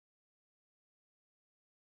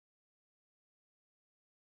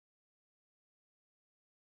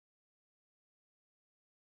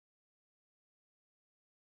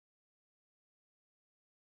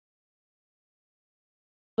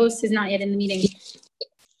host is not yet in the meeting.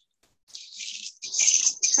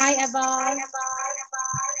 Hi, Eva. Hi, Eva.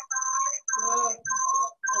 Oh,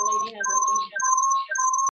 that lady has a thing.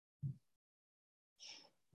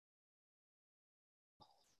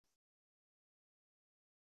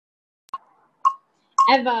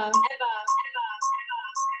 Eva.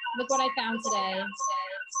 Look what I found today.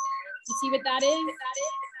 You see what that is?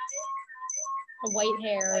 A white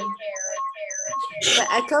hair. The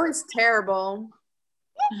echo is terrible.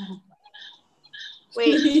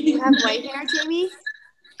 Wait, you have white hair, Jamie?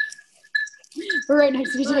 We're right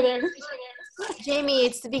next to each other. Jamie,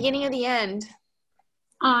 it's the beginning of the end.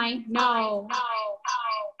 I know.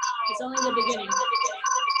 It's only the beginning.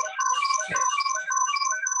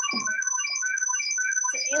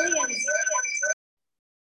 The aliens.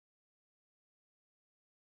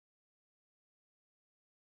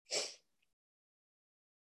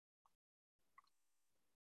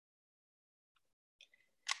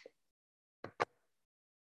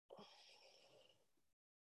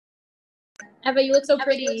 Eva, you look so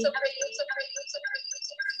pretty.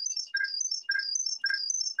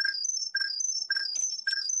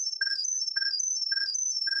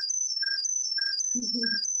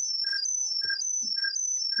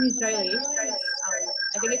 Who's Riley?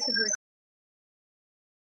 I think it's because we're.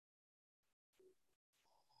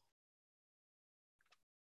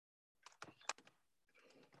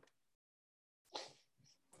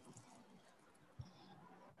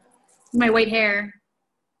 My white hair.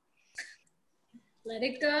 Let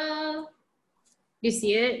it go. You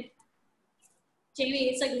see it? Jamie,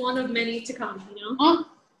 it's like one of many to come, you know? Oh,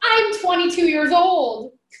 I'm 22 years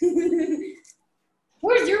old.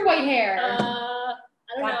 Where's your white hair? I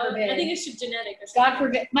don't God know. forbid. I think it's genetic or something. God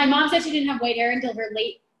forbid. My mom said she didn't have white hair until her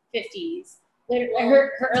late 50s.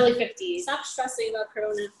 Her early 50s. Stop stressing about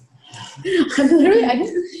Corona. I'm literally, I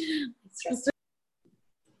just stressed.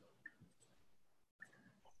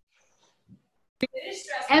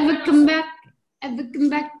 Eva, come back. Eva, come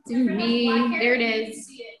back to me. There it is.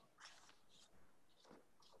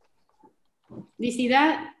 Do you see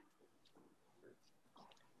that?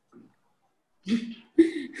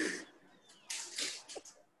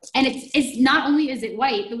 And it's not only is it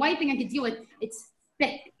white, the white thing I could deal with, it's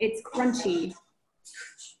thick, it's crunchy.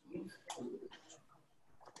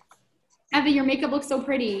 Eva, your makeup looks so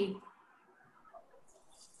pretty.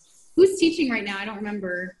 Who's teaching right now? I don't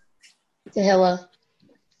remember. Tehila,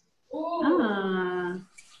 Ah.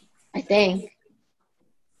 I think.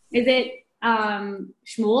 Is it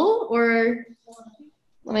Shmuel or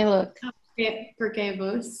Let me look.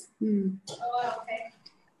 Perkevos? Oh, okay.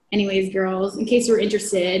 Anyways, girls, in case you were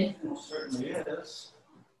interested. It certainly is.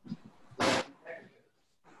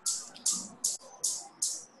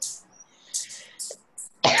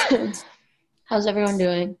 How's everyone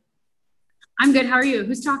doing? I'm good. How are you?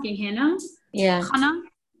 Who's talking? Hannah? Yeah. Hannah?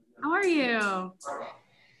 How are you?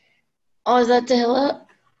 Oh, is that Tehila?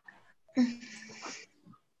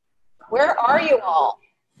 Where are you all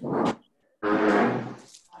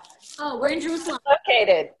Oh, we're in Jerusalem.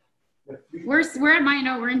 located? We're at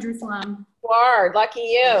Mayanot. We're in Jerusalem. You are. Lucky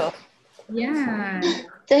you. Yeah.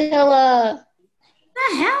 Tehila.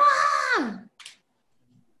 The hell?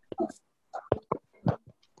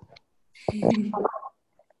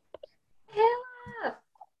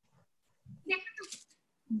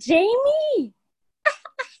 Jamie.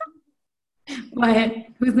 What?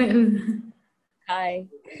 Who's it? Hi.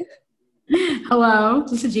 Hello.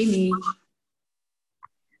 This is Jamie.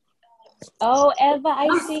 Oh, Eva, I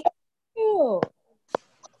see you.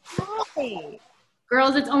 Hi.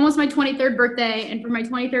 Girls, it's almost my 23rd birthday, and for my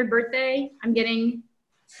 23rd birthday, I'm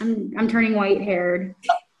turning white haired.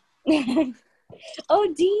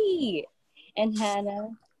 Oh, Dee. And Hannah.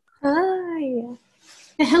 Hi.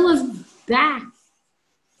 The hell is back?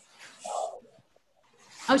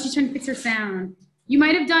 Oh, she's trying to fix her sound. You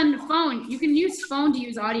might have done phone. You can use phone to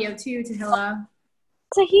use audio too, Tehila.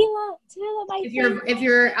 Tehila, my If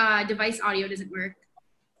your device audio doesn't work.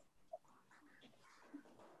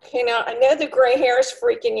 Okay, now I know the gray hair is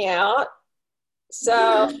freaking you out.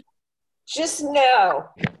 So just know,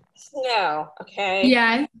 okay?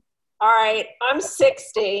 Yeah. All right, I'm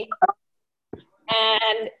 60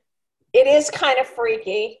 and it is kind of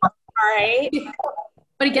freaky. All right.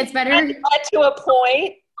 But it gets better. I got to a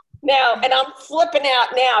point now, and I'm flipping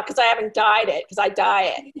out now because I haven't dyed it because I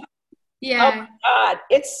dye it. Yeah. Oh my God,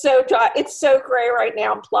 it's so dry. It's so gray right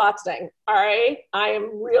now. I'm plotting. All right, I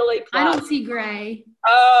am really plotting. I don't see gray.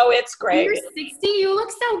 Oh, it's gray. You're 60. You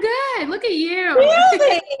look so good. Look at you.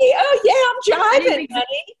 Really? Oh yeah, I'm jiving,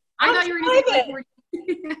 honey. I thought you were going to say like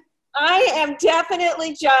 40. I am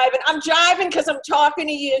definitely jiving. I'm jiving because I'm talking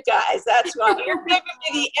to you guys. That's why you're giving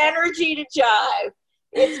me the energy to jive.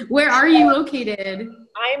 Where are you located?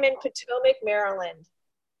 I'm in Potomac, Maryland.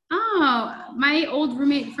 Oh, my old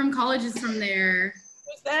roommate from college is from there.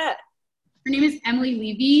 Who's that? Her name is Emily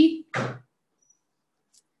Levy.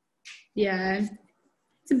 Yeah,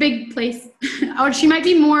 it's a big place. Oh, she might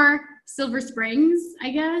be more Silver Springs,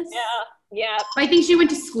 I guess. Yeah. But I think she went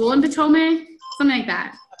to school in Potomac, something like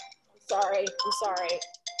that. I'm sorry.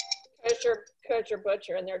 Kosher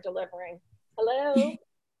Butcher, and they're delivering. Hello?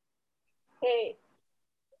 Hey.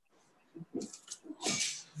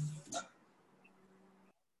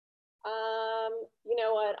 You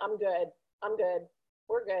know what? I'm good.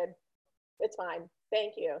 We're good. It's fine.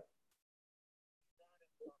 Thank you.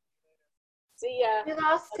 See ya. We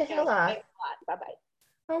lost Tehila. Thanks a lot. Bye-bye.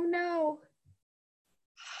 Oh no.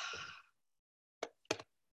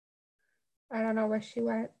 I don't know where she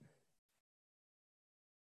went.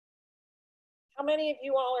 How many of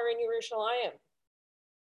you all are in Yerushalayim?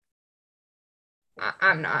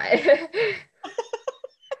 I'm not.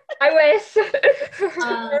 I wish.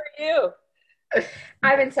 Where are you?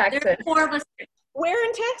 I'm in Texas. There's 4 of us. Where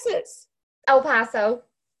in Texas? El Paso.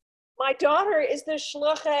 My daughter is the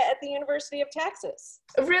shlucha at the University of Texas.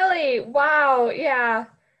 Really? Wow. Yeah.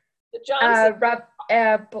 The Johnson.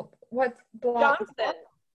 What block? Johnson.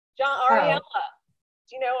 Ariella.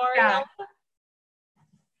 Do you know Ariella?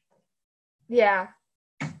 Yeah.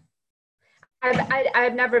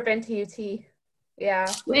 I've never been to UT. Yeah.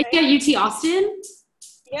 Like at UT Austin?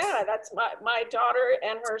 Yeah, that's my daughter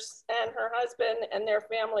and her husband and their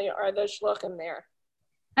family are the shluchim there.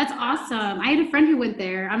 That's awesome. I had a friend who went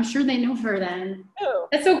there. I'm sure they know her then. Who?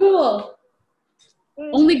 That's so cool.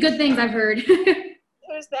 Only good things I've heard.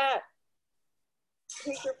 Who's that?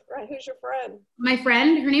 Who's your friend? My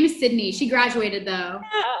friend, her name is Sydney. She graduated though.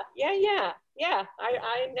 Yeah.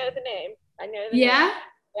 I know the name. Name.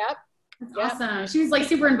 Yep. That's awesome. She was like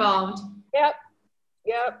super involved. Yep.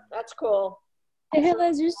 That's cool. Tehila,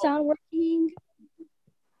 is your sound working?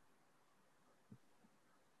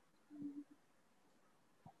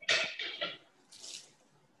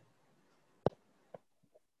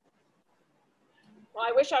 Well,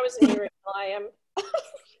 I wish I was in Yerushalayim.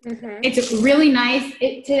 It's really nice.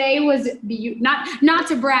 Today was not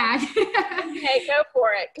to brag. Hey, go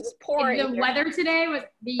for it, because it's pouring. The weather today was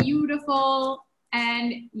beautiful,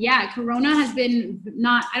 and yeah, Corona has been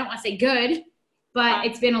I don't want to say good, but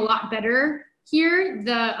it's been a lot better here.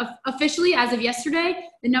 Officially, as of yesterday,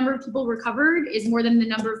 the number of people recovered is more than the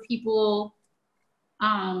number of people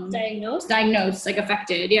diagnosed, like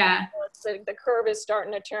affected. Yeah. The curve is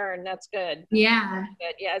starting to turn. That's good. Yeah.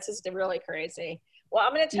 Good. Yeah, it's just really crazy. Well,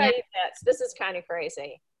 I'm going to tell you this. This is kind of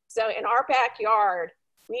crazy. So in our backyard,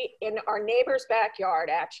 in our neighbor's backyard,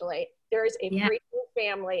 actually, there is a freaking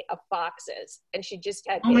family of foxes, and she just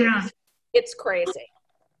had babies. It's crazy.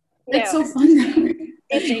 It's so fun though.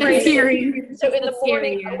 It's crazy. So in the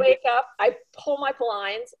morning, I wake up, I pull my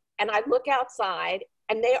blinds, and I look outside,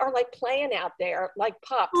 and they are like playing out there like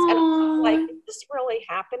pups. Aww. And I'm like, is this really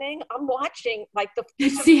happening? I'm watching like the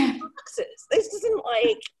foxes. This isn't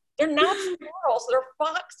like, they're not squirrels, they're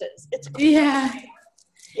foxes. It's crazy.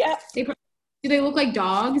 Yeah. Do they look like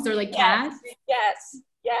dogs or like cats?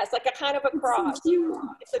 Yes, like a kind of a cross. So cute.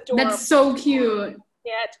 It's adorable. That's so cute.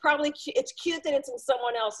 Yeah, it's cute that it's in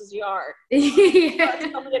someone else's yard. Yeah.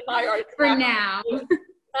 It's coming in my yard. For now. It's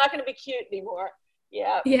not going to be cute anymore.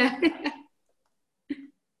 Yeah. Yeah.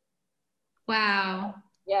 Wow.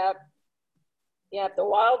 Yeah. The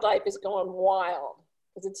wildlife is going wild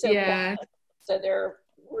because it's so wild. So they're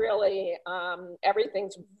really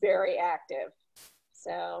everything's very active.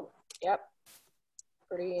 So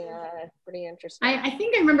pretty interesting. I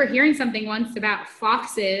think I remember hearing something once about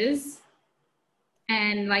foxes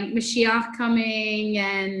and like Mashiach coming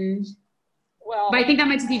but I think that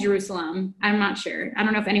might just be Jerusalem. I'm not sure. I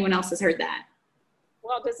don't know if anyone else has heard that.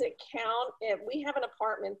 Well, does it count? We have an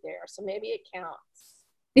apartment there, so maybe it counts.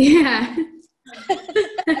 Yeah.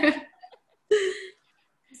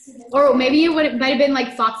 Or maybe it might have been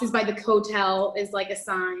like foxes by the hotel is like a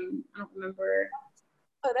sign. I don't remember.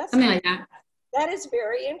 Oh, that's something like that. That is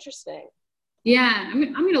very interesting. Yeah,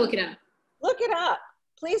 I'm gonna look it up. Look it up.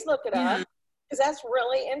 Please look it up, because that's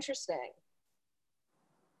really interesting.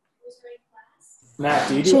 Matt,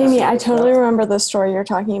 do you do Jamie, I totally remember the story you're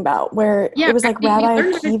talking about where it was like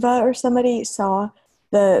Rabbi Akiva or somebody saw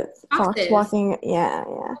the fox walking. Yeah.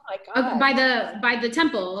 Oh my God. By the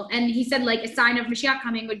temple, and he said like a sign of Mashiach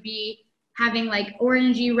coming would be having like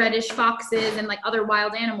orangey reddish foxes and like other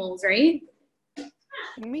wild animals, right?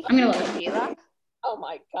 I'm gonna look. Oh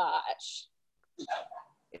my gosh.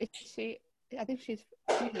 Is she? I think she's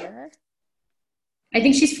here. I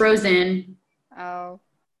think she's frozen. Oh.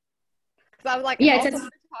 Because I was like, yeah, it says,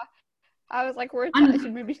 I was like,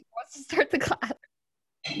 maybe she wants to start the class.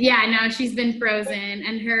 Yeah, no, she's been frozen,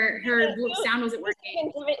 and her sound wasn't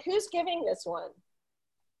working. Who's giving this one?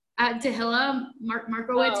 Tehila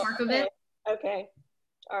Markowitz. Okay.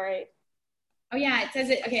 All right. Oh yeah, it says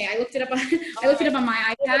it. Okay, I looked it up. I looked it up on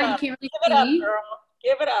my iPad. You can't really see. Give it up, girl.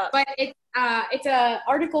 Give it up. But it's a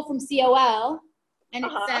article from COL, and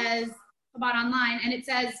it says about online, and it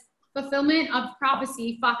says fulfillment of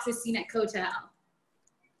prophecy. Fox is seen at Kotel.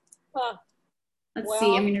 Huh. Let's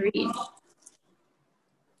see. I'm gonna read.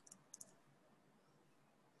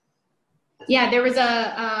 Yeah, there was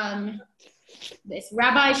a this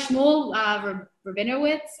Rabbi Shmuel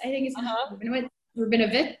Rabinowitz, I think it's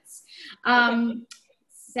Rabinowitz,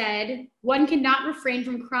 said, one cannot refrain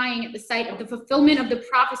from crying at the sight of the fulfillment of the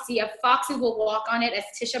prophecy of foxes will walk on it as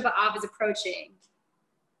Tisha B'Av is approaching.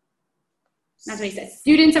 That's what he says.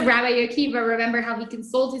 Students of Rabbi Akiva remember how he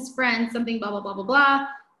consoled his friends, something blah, blah, blah, blah, blah,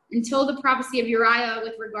 until the prophecy of Uriah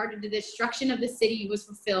with regard to the destruction of the city was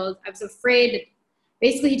fulfilled. I was afraid that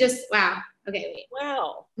basically he just, wow. Okay, wait.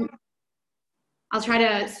 Wow. I'll try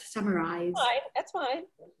to summarize. Fine. That's fine.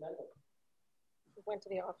 We went to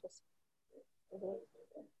the office.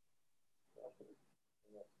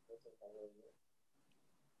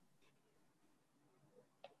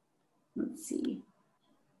 Let's see.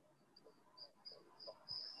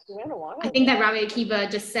 I think that Rabbi Akiva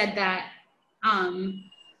just said that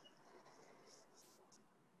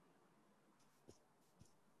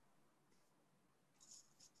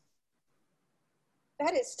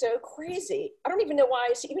that is so crazy. I don't even know why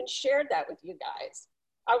I even shared that with you guys.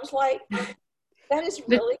 I was like, that is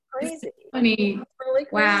really crazy. Funny. That's really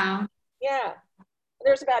crazy. Wow. Yeah.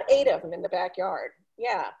 There's about 8 of them in the backyard.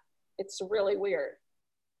 Yeah. It's really weird.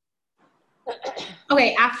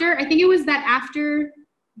 Okay, I think it was that after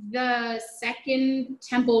the second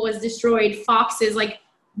temple was destroyed, foxes like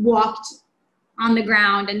walked on the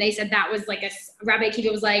ground, and they said that was like Rabbi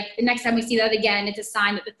Akiva was like, the next time we see that again, it's a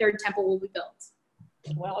sign that the third temple will be built.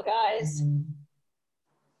 Well, guys, the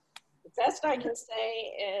best I can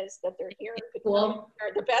say is that they're here in Potomac.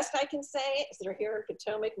 The best I can say is they're here in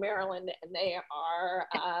Potomac, Maryland, and they are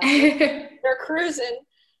they're cruising.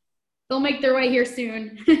 They'll make their way here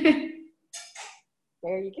soon.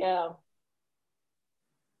 There you go.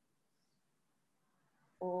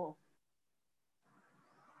 Oh.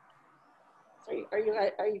 So are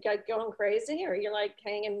you guys going crazy, or are you like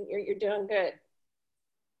hanging? You're doing good.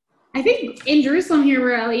 I think in Jerusalem here,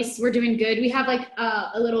 we're doing good. We have like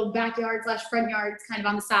a little backyard / front yard kind of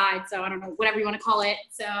on the side. So I don't know, whatever you want to call it.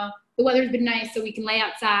 So the weather's been nice, so we can lay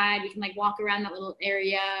outside. We can like walk around that little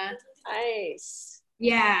area. Nice.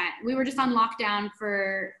 Yeah, we were just on lockdown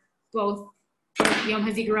for both Yom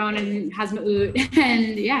HaZikaron and Hazmaut,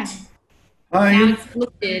 and yeah. Hi. Now it's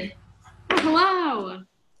lifted. Oh, hello.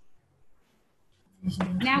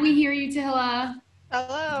 Now we hear you, Tehila.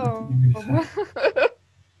 Hello.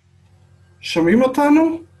 שומעים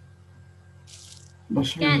אותנו? לא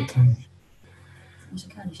שומעים אותנו.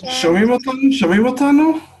 שומעים אותנו? שומעים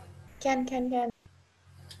אותנו? כן, כן, כן.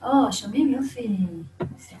 שומעים יופי.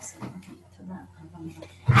 תודה.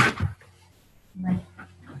 ביי.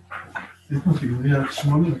 איפה תגבי עד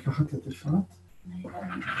 8 לקחת את אפרת?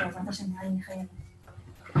 בעזרת השם נראה לי מחייבת.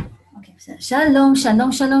 אוקיי, בסדר. שלום,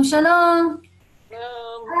 שלום, שלום, שלום.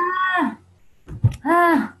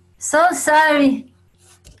 So sorry.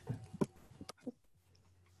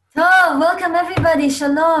 טוב, welcome everybody,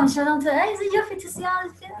 שלום, שלום, איזה יופי, תסיעה,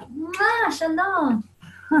 שלום.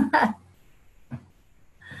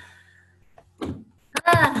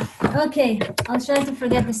 Okay, I'll try to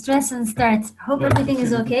forget the stress and start. Hope everything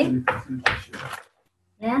is okay.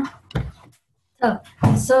 Yeah?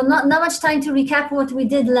 So not much time to recap what we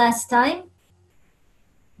did last time,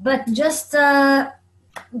 but just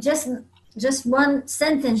one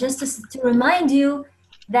sentence, just to remind you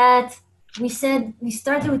that we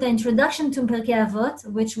started with the introduction to Pirkei Avot,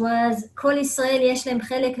 which was Kol Yisrael yesh lehem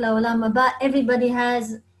chelek la'olam haba.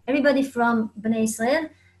 Everybody from Bnei Israel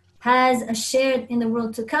has a share in the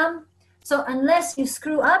world to come. So unless you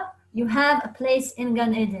screw up, you have a place in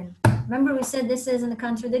Gan Eden. Remember, we said this is in a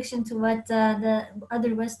contradiction to what the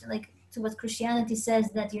other West, to what Christianity says,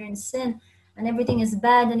 that you're in sin and everything is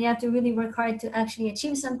bad and you have to really work hard to actually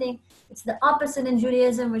achieve something. It's the opposite in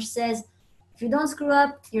Judaism, which says if you don't screw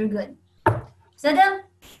up, you're good. Sada?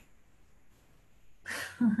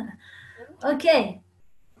 Okay.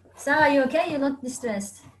 Sarah, are you okay? You're not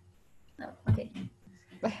distressed. No, okay.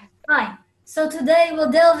 Fine. So today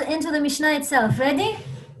we'll delve into the Mishnah itself. Ready?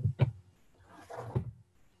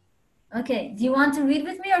 Okay, do you want to read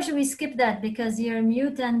with me or should we skip that because you're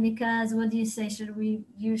mute and because, what do you say? Should we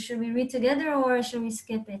read together or should we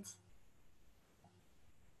skip it?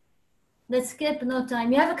 Let's skip, no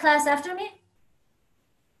time. You have a class after me?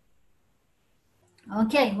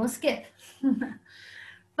 Okay, we'll skip.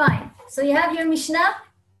 Fine. So you have your Mishnah,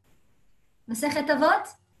 Masechet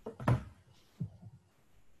Avot.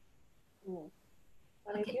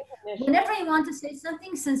 Okay. Whenever you want to say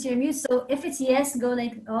something, since you're mute, so if it's yes, go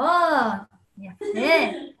like, oh,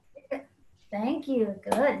 yeah. Thank you.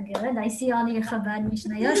 Good. I see all your Chabad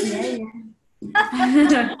Mishnayot.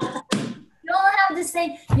 Yeah. You all have the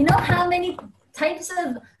same. You know how many types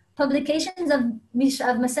of publications of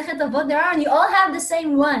Masechet Avot there are, and you all have the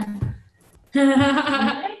same one.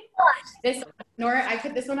 This Nora, I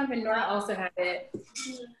put this one up, and Nora also had it.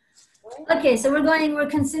 Okay, so we're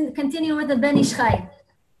continuing with the Ben Ish Chai,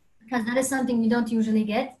 because that is something you don't usually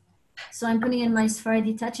get. So I'm putting in my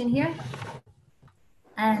Sephardi touch in here,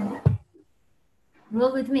 and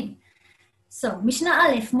roll with me. So Mishnah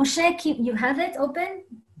Aleph, Moshe, you have it open?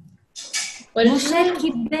 Moshe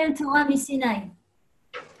קיבל תורה מסיני.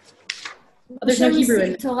 There's no Hebrew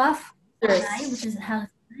in it. Torah, which is Har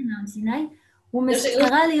Sinai, Mount Sinai.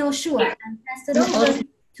 ומסרה ליהושע, and passed it over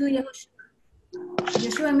to Yehoshua.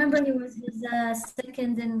 Yeshua, remember, he was his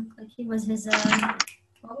second in, like he was his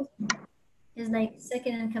like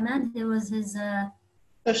second in command. It was his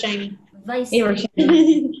vice.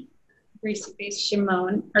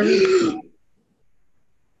 Shimon.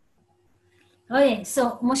 Okay,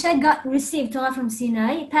 so Moshe received Torah from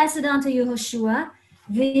Sinai, passed it on to Yehoshua.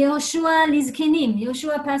 Yehoshua lizkenim.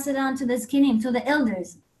 Yehoshua passed it on to the zkenim, to the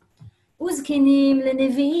elders. Uzkenim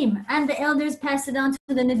leneviim, and the elders passed it on to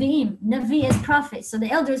the neviim. Navi is prophets, so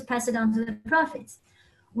the elders passed it on to the prophets.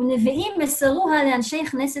 Uneviim mesaruha leanshei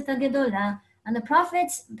Knesset hagedola, and the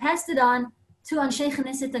prophets passed it on to Anshei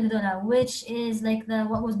Knesset hagedola, which is like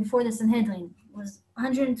what was before the Sanhedrin. It was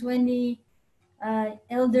 120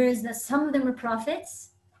 elders. That some of them were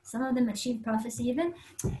prophets, some of them achieved prophecy even.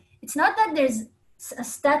 It's not that there's a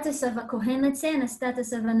status of a Kohen, let's say, and a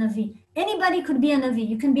status of a Navi. Anybody could be a Navi.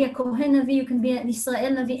 You can be a Kohen Navi, you can be an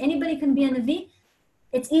Israel Navi, anybody can be a Navi.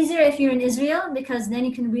 It's easier if you're in Israel because then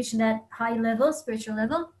you can reach that high level, spiritual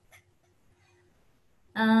level.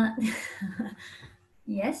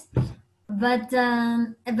 Yes, but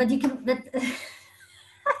you can,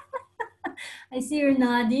 I see you're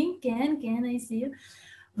nodding, Ken, I see you.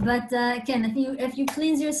 But Ken, if you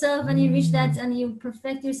cleanse yourself and you reach that and you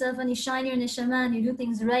perfect yourself and you shine your neshama and you do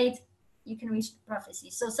things right, you can reach prophecy.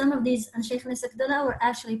 So some of these Anshei Knesset Gdola were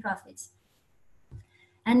actually prophets.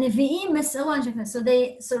 And Nevi'im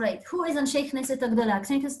Mesaru, so right, who is Anshei Knesset Gdola?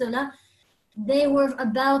 Anshei Knesset Gdola, they were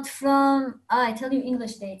about from, I tell you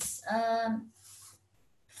English dates,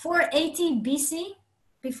 480 BC,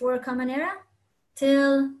 before Common Era,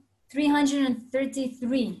 till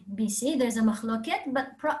 333 BC, there's a machloket,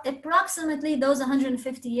 but approximately those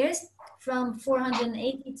 150 years, from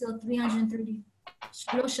 480 till 333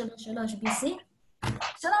 BC.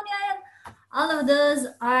 Shalom Yael. All of those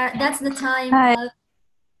are, that's the time of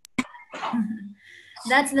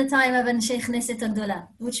Anshei Knesset Gdola,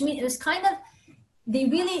 which means it was kind of,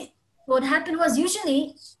 what happened was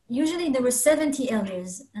usually there were 70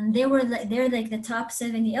 elders, and they're like the top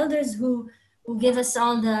 70 elders who give us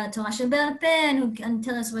all the Torah Sheba'al Peh and who can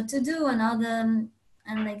tell us what to do and all the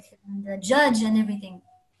judge and everything.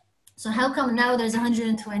 So how come now there's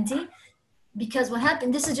 120? Because what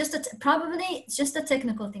happened, this is just it's just a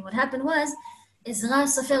technical thing. What happened was, there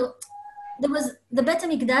was the Bet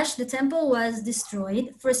HaMikdash, the temple was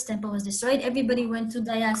destroyed. First temple was destroyed. Everybody went to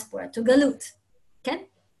diaspora, to Galut. Okay?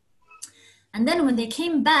 And then when they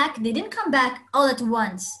came back, they didn't come back all at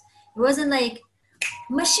once. It wasn't like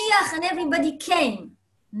Mashiach and everybody came.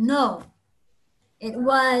 No. It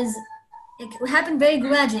happened very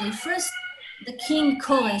gradually. First, the king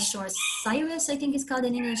Koresh, or Cyrus, I think it's called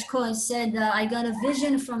in English, Koresh, said, I got a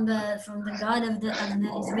vision from the God of the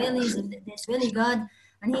Israelis, of the Israeli God,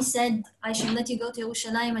 and he said, I should let you go to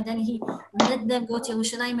Yerushalayim, and then he let them go to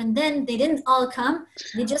Yerushalayim, and then they didn't all come.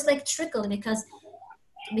 They just like trickled because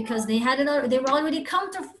they were already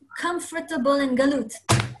comfortable in Galut.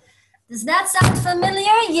 Does that sound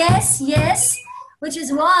familiar? Yes. Which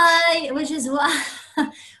is why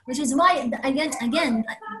again,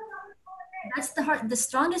 that's the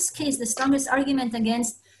strongest case, the strongest argument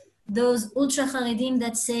against those ultra Haredim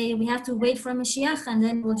that say we have to wait for Mashiach and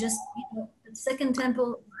then we'll just, the second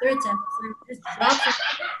temple, third temple. So just drop it.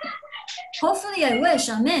 Hopefully, I wish,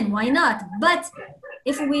 amen, why not? But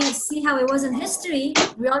if we see how it was in history,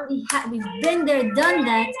 we've been there, done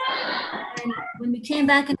that. And when we came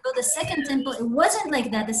back and built the second temple, it wasn't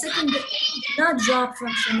like that. The second did not drop from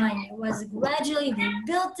Shemayim. It was gradually, they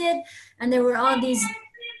built it, and there were all these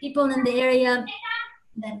people in the area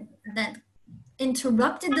that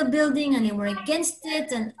interrupted the building, and they were against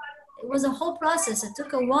it, and it was a whole process. It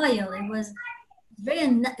took a while. It was very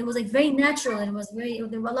natural.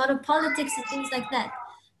 There were a lot of politics and things like that.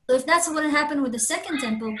 So if that's what happened with the second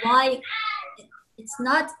temple, why it's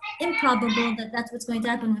not improbable that that's what's going to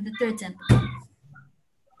happen with the third temple.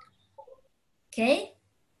 Okay,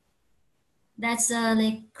 that's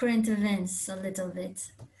like current events a little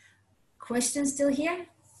bit. Questions still here?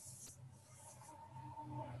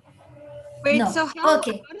 Wait, no. So how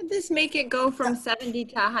did this make it go from 70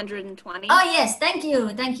 to 120? Oh yes, thank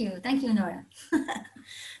you, Nora.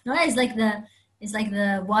 Nora is like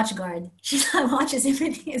the watch guard. She watches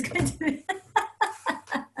everything is going to be.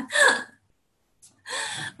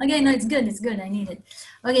 Okay, no, it's good. I need it.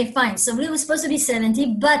 Okay, fine. So we were supposed to be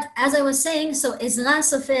 70, but as I was saying, so Ezra,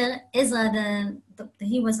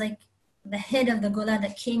 he was like the head of the Gola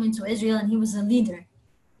that came into Israel, and he was a leader.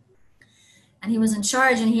 And he was in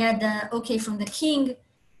charge, and he had the okay from the king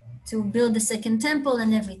to build the second temple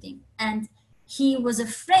and everything. And he was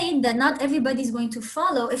afraid that not everybody's going to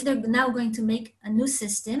follow if they're now going to make a new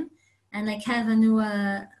system and like have a new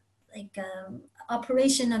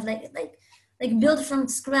operation of like build from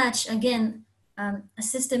scratch again a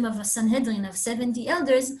system of a Sanhedrin of 70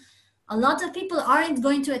 elders. A lot of people aren't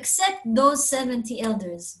going to accept those 70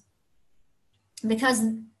 elders because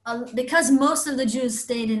most of the Jews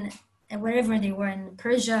stayed in wherever they were, in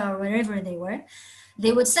Persia or wherever they were.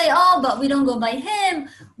 They would say, oh, but we don't go by him.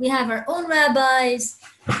 We have our own rabbis.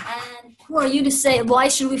 And who are you to say, why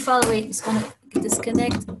should we follow? Wait, it's going to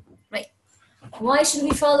disconnect. Right. Why should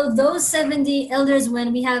we follow those 70 elders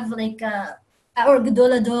when we have like our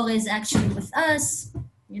Gedol Ador is actually with us,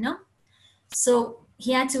 you know? So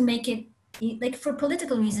he had to make it, like for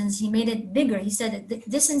political reasons, he made it bigger. He said that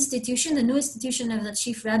this institution, the new institution of the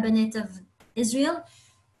chief rabbinate of Israel,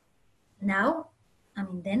 now,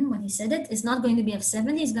 then when he said it, it's not going to be of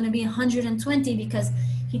 70, it's going to be 120 because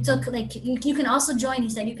he took like, you can also join, he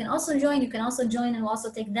said, you can also join and we'll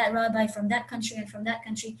also take that rabbi from that country and from that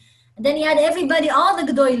country. And then he had everybody, all the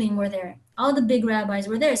Gedolim were there, all the big rabbis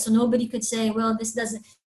were there. So nobody could say, well,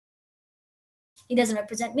 he doesn't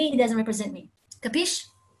represent me, Capish?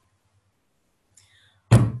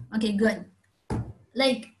 Okay, good.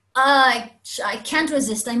 Like, I can't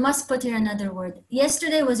resist. I must put here another word.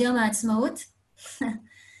 Yesterday was Yom HaAtzmaut.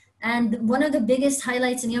 And one of the biggest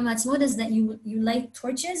highlights in Yom HaAtzmaut is that you light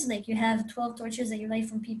torches. Like you have 12 torches that you light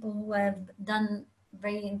from people who have done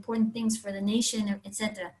very important things for the nation,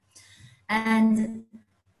 etc. And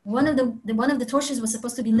one of the torches was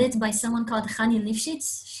supposed to be lit by someone called Chani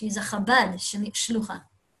Lifshitz. She's a Chabad shlucha.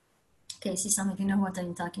 Okay, see, some of you know what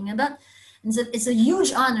I'm talking about. And so it's a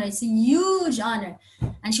huge honor.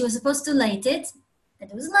 And she was supposed to light it. And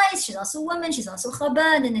it was nice. She's also a woman. She's also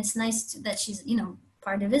Chabad. And it's nice that she's,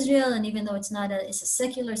 part of Israel. And even though it's a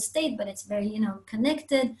secular state, but it's very,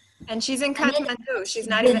 connected. And she's in Kathmandu. She's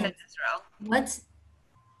not even in Israel. What?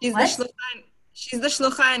 She's the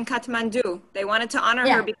shlucha in Kathmandu. They wanted to honor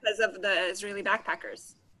her because of the Israeli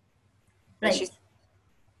backpackers. Right.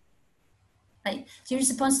 Right. So you're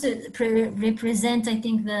supposed to represent, I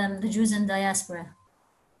think, the Jews in diaspora,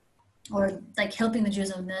 or like helping the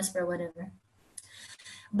Jews in diaspora, whatever.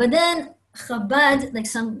 But then Chabad, like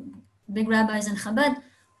some big rabbis in Chabad,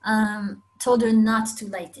 told her not to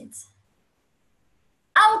light it.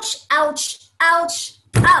 Ouch! Ouch! Ouch!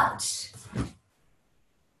 Ouch!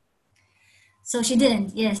 So she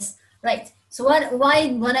didn't. Yes, right. So why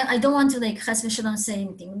I don't want to like chas v'shalom say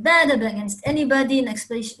anything bad against anybody, and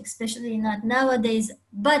especially not nowadays.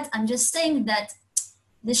 But I'm just saying that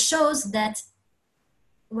this shows that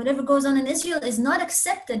whatever goes on in Israel is not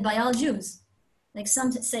accepted by all Jews. Like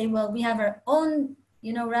some say, well, we have our own,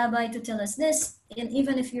 rabbi to tell us this, and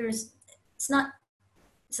even if it's not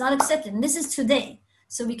accepted. And this is today,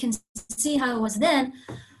 so we can see how it was then.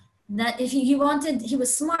 That if he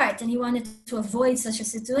was smart and he wanted to avoid such a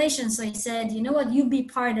situation. So he said, you know what, you be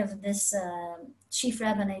part of this chief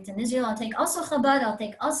rabbinate in Israel. I'll take also Chabad, I'll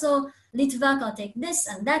take also Litvak, I'll take this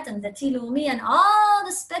and that and the Tilumi and all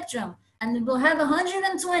the spectrum. And we'll have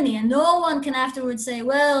 120 and no one can afterwards say,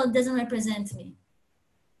 well, it doesn't represent me.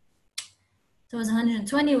 So it was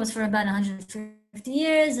 120, it was for about 150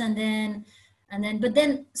 years but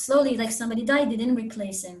then slowly, like somebody died, they didn't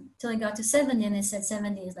replace him till it got to 70, and they said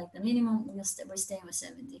 70 is like the minimum. We're staying with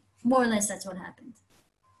 70. More or less, that's what happened.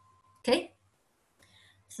 Okay.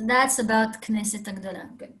 So So that's about Knesset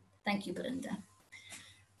Agdola. Good. Thank you, Brenda.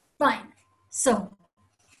 Fine. So,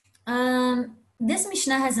 this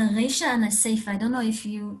Mishnah has a Reisha and a Seifa. I don't know if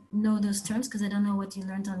you know those terms because I don't know what you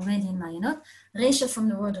learned already in Mayanot. Reisha from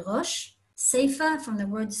the word Rosh, Seifa from the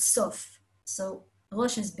word Sof. So,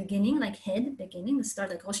 Rosh is beginning, like head, beginning. The start,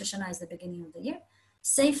 like Rosh Hashanah is the beginning of the year.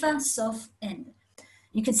 Seifa, Sof, end.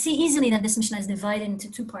 You can see easily that this Mishnah is divided into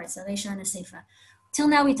two parts, a Reisha and a Seifa. Till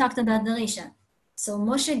now, we talked about the Reisha. So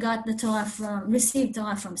Moshe got the Torah received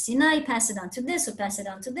Torah from Sinai, passed it on to this, or passed it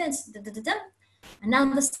on to this, And now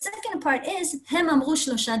the second part is, Hem amru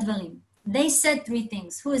shlosha dvarim. They said three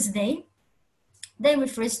things. Who is they? They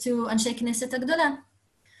refers to Anshe Knesset Agdola.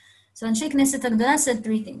 So Anshe Knesset Agdola said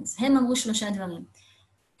three things. Hem amru shlosha dvarim.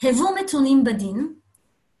 Hevu metunim badin.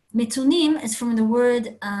 Metunim is from the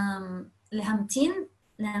word lehamtin.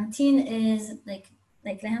 Lehamtin is like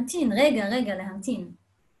lehamtin. Rega, lehamtin.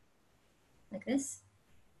 Like this.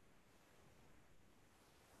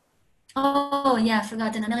 Oh, yeah, I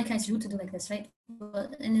forgot. In America, it's rude to do like this, right?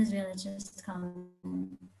 But in Israel, it's just common.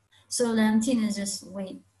 So lamtin is just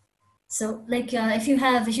wait. So like if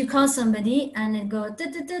you call somebody and it goes,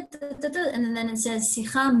 and then it says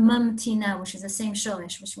sicha mamtina, which is the same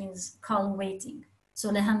shorish, which means call waiting. So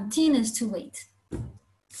lehamtin is to wait.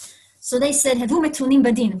 So they said, Havu metunim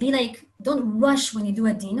badin. Be like, don't rush when you do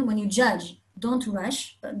a din, when you judge. Don't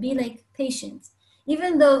rush, but be like patient.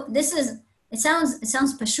 Even though it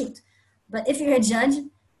sounds pashut, but if you're a judge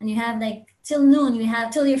and you have like till noon,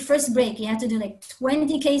 till your first break, you have to do like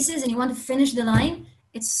 20 cases and you want to finish the line.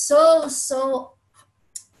 It's so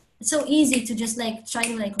easy to just like try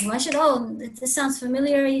to like rush it. Oh, this sounds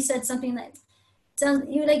familiar. You said something like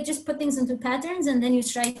you like just put things into patterns and then you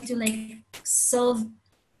try to like solve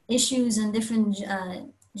issues and different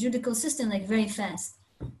judicial system like very fast,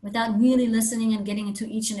 without really listening and getting into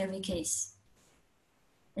each and every case.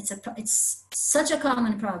 It's such a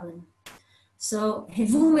common problem. So,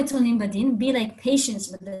 hevu metunim badin, be like patient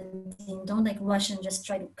with the din, don't like rush and just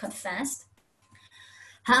try to cut fast.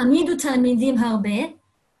 Ha'amidu talmidim harbe,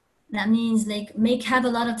 that means like have a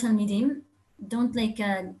lot of talmidim. Don't like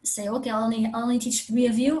say, okay, I'll only teach 3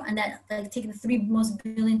 of you, and that like take the 3 most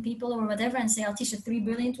brilliant people or whatever, and say I'll teach the 3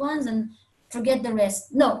 brilliant ones and forget the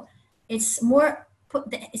rest. No, it's more.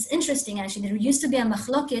 It's interesting actually. There used to be a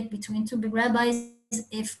machloket between 2 big rabbis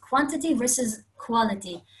if quantity versus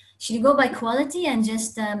quality. Should you go by quality and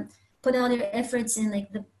just put all your efforts in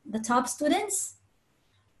like the top students,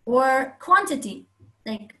 or quantity,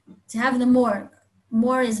 like to have the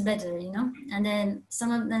more is better, you know? And then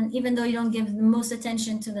some of them, even though you don't give the most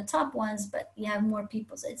attention to the top ones, but you have more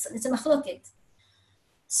people. So it's a machloket.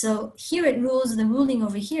 So here it rules, the ruling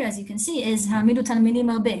over here, as you can see, is ha'amidu talmidim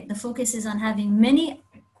harbe. The focus is on having many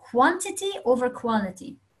quantity over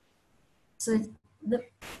quality. So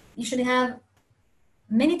you should have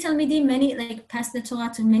many talmidim, like pass the Torah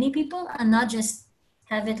to many people, and not just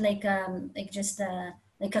have it like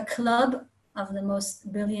a club of the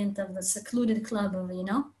most brilliant, of the secluded club of, you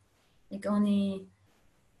know, like only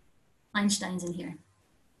Einstein's in here.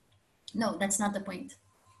 No, that's not the point.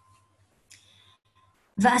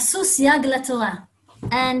 V'asu siyag laTorah,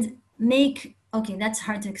 and make, okay, that's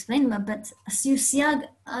hard to explain, but asu siyag,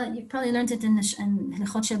 you probably learned it in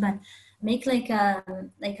Hilchot Shabbat. Make like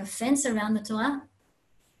a fence around the Torah.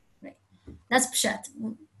 Right. That's pshat.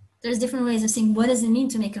 There's different ways of seeing what does it mean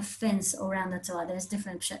to make a fence around the Torah. There's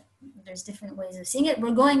different ways of seeing it.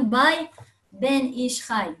 We're going by Ben Ish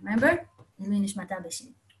Chai. Remember?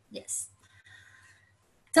 Yes.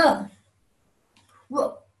 So,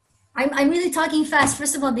 whoa. I'm really talking fast.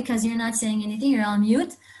 First of all, because you're not saying anything, you're on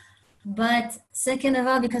mute. But second of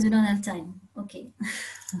all, because we don't have time. Okay.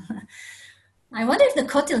 I wonder if the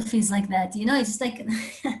kotel feels like that. You know, it's just like,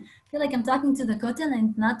 I feel like I'm talking to the kotel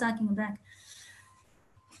and not talking back.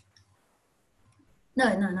 No,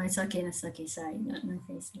 it's okay. That's okay. Sorry. No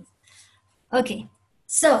faces. Okay.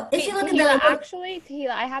 So if you look at the... Actually,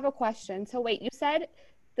 Tehila, I have a question. So wait, you said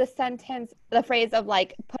the phrase of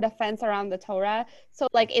like, put a fence around the Torah. So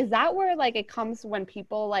like, is that where like it comes when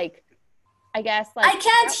people like, I guess like... I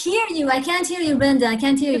can't hear you, Brenda. I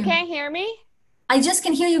can't hear you. You can't hear me? I just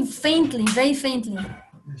can hear you faintly, very faintly.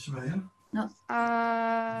 No.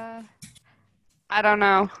 I don't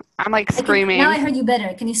know. I'm like screaming. Now I heard you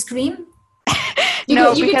better. Can you scream?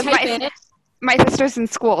 No, because my sister's in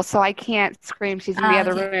school, so I can't scream. She's in the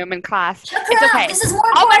other room in class. It's okay. This is more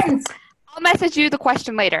important. I'll message you the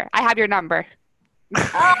question later. I have your number.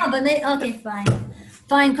 Okay, fine.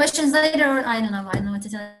 Fine. Questions later, or I don't know what to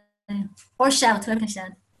tell you. Or shout. Whoever can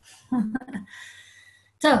shout.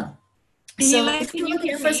 So if you look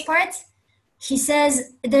at the first part, he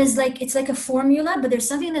says there's like, it's like a formula, but there's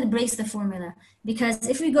something that breaks the formula. Because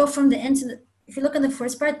if we go from the end to the, if you look at the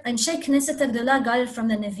first part, Anshe Knesset HaGdolah got it from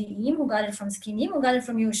the Nevi'im, who got it from Zkinim, who got it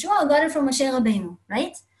from Yehoshua, who got it from Moshe Rabbeinu,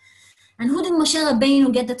 right? And who did Moshe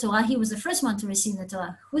Rabbeinu get the Torah? He was the first one to receive the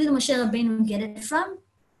Torah. Who did Moshe Rabbeinu get it from?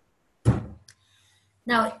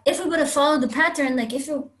 Now, if we would have followed the pattern, like if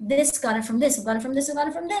this got it from this, who got it from this, who got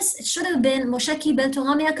it from this, it should have been Moshe Kibel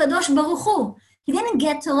Torah mi'akadosh Baruch Hu. He didn't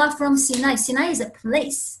get Torah from Sinai. Sinai is a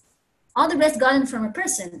place. All the rest got it from a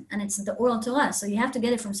person, and it's the oral Torah, so you have to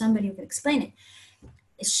get it from somebody who can explain it.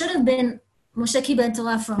 It should have been Moshe Kibel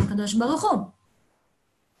Torah from Kadosh Baruch Hu.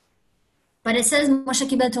 But it says Moshe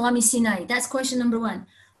Kibel Torah mi Sinai. That's question number one.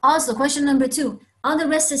 Also, question number two, all the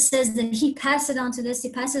rest it says that he passed it on to this, he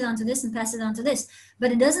passed it on to this, and passed it on to this.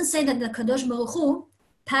 But it doesn't say that the Kadosh Baruch Hu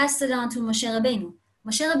passed it on to Moshe Rabbeinu.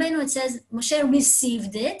 Moshe Rabbeinu, it says Moshe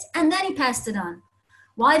received it, and then he passed it on.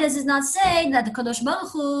 Why does it not say that the Kadosh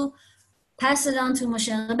Baruch Hu passed it on to Moshe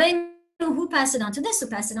Rabbeinu, who passed it on to this, who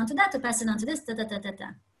passed it on to that, who passed it on to this,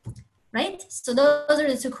 right? So those are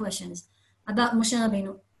the two questions about Moshe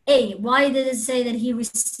Rabbeinu. A, why did it say that he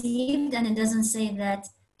received and it doesn't say that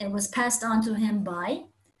it was passed on to him by?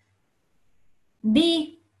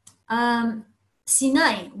 B,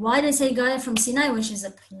 Sinai. Why did it say he got it from Sinai, which is a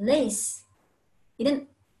place? He didn't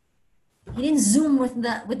zoom with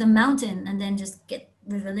the mountain and then just get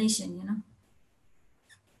revelation, you know?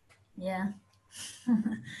 Yeah.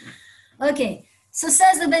 Okay, so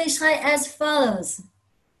says the Ben Ish Chai as follows.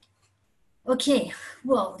 Okay,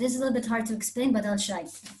 whoa, this is a little bit hard to explain, but I'll try.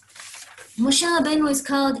 Moshe Rabbeinu is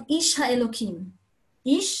called Ish HaElokim.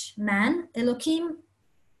 Ish, man, Elokim,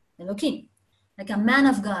 like a man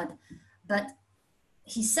of God. But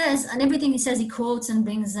he says, and everything he says, he quotes and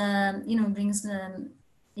brings, he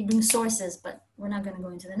brings sources, but we're not going to go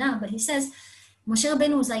into that now. But he says, Moshe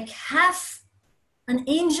Rabbeinu was like half an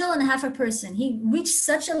angel and half a person. He reached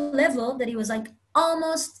such a level that he was like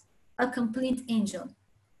almost a complete angel.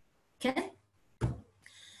 Okay?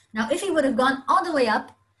 Now, if he would have gone all the way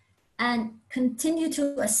up and continued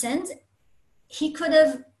to ascend, he could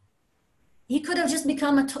have just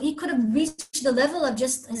become he could have reached the level of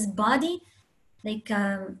just his body, like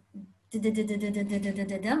I don't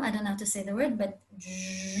know how to say the word, but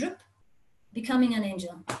becoming an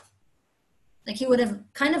angel. Like he would have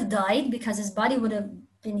kind of died because his body would have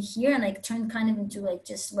been here and like turned kind of into like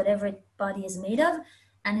just whatever body is made of,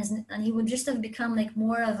 and he would just have become like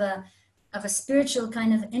more of a spiritual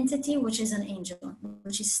kind of entity, which is an angel,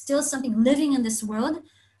 which is still something living in this world,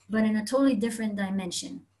 but in a totally different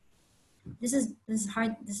dimension. This is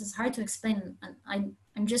hard to explain. I'm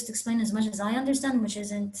just explaining as much as I understand, which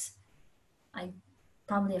isn't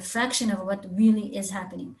probably a fraction of what really is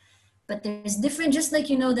happening. But there's different, just like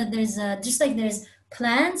you know that there's just like there's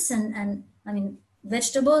plants and I mean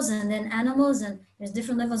vegetables and then animals, and there's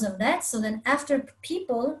different levels of that. So then after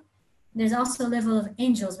people, there's also a level of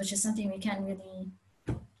angels, which is something we can't really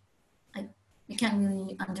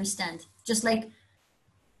understand. Just like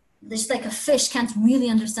a fish can't really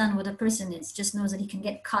understand what a person is, just knows that he can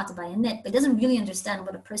get caught by a net, but doesn't really understand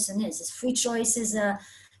what a person is. His free choice, his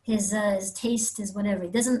taste, his whatever.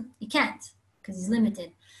 He can't, because he's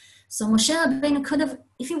limited. So Moshe Rabbeinu could have,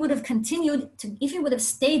 if he would have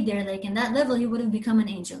stayed there, like in that level, he would have become an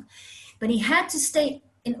angel. But he had to stay,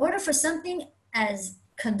 in order for something as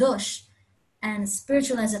kadosh and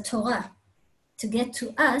spiritual as a Torah to get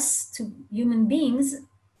to us, to human beings,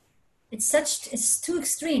 it's two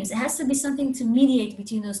extremes. It has to be something to mediate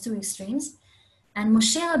between those two extremes. And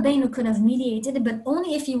Moshe Rabbeinu could have mediated it, but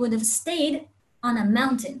only if he would have stayed on a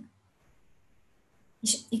mountain.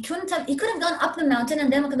 He could have gone up the mountain,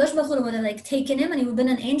 and then Kadosh Baruch Hu would have like taken him, and he would have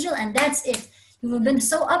been an angel, and that's it. He would have been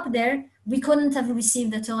so up there, we couldn't have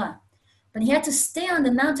received the Torah. But he had to stay on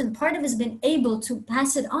the mountain. Part of his being able to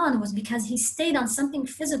pass it on was because he stayed on something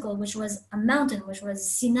physical, which was a mountain, which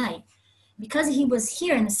was Sinai. Because he was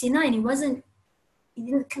here in the Sinai, and he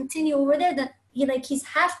didn't continue over there, that he's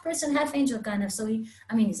half person, half angel kind of. So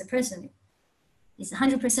he's a person. He's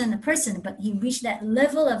 100% a person, but he reached that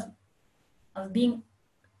level of being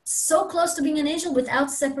so close to being an angel without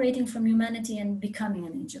separating from humanity and becoming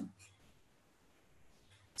an angel.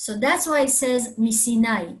 So that's why it says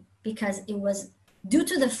Misinai, because it was due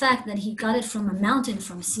to the fact that he got it from a mountain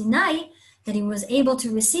from Sinai that he was able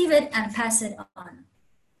to receive it and pass it on.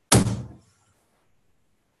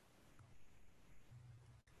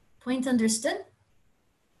 Point understood?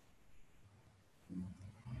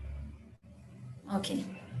 Okay.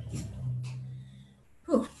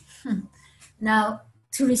 Whew. Now,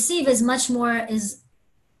 to receive is much more is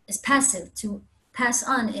passive. To pass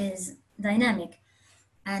on is dynamic.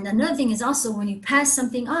 And another thing is also when you pass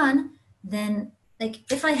something on, then like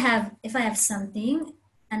if I have something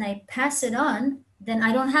and I pass it on, then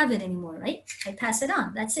I don't have it anymore, right? I pass it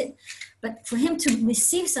on, that's it. But for him to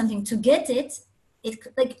receive something, to get it,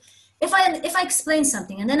 like if I explain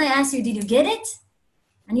something and then I ask you, did you get it?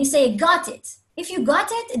 And you say, got it. If you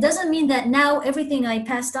got it, it doesn't mean that now everything I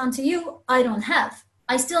passed on to you, I don't have.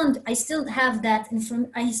 I still have that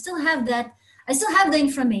I still have the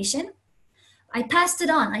information. I passed it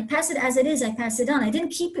on. I pass it as it is. I pass it on. I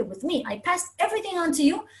didn't keep it with me. I passed everything on to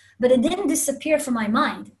you, but it didn't disappear from my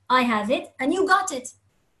mind. I have it and you got it.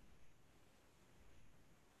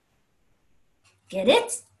 Get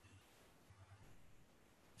it?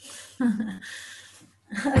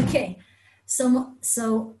 Okay. So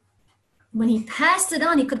when he passed it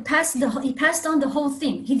on, he passed on the whole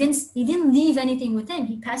thing. He didn't leave anything with him.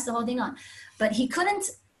 He passed the whole thing on. But he can't,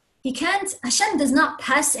 Hashem does not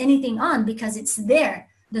pass anything on because it's there.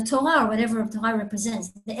 The Torah, or whatever Torah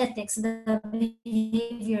represents, the ethics, the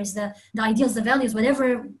behaviors, the ideals, the values,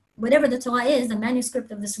 whatever the Torah is, the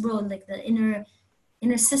manuscript of this world, like the inner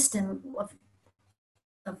system of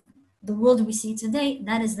the world we see today,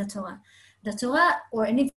 that is the Torah. The Torah, or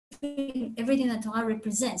everything that Torah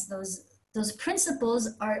represents, those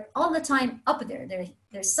principles are all the time up there.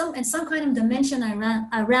 There's some kind of dimension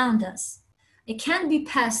around us. It can be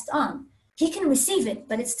passed on. He can receive it,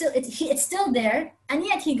 but it's still there, and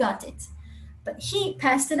yet he got it. But he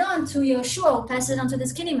passed it on to Yeshua, passed it on to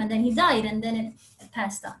this kingdom, and then he died, and then it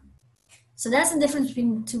passed on. So that's the difference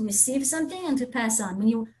between to receive something and to pass on. When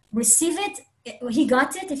you receive it, he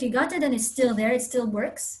got it. If he got it, then it's still there. It still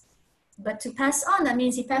works. But to pass on, that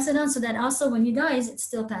means he passed it on so that also when he dies, it's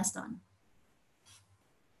still passed on.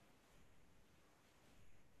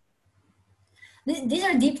 These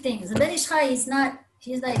are deep things. The Ben Ish Chai is not,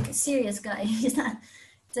 he's like a serious guy. He's not,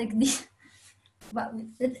 it's like,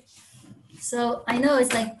 so I know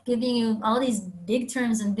it's like giving you all these big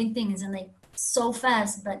terms and big things and like so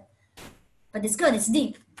fast, but it's good, it's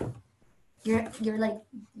deep. You're like,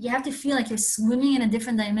 you have to feel like you're swimming in a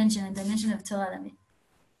different dimension, a dimension of Torah. I mean,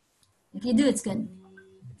 if you do, it's good.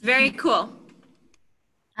 Very cool.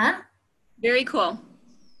 Huh? Very cool.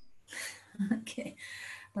 Okay.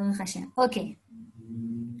 Baruch Hashem. Okay.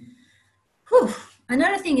 Whew.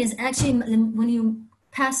 Another thing is actually when you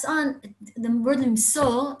pass on, the word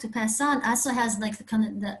soul to pass on also has like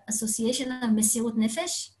the association of Mesirut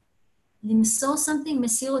Nefesh. Limsol something,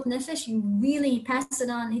 Mesirut Nefesh, you really pass it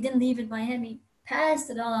on. He didn't leave it by him, he passed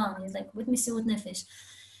it all on. He's like with Mesirut Nefesh.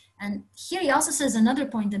 And here he also says another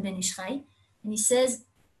point, the Ben Ish Chai, and he says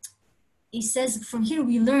from here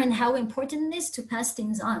we learn how important it is to pass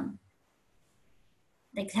things on.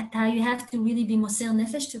 Like how you have to really be Moser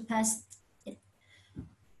Nefesh to pass it.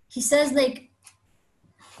 He says like,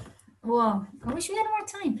 whoa, I wish we had more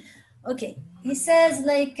time. Okay, he says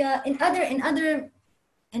like in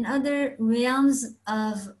other realms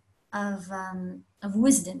of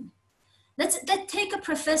wisdom. Let's take a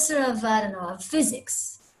professor of of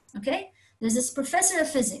physics. Okay, there's this professor of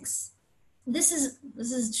physics. This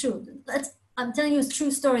is true. I'm telling you a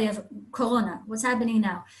true story of Corona. What's happening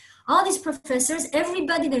now? All these professors,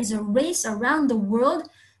 everybody, there's a race around the world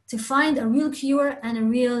to find a real cure and a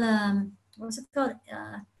real what's it called?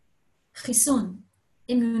 Chisun,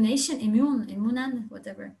 immunan,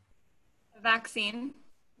 whatever. Vaccine.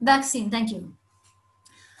 Vaccine, thank you.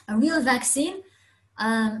 A real vaccine,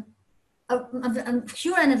 a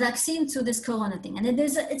cure and a vaccine to this Corona thing. And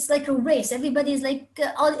it's like a race. Everybody is like,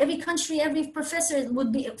 every country, every professor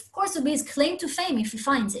would be his claim to fame if he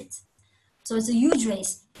finds it. So it's a huge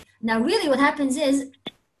race. Now, really what happens is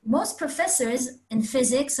most professors in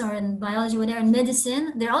physics or in biology, whatever, in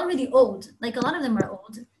medicine, they're already old. Like a lot of them are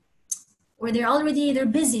old. Or they're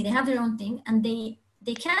busy, they have their own thing, and they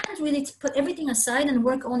can't really put everything aside and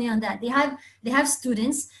work only on that. They have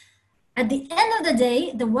students. At the end of the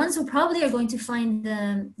day, the ones who probably are going to find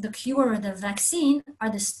the cure or the vaccine are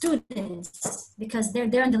the students, because they're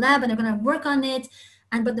there in the lab and they're going to work on it.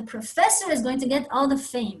 But the professor is going to get all the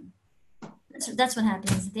fame. That's what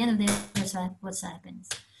happens. At the end of the day, that's what happens.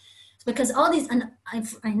 Because all these, and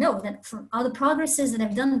I know that from all the progresses that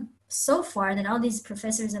I've done so far, that all these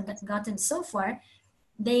professors have gotten so far,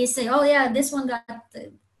 they say, oh yeah, this one got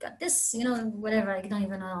this, whatever. I don't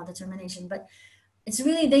even know all the termination, but it's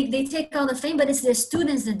really, they take all the fame, but it's their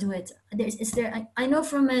students that do it. I know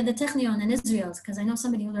from the Technion in Israel, because I know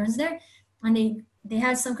somebody who learns there, and they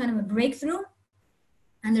had some kind of a breakthrough,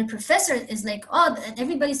 and their professor is like, oh,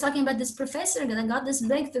 everybody's talking about this professor that got this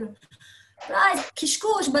breakthrough. Right,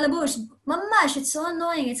 kishkush, balabush, mamash, it's so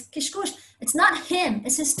annoying, it's kishkush. It's not him,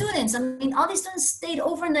 it's his students. I mean, all these students stayed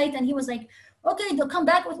overnight, and he was like okay, they'll come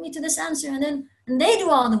back with me to this answer, and they do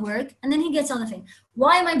all the work, and then he gets on the thing.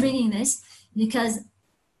 Why am I bringing this? Because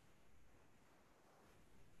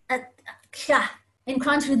in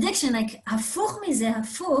contradiction, like hafuch mizeh,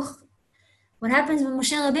 hafuch, what happens with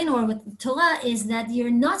Moshe Rabbeinu or with Torah is that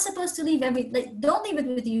you're not supposed to leave don't leave it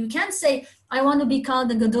with you. You can't say, I want to be called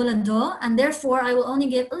the Gadol Ador, and therefore I will only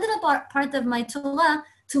give a little part of my Torah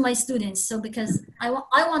to my students. So because I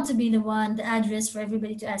want to be the address for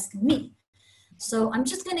everybody to ask me. So I'm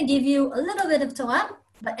just going to give you a little bit of Torah,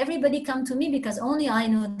 but everybody come to me because only I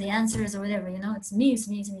know the answers or whatever, it's me.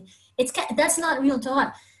 That's not real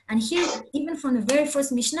Torah. And here, even from the very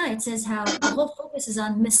first Mishnah, it says how the whole focus is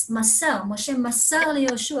on masar. Moshe masar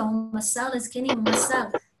liYoshua, masar lezkenim,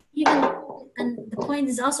 masar. And the point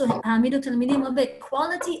is also ha'amidu talmidim obey,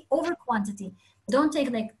 quality over quantity. Don't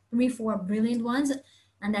take like 3-4 brilliant ones,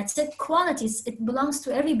 and that's it. Quality, it belongs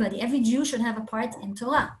to everybody. Every Jew should have a part in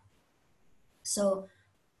Torah. So,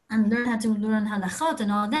 and learn how to learn halachot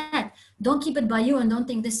and all that. Don't keep it by you, and don't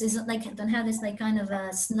think this isn't like. Don't have this like kind of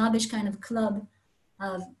a snobbish kind of club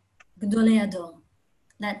of Gedolei Ador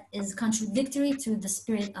that is contradictory to the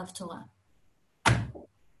spirit of Torah.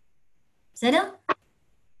 Zedel?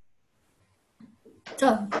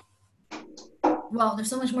 So, well, there's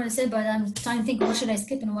so much more to say, but I'm trying to think what should I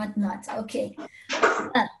skip and what not. Okay.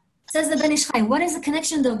 Says the Ben Ish Chai, what is the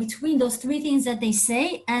connection though between those three things that they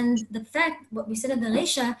say and the fact, what we said in the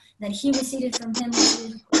Reisha, that he received from him?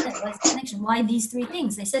 What is the connection? Why these three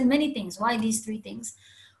things? They said many things. Why these three things?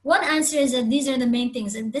 One answer is that these are the main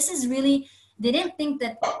things. And this is really, they didn't think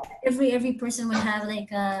that every person would have like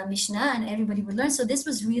a Mishnah and everybody would learn. So this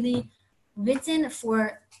was really written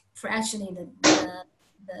for actually the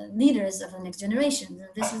leaders of the next generation. And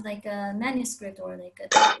this is like a manuscript or like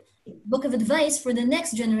a book of advice for the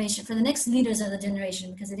next generation, for the next leaders of the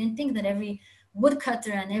generation, because they didn't think that every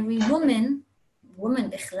woodcutter and every woman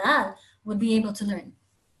bichlal, would be able to learn.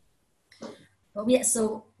 But yeah,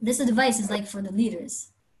 so this advice is like for the leaders.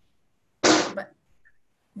 But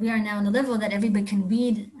we are now on the level that everybody can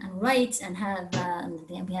read and write and have,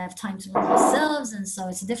 we have time to learn ourselves, and so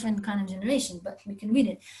it's a different kind of generation, but we can read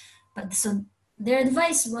it. But so their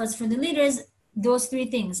advice was for the leaders, those three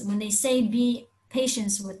things. When they say be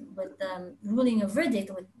patient with ruling a verdict,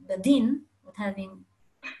 with the din, with having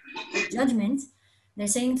judgment, they're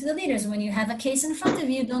saying to the leaders, when you have a case in front of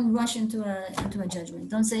you, don't rush into a judgment.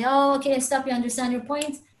 Don't say, oh, okay, stop, you understand your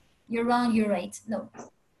point, you're wrong, you're right. No.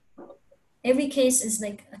 Every case is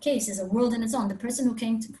like a case, is a world in its own. The person who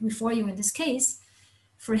came before you in this case,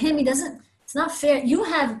 for him, it's not fair. You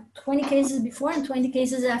have 20 cases before and 20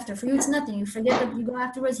 cases after. For you, it's nothing. You forget that you go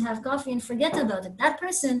afterwards, have coffee, and forget about it. That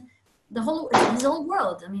person, his whole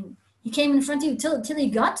world. I mean, he came in front of you till he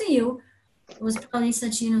got to you. It was probably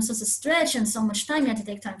such a stretch and so much time. He had to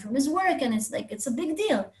take time from his work, and it's a big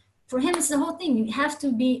deal. For him, it's the whole thing. You have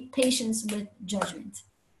to be patient with judgment,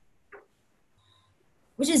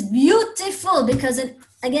 which is beautiful because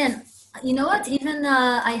again, you know what? Even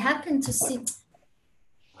I happened to see.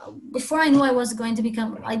 Before I knew I was going to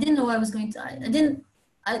become, I didn't know I was going to. I didn't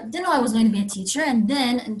know I was going to be a teacher, and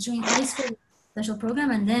then during high school special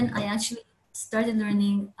program, and then I actually started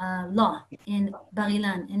learning law in Bar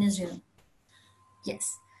Ilan in Israel.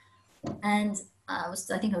 Yes, and I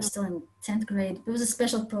think I was still in 10th grade. It was a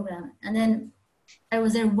special program, and then I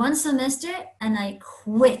was there one semester, and I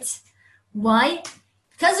quit. Why?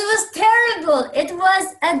 Because it was terrible. It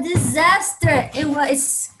was a disaster. It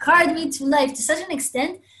scarred me to life to such an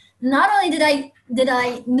extent. Not only did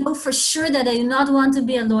I know for sure that I do not want to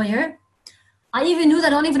be a lawyer, I even knew that I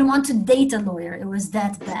don't even want to date a lawyer. It was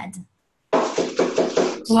that bad.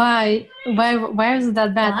 Why is it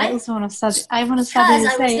that bad? Why? I also want to study. I want to study.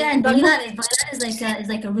 Because I was there in Bar Ilan. Bar Ilan is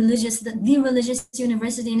like a the religious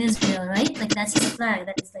university in Israel, right? Like that's the flag.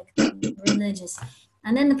 That is like religious.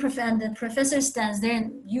 And then the professor stands there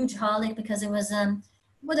in huge hall, like, because it was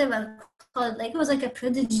whatever called, like it was like a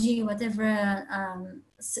prodigy, whatever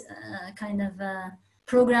kind of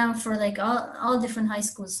program for like all different high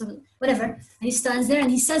schools. So whatever. And he stands there and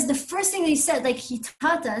he says the first thing he said, like he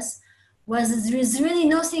taught us, was there's really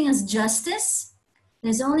no thing as justice.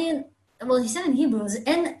 There's only, well, he said in Hebrew,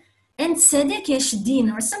 and tzedek yesh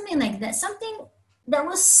din, or something like that. Something that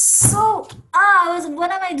was so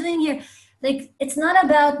what am I doing here? Like, it's not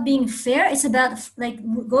about being fair. It's about like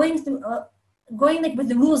going like with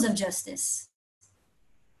the rules of justice.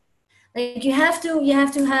 Like you have to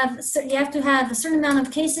have a certain amount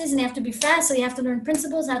of cases, and you have to be fast. So you have to learn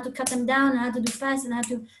principles, how to cut them down, and how to do fast, and how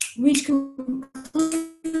to reach conclusions,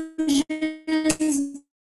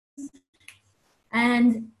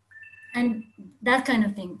 and that kind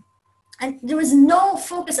of thing. And there was no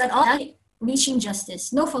focus at all. reaching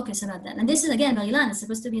justice. No focus about that. And this is, again, Bar Ilan. It's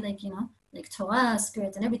supposed to be like, like Torah,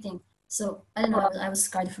 spirit, and everything. So, I don't know, I was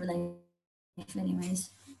scarred for life anyways.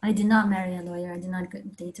 I did not marry a lawyer. I did not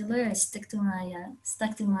date a lawyer. I stuck to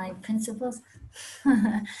my principles.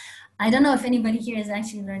 I don't know if anybody here is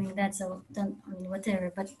actually learning that, so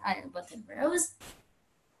whatever. But whatever. I was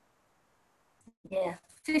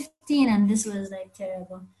 15, and this was like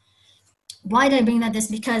terrible. Why did I bring that?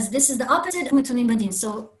 Because this is the opposite of Mutunim Badin.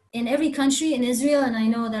 So in every country in Israel, and I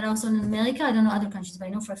know that also in America, I don't know other countries, but I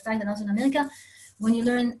know for a fact that also in America, when you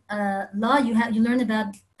learn law, you learn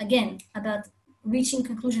about reaching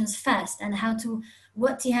conclusions fast and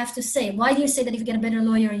what you have to say. Why do you say that if you get a better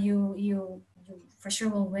lawyer, you for sure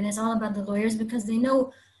will win? It's all about the lawyers because they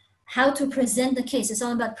know how to present the case. It's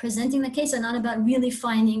all about presenting the case and not about really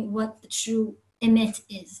finding what the true emet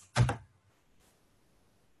is.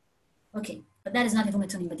 Okay, but that is not Hivum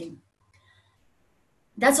Etunim Badin.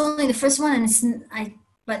 That's only the first one, and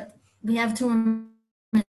but we have to remember.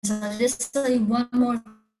 So I'll just tell you one more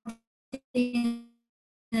thing.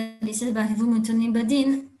 They said about Hivum Etunim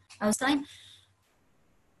Badin. I was saying,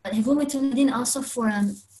 but Hivum Etunim Badin also for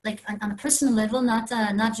like on a personal level, not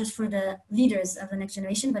just for the leaders of the next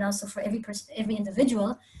generation, but also for every person, every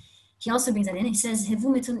individual. He also brings that in. He says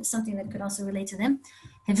Hivum Etunim, something that could also relate to them.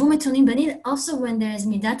 Hivum Etunim Badin, also when there's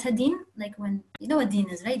Midat Hadin, like when, you know what Din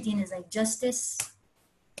is, right? Din is like justice,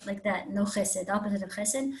 like that, no chesed, opposite of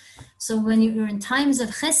chesed. So when you're in times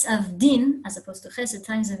of Din, as opposed to chesed,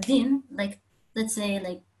 times of Din, like, let's say,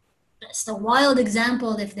 like, just a wild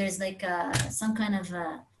example, if there's like some kind of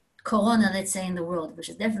corona, let's say, in the world, which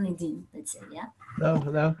is definitely Din, let's say, yeah?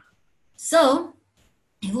 Hello. So,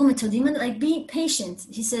 like, be patient.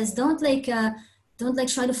 He says, don't try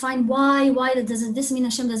to find why does this mean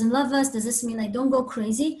Hashem doesn't love us? Does this mean, like, don't go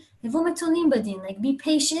crazy? Like, be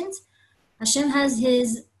patient. Hashem has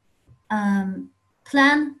his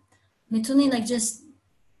plan. Mitunin, like, just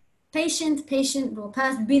patient, will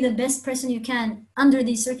pass, be the best person you can under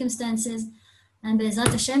these circumstances. And Be'ezrat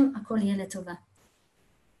Hashem, akol yeh letova.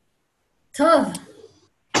 Tov.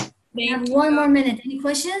 We have one more minute. Any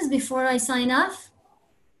questions before I sign off?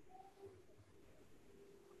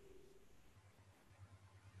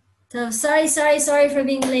 So sorry for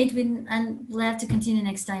being late, and we'll have to continue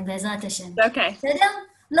next time. Be'ezrat Hashem. Okay.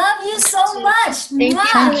 Love you so much.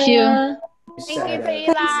 Thank you. Thank you,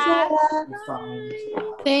 Tehila.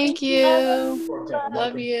 Thank you.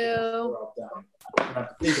 Love you. You don't have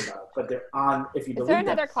to think about it, but they're on. If you Is there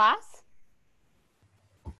another class?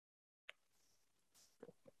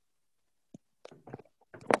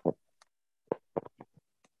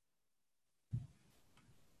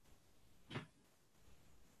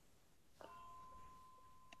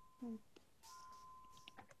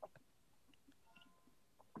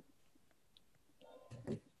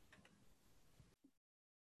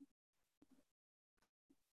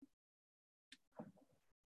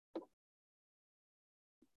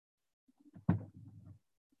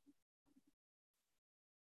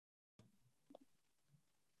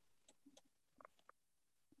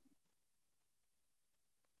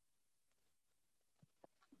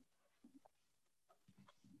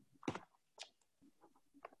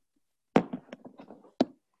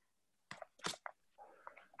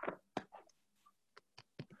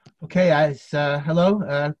 Okay,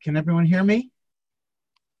 hello. Can everyone hear me?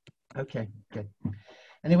 Okay, good.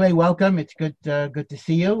 Anyway, welcome. It's good to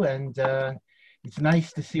see you, and it's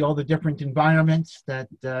nice to see all the different environments that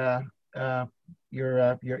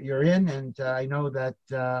you're in. And I know that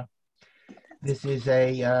this is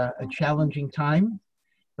a challenging time,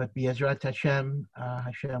 but Be'ezrat Hashem,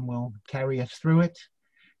 Hashem will carry us through it,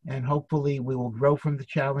 and hopefully we will grow from the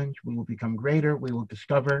challenge. We will become greater. We will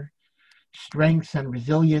discover strengths and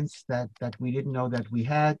resilience that we didn't know that we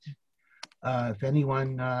had. If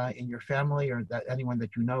anyone in your family or anyone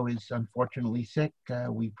that you know is unfortunately sick,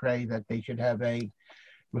 we pray that they should have a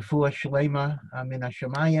refuah shlema min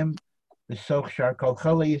hashamayim, v'soch shar kol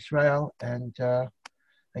cholei Yisrael. And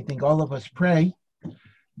I think all of us pray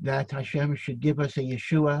that Hashem should give us a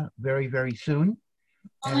Yeshua very, very soon.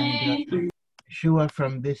 And Yeshua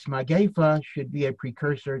from this Magefa should be a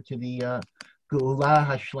precursor to the Geula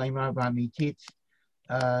Hashlema V'Amitit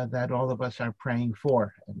that all of us are praying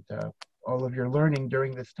for. And all of your learning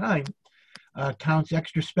during this time counts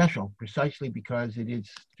extra special, precisely because it is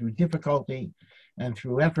through difficulty and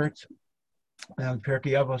through efforts. And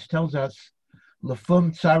Pirkei Avos tells us,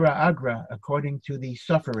 Lefum Tzara Agra, according to the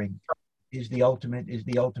suffering, is the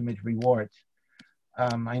ultimate reward.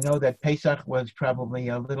 I know that Pesach was probably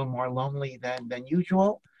a little more lonely than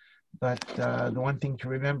usual, but the one thing to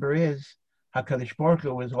remember is HaKadosh Baruch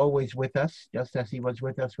Hu is always with us, just as he was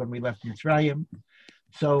with us when we left Mitzrayim.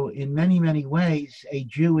 So in many, many ways, a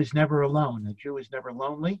Jew is never alone. A Jew is never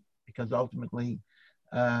lonely, because ultimately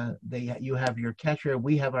you have your kesher,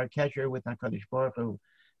 we have our kesher with HaKadosh Baruch Hu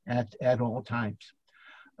at all times.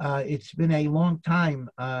 It's been a long time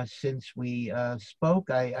since we spoke.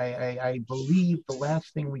 I believe the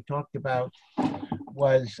last thing we talked about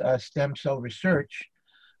was stem cell research.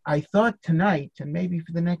 I thought tonight, and maybe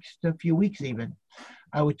for the next few weeks even,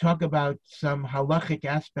 I would talk about some halachic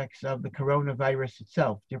aspects of the coronavirus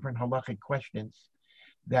itself, different halachic questions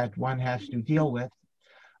that one has to deal with.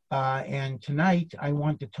 And tonight, I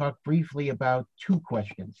want to talk briefly about two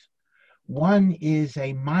questions. One is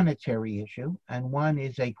a monetary issue, and one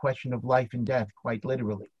is a question of life and death, quite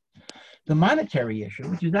literally. The monetary issue,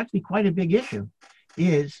 which is actually quite a big issue,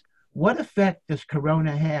 is what effect does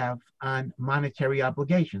Corona have on monetary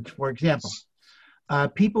obligations? For example,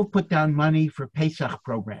 people put down money for Pesach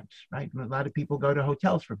programs, right? A lot of people go to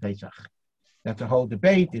hotels for Pesach. That's a whole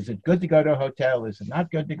debate. Is it good to go to a hotel? Is it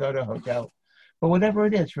not good to go to a hotel? But whatever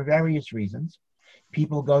it is, for various reasons,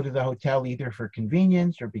 people go to the hotel either for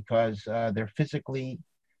convenience or because they're physically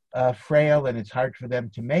frail and it's hard for them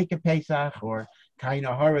to make a Pesach, or kind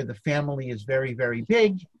of horror, the family is very, very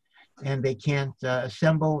big and they can't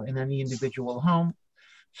assemble in any individual home.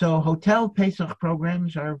 So hotel Pesach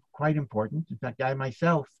programs are quite important. In fact, I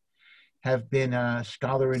myself have been a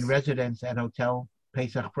scholar in residence at hotel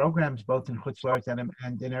Pesach programs, both in Chutz La'aretz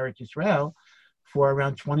and in Eretz Yisrael, for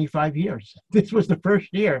around 25 years. This was the first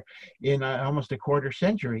year in almost a quarter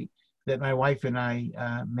century that my wife and I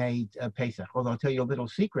made Pesach. Although I'll tell you a little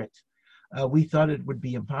secret. We thought it would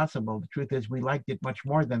be impossible. The truth is we liked it much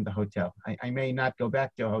more than the hotel. I may not go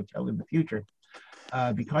back to a hotel in the future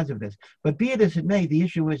because of this. But be it as it may, the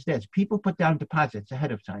issue is this. People put down deposits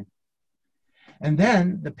ahead of time. And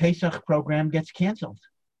then the Pesach program gets canceled.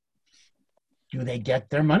 Do they get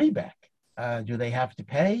their money back? Do they have to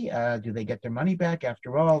pay? Do they get their money back?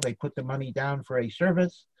 After all, they put the money down for a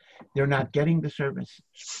service. They're not getting the service.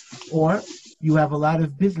 Or you have a lot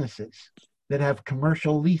of businesses that have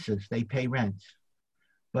commercial leases. They pay rent.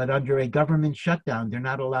 But under a government shutdown, they're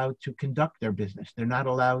not allowed to conduct their business. They're not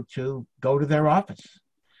allowed to go to their office.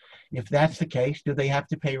 If that's the case, do they have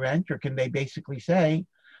to pay rent, or can they basically say,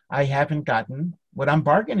 I haven't gotten what I'm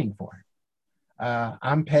bargaining for?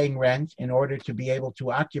 I'm paying rent in order to be able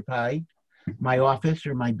to occupy my office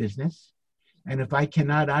or my business. And if I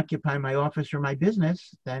cannot occupy my office or my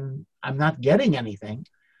business, then I'm not getting anything.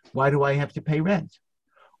 Why do I have to pay rent?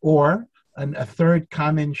 Or a third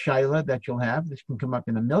common shaila that you'll have, this can come up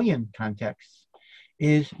in a million contexts,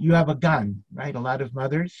 is you have a gun, right? A lot of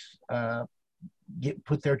mothers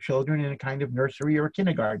put their children in a kind of nursery or a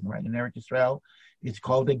kindergarten, right? In Eretz Yisrael, it's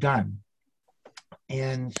called a gun.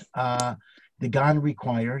 And the gun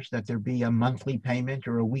requires that there be a monthly payment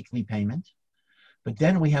or a weekly payment. But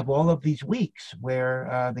then we have all of these weeks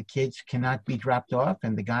where the kids cannot be dropped off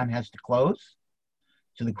and the gun has to close.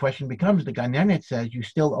 So the question becomes, the ganenet says, you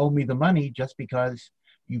still owe me the money just because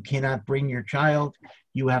you cannot bring your child.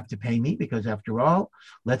 You have to pay me because after all,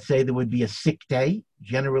 let's say there would be a sick day.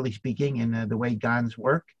 Generally speaking, in the way guns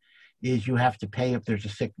work, is you have to pay if there's a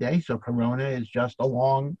sick day. So Corona is just a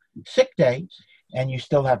long sick day and you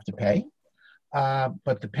still have to pay.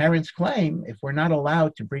 But the parents claim, if we're not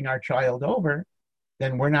allowed to bring our child over,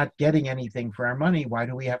 then we're not getting anything for our money. Why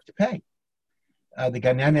do we have to pay? The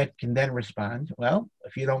ganenet can then respond, well,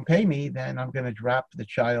 if you don't pay me, then I'm going to drop the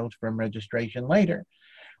child from registration later,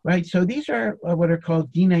 right? So these are what are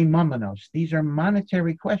called dinei mamanos. These are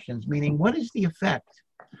monetary questions, meaning what is the effect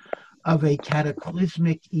of a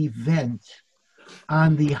cataclysmic event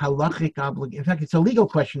on the halachic obligation? In fact, it's a legal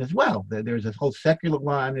question as well. There's a whole secular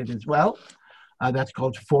law on it as well. That's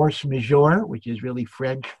called force majeure, which is really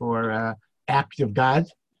French for act of God,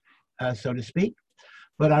 so to speak.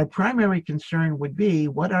 But our primary concern would be,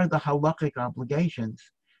 what are the halachic obligations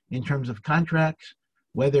in terms of contracts,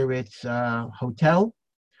 whether it's hotel,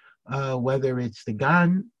 whether it's the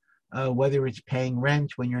gan, whether it's paying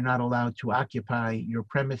rent when you're not allowed to occupy your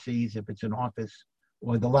premises, if it's an office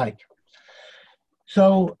or the like.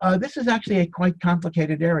 So this is actually a quite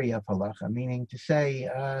complicated area of halacha, meaning to say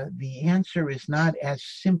the answer is not as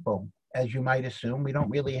simple as you might assume. We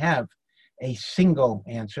don't really have a single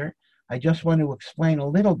answer. I just want to explain a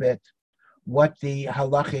little bit what the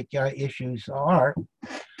halachic issues are.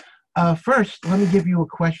 First, let me give you a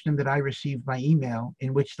question that I received by email,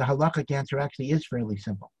 in which the halachic answer actually is fairly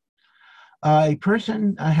simple. A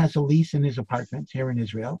person has a lease in his apartment here in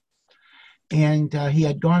Israel, and he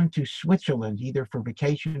had gone to Switzerland either for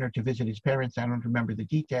vacation or to visit his parents. I don't remember the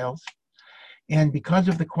details. And because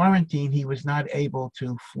of the quarantine, he was not able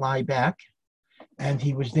to fly back, and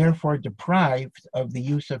he was therefore deprived of the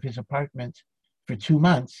use of his apartment for 2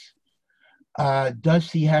 months.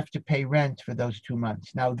 Does he have to pay rent for those 2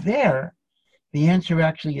 months? Now there, the answer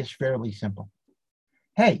actually is fairly simple.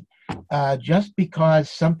 Hey, just because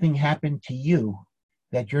something happened to you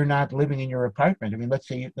that you're not living in your apartment, I mean, let's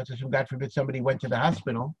assume, God forbid, somebody went to the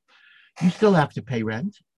hospital, you still have to pay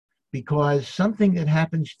rent, because something that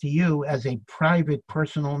happens to you as a private,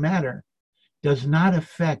 personal matter does not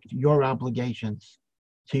affect your obligations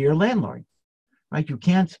to your landlord, right? You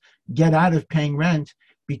can't get out of paying rent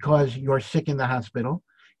because you're sick in the hospital.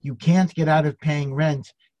 You can't get out of paying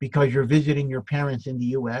rent because you're visiting your parents in the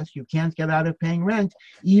U.S. You can't get out of paying rent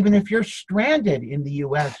even if you're stranded in the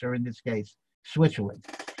U.S. or, in this case, Switzerland.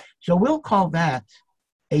 So we'll call that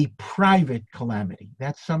a private calamity.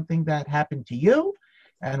 That's something that happened to you,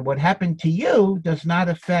 and what happened to you does not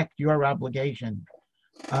affect your obligation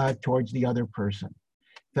towards the other person.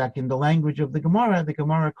 In fact, in the language of the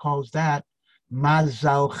Gemara calls that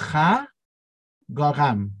mazalcha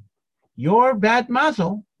garam. Your bad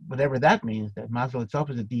mazel, whatever that means, that mazel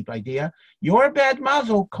itself is a deep idea. Your bad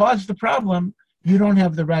mazel caused the problem. You don't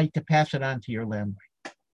have the right to pass it on to your landlord.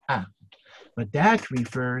 But that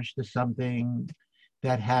refers to something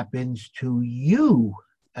that happens to you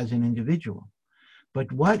as an individual.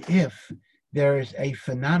 But what if there is a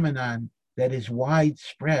phenomenon that is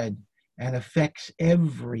widespread and affects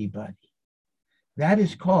everybody? That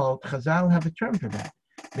is called, Chazal have a term for that.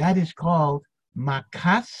 That is called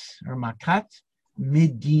makas or makat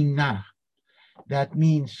medina. That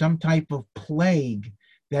means some type of plague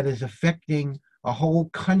that is affecting a whole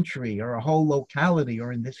country or a whole locality,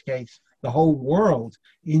 or in this case, the whole world,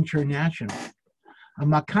 international. A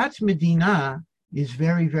makat medina is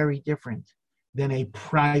very, very different than a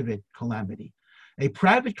private calamity. A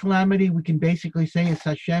private calamity, we can basically say, is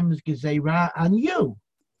Hashem's gezeira on you.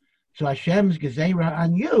 So Hashem's gezeira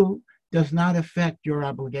on you does not affect your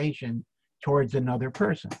obligation towards another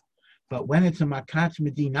person. But when it's a makat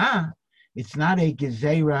medina, it's not a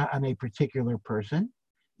gezeira on a particular person.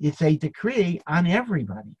 It's a decree on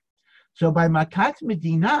everybody. So by makat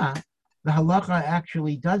medina, the halacha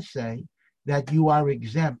actually does say that you are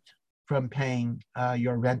exempt from paying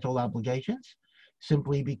your rental obligations,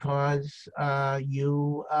 simply because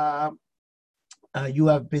you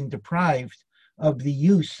have been deprived of the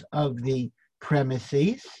use of the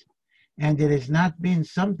premises, and it has not been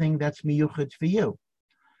something that's miyuchad for you.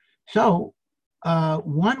 So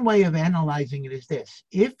one way of analyzing it is this.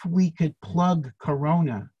 If we could plug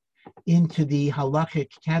Corona into the halachic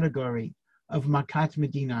category of makat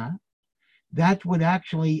medina, that would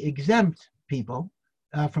actually exempt people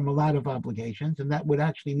from a lot of obligations, and that would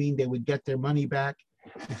actually mean they would get their money back,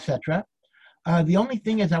 etc. The only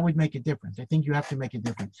thing is I would make a difference. I think you have to make a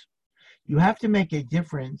difference. You have to make a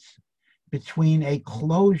difference between a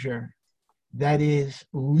closure that is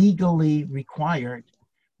legally required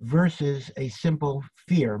versus a simple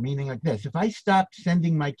fear, meaning like this. If I stop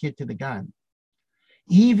sending my kid to the gun,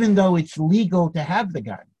 even though it's legal to have the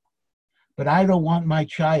gun, but I don't want my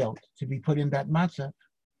child to be put in that matzah,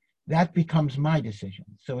 that becomes my decision.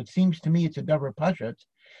 So it seems to me it's a davar pashat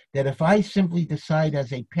that if I simply decide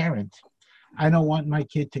as a parent, I don't want my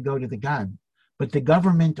kid to go to the gun, but the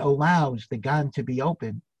government allows the gun to be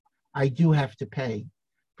open, I do have to pay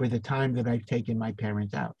for the time that I've taken my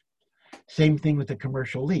parent out. Same thing with the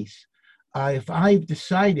commercial lease. If I've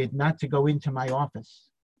decided not to go into my office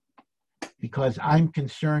because I'm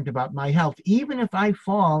concerned about my health, even if I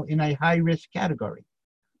fall in a high-risk category,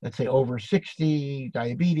 let's say over 60,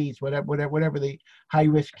 diabetes, whatever the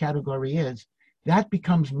high-risk category is, that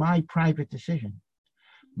becomes my private decision.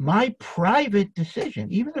 My private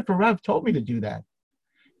decision, even if a Rav told me to do that,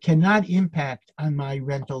 cannot impact on my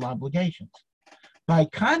rental obligations. By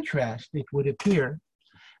contrast, it would appear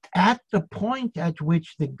at the point at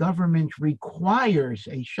which the government requires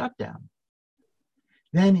a shutdown,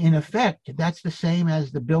 then in effect, that's the same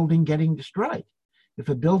as the building getting destroyed. If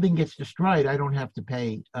a building gets destroyed, I don't have to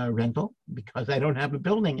pay rental because I don't have a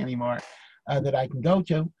building anymore that I can go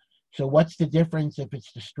to. So what's the difference if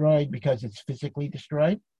it's destroyed because it's physically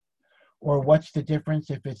destroyed? Or what's the difference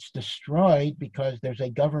if it's destroyed because there's a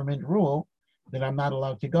government rule that I'm not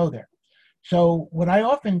allowed to go there? So what I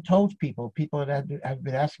often told people that have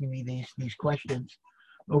been asking me these questions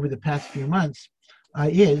over the past few months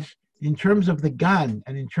is, in terms of the gun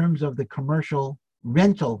and in terms of the commercial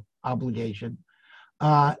rental obligation,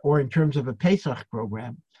 or in terms of a Pesach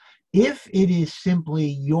program, if it is simply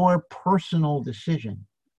your personal decision,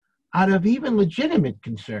 out of even legitimate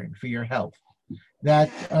concern for your health, that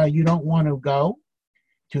you don't want to go,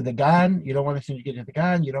 to the Gan, you don't want to send your kid to the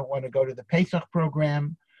Gan, you don't want to go to the Pesach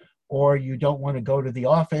program, or you don't want to go to the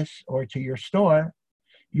office or to your store,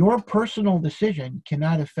 your personal decision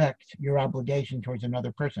cannot affect your obligation towards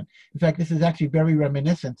another person. In fact, this is actually very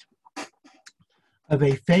reminiscent of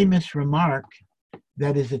a famous remark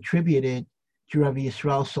that is attributed to Rabbi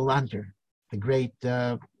Yisrael Salanter, the great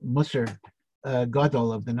Musar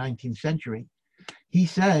Gadol of the 19th century. He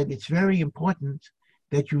said, it's very important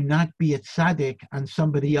that you not be a tzaddik on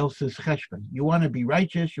somebody else's cheshbon. You want to be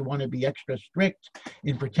righteous, you want to be extra strict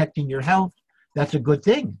in protecting your health. That's a good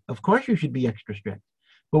thing. Of course you should be extra strict.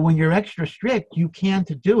 But when you're extra strict, you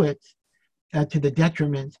can't do it to the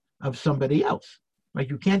detriment of somebody else. Right?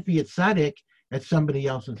 You can't be a tzaddik at somebody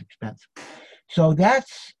else's expense. So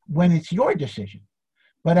that's when it's your decision.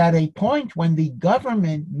 But at a point when the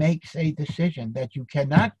government makes a decision that you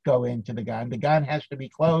cannot go into the Gan has to be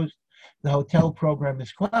closed, the hotel program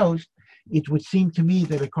is closed, it would seem to me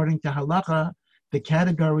that according to halacha, the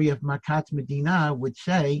category of Makat Medina would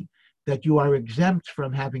say that you are exempt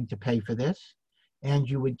from having to pay for this, and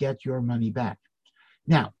you would get your money back.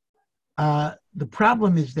 Now, the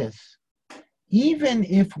problem is this. Even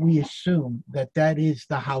if we assume that that is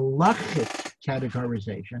the halachic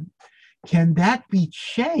categorization, can that be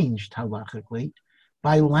changed halachically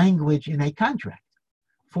by language in a contract?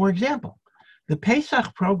 For example, the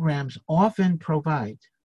Pesach programs often provide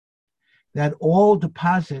that all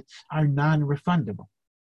deposits are non-refundable.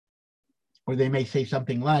 Or they may say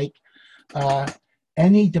something like,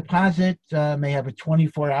 any deposit may have a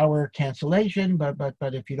 24-hour cancellation, but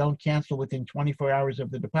if you don't cancel within 24 hours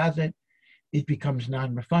of the deposit, it becomes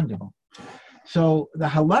non-refundable. So the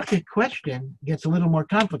halakhic question gets a little more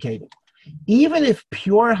complicated. Even if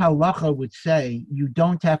pure halacha would say you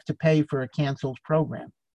don't have to pay for a canceled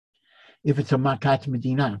program, if it's a Makat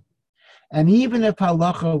Medina, and even if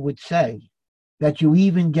halacha would say that you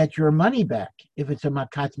even get your money back if it's a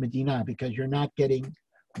Makat Medina because you're not getting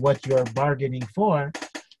what you're bargaining for,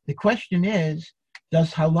 the question is,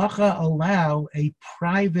 does halacha allow a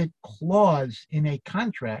private clause in a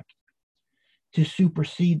contract to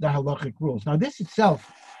supersede the halachic rules? Now, this itself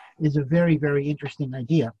is a very, very interesting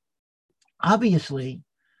idea. Obviously,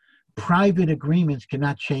 private agreements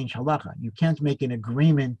cannot change halacha. You can't make an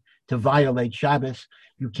agreement to violate Shabbos.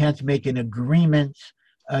 You can't make an agreement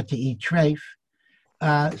to eat treif.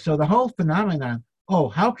 So the whole phenomenon,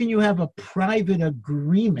 how can you have a private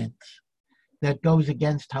agreement that goes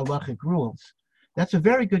against halachic rules? That's a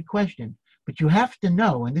very good question. But you have to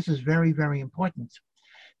know, and this is very, very important,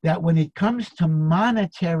 that when it comes to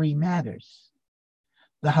monetary matters,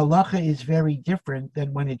 the halacha is very different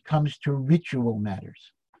than when it comes to ritual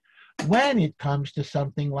matters. When it comes to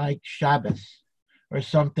something like Shabbos, or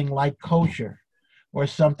something like kosher, or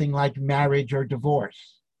something like marriage or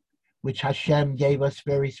divorce, which Hashem gave us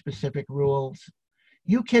very specific rules,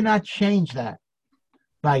 you cannot change that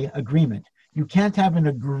by agreement. You can't have an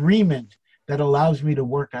agreement that allows me to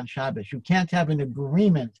work on Shabbos. You can't have an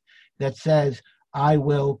agreement that says, I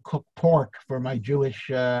will cook pork for my Jewish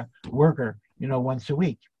worker, once a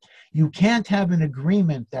week. You can't have an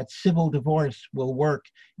agreement that civil divorce will work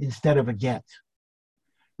instead of a get,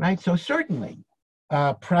 right? So certainly,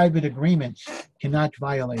 private agreements cannot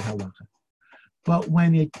violate halacha. But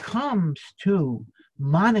when it comes to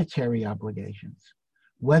monetary obligations,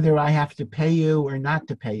 whether I have to pay you or not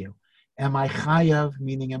to pay you, am I chayav,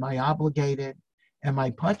 meaning am I obligated? Am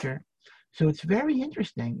I patur? So it's very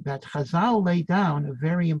interesting that Chazal laid down a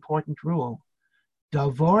very important rule.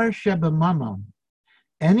 Davar shebamamon,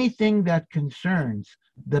 anything that concerns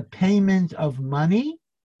the payment of money,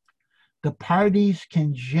 the parties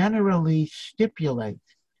can generally stipulate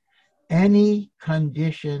any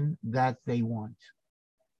condition that they want.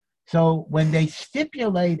 So when they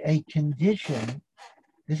stipulate a condition,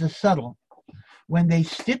 this is subtle, when they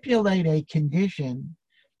stipulate a condition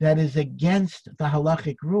that is against the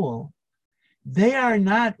halachic rule, they are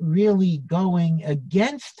not really going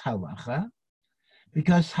against halacha,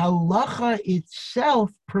 because halacha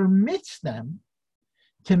itself permits them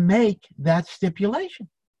to make that stipulation.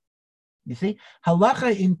 You see,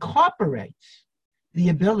 halacha incorporates the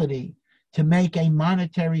ability to make a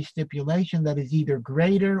monetary stipulation that is either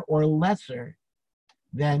greater or lesser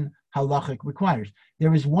than halachic requires.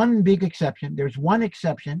 There is one big exception. There's one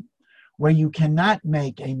exception where you cannot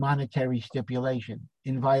make a monetary stipulation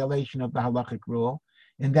in violation of the halachic rule,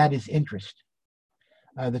 and that is interest.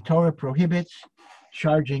 The Torah prohibits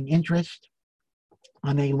charging interest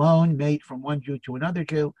on a loan made from one Jew to another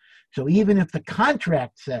Jew. So even if the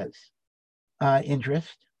contract says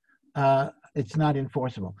interest, it's not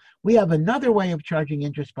enforceable. We have another way of charging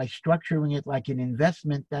interest by structuring it like an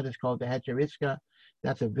investment that is called the Heter Iska.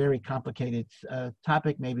 That's a very complicated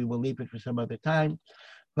topic. Maybe we'll leave it for some other time.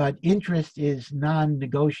 But interest is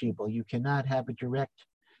non-negotiable. You cannot have a direct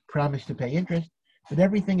promise to pay interest, but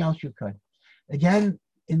everything else you could. Again,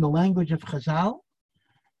 in the language of Chazal,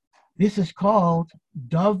 this is called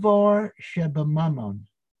Davor Shebamamon.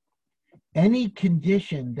 Any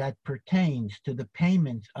condition that pertains to the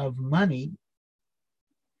payment of money,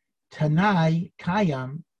 Tanai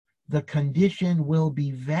Kayam, the condition will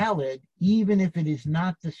be valid even if it is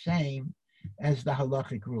not the same as the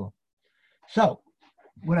halachic rule. So,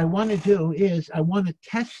 what I want to do is I want to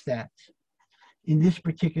test that in this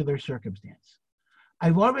particular circumstance.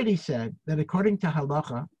 I've already said that according to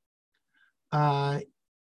halacha,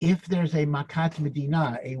 if there's a makat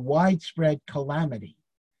medina, a widespread calamity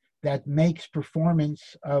that makes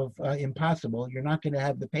performance of impossible, you're not going to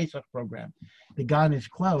have the Pesach program, the gan is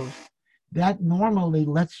closed, that normally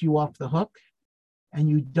lets you off the hook and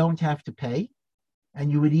you don't have to pay,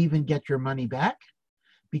 and you would even get your money back,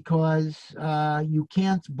 because you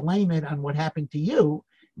can't blame it on what happened to you.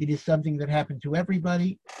 It is something that happened to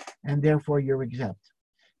everybody, and therefore you're exempt.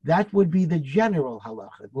 That would be the general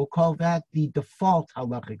halacha. We'll call that the default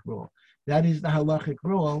halachic rule. That is the halachic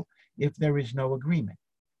rule if there is no agreement.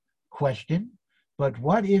 Question, but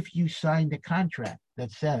what if you signed a contract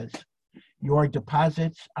that says your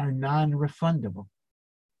deposits are non-refundable?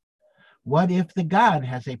 What if the God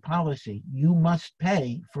has a policy, you must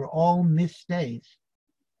pay for all missed days,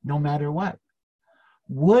 no matter what?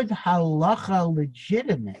 Would halacha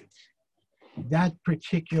legitimate that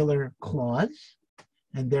particular clause,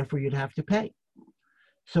 and therefore you'd have to pay?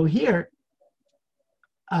 So here,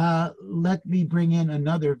 let me bring in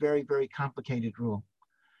another very, very complicated rule.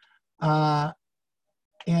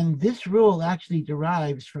 And this rule actually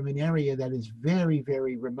derives from an area that is very,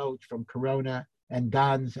 very remote from Corona and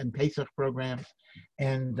GANs and Pesach programs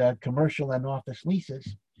and commercial and office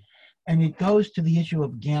leases. And it goes to the issue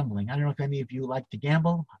of gambling. I don't know if any of you like to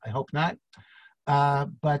gamble. I hope not.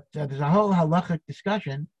 But there's a whole halachic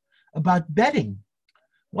discussion about betting.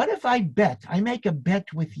 What if I bet? I make a bet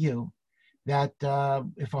with you that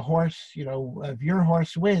if a horse, if your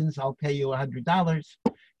horse wins, I'll pay you $100.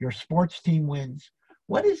 Your sports team wins.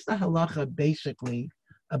 What is the halacha basically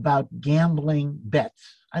about gambling bets?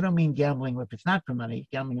 I don't mean gambling if it's not for money.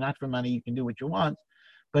 Gambling not for money, you can do what you want,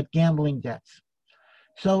 but gambling debts.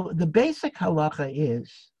 So the basic halacha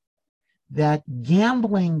is that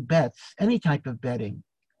gambling bets, any type of betting,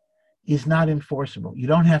 is not enforceable. You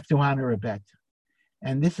don't have to honor a bet.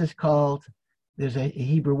 And this is called, there's a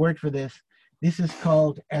Hebrew word for this, this is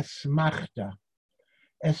called esmachta.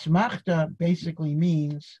 Esmachta basically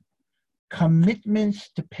means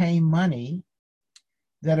commitments to pay money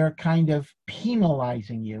that are kind of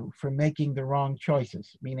penalizing you for making the wrong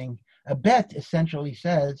choices. Meaning a bet essentially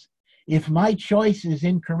says, if my choice is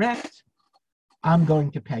incorrect, I'm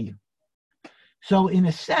going to pay you. So in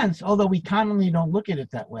a sense, although we commonly don't look at it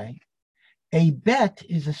that way, a bet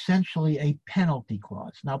is essentially a penalty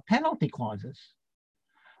clause. Now, penalty clauses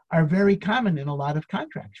are very common in a lot of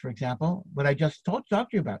contracts. For example, what I just talked to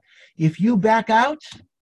you about. If you back out,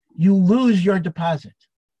 you lose your deposit,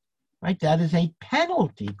 right? That is a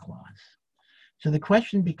penalty clause. So the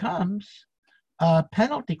question becomes,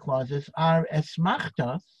 penalty clauses are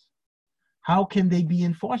esmachtas. How can they be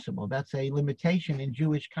enforceable? That's a limitation in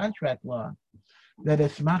Jewish contract law, that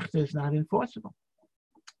esmachta is not enforceable.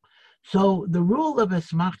 So the rule of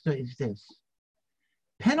esmachta is this.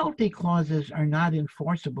 Penalty clauses are not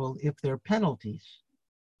enforceable if they're penalties,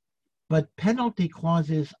 but penalty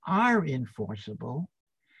clauses are enforceable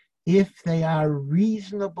if they are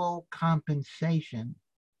reasonable compensation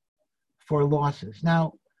for losses.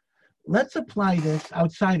 Now, let's apply this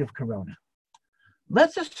outside of Corona.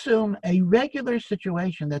 Let's assume a regular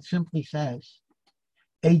situation that simply says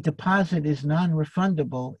a deposit is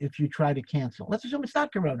non-refundable if you try to cancel. Let's assume it's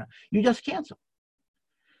not Corona. You just cancel.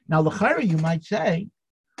 Now, l'chara, you might say,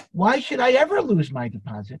 why should I ever lose my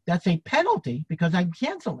deposit? That's a penalty because I'm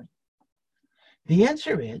canceling. The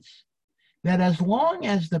answer is that as long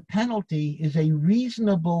as the penalty is a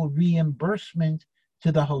reasonable reimbursement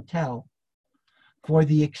to the hotel for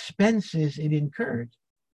the expenses it incurred,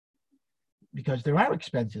 because there are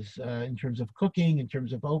expenses in terms of cooking, in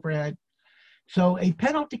terms of overhead. So a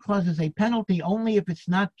penalty clause is a penalty only if it's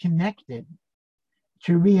not connected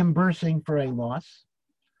to reimbursing for a loss.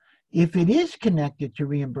 If it is connected to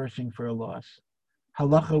reimbursing for a loss,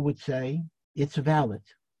 halacha would say it's valid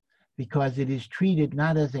because it is treated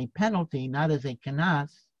not as a penalty, not as a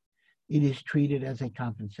kanas, it is treated as a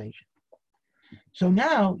compensation. So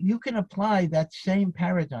now you can apply that same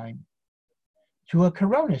paradigm to a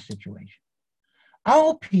Corona situation.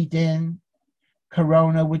 Al pidin,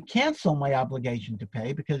 Corona would cancel my obligation to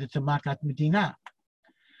pay because it's a makat medina.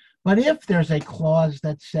 But if there's a clause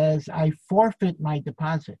that says I forfeit my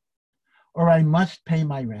deposit or I must pay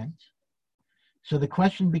my rent, so the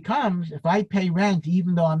question becomes, if I pay rent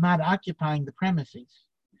even though I'm not occupying the premises,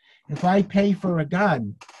 if I pay for a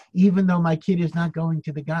gun even though my kid is not going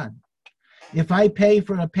to the gun, if I pay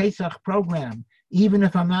for a Pesach program even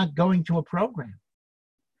if I'm not going to a program,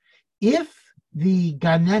 if the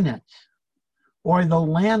ganenet or the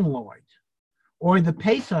landlord or the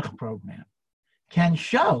Pesach program can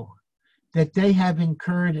show that they have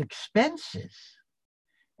incurred expenses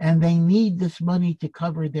and they need this money to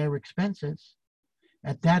cover their expenses,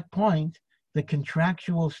 at that point, the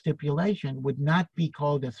contractual stipulation would not be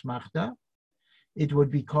called asmachta, it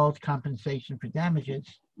would be called compensation for damages,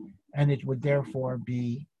 and it would therefore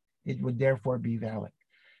be valid.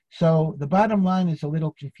 So the bottom line is a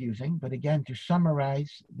little confusing, but again, to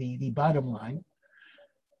summarize the bottom line,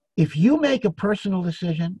 if you make a personal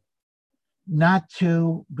decision not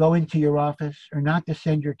to go into your office or not to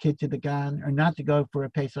send your kid to the gan or not to go for a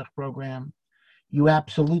Pesach program, you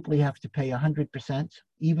absolutely have to pay 100%,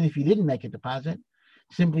 even if you didn't make a deposit,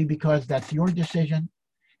 simply because that's your decision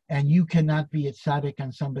and you cannot be a tzaddik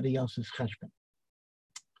on somebody else's cheshbon.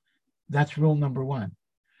 That's rule number one.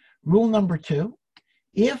 Rule number two,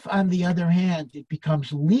 if on the other hand, it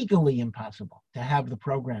becomes legally impossible to have the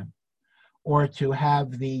program or to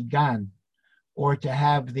have the gan or to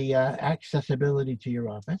have the accessibility to your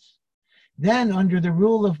office, then under the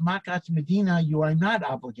rule of Makat Medina, you are not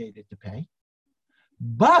obligated to pay.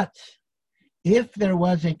 But if there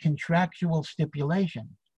was a contractual stipulation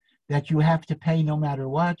that you have to pay no matter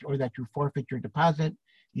what, or that you forfeit your deposit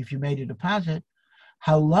if you made a deposit,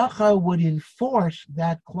 halacha would enforce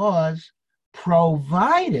that clause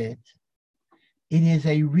provided it is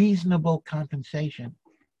a reasonable compensation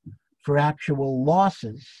for actual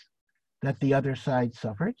losses that the other side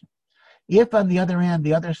suffered. If, on the other hand,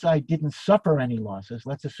 the other side didn't suffer any losses,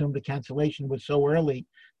 let's assume the cancellation was so early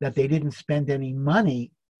that they didn't spend any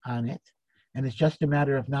money on it, and it's just a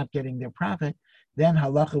matter of not getting their profit, then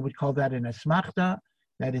halacha would call that an asmachta,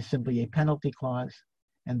 that is simply a penalty clause,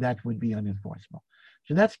 and that would be unenforceable.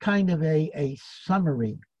 So that's kind of a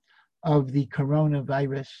summary of the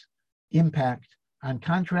coronavirus impact on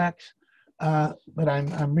contracts, but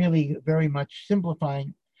I'm really very much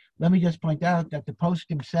simplifying. Let me just point out that the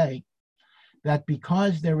poskim say that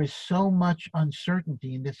because there is so much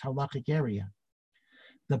uncertainty in this halakhic area,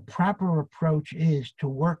 the proper approach is to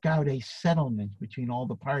work out a settlement between all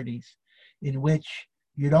the parties in which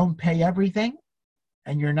you don't pay everything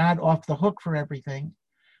and you're not off the hook for everything,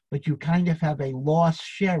 but you kind of have a loss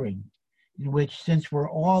sharing in which, since we're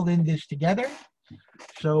all in this together,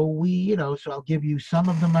 so so I'll give you some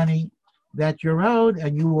of the money that you're owed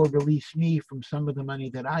and you will release me from some of the money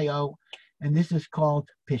that I owe. And this is called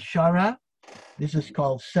pishara. This is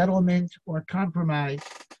called settlement or compromise.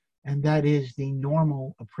 And that is the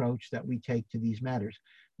normal approach that we take to these matters,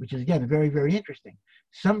 which is, again, very, very interesting.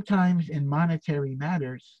 Sometimes in monetary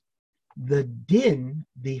matters, the din,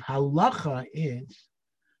 the halacha is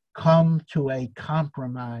come to a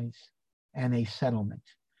compromise and a settlement.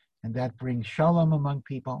 And that brings shalom among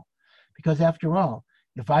people. Because after all,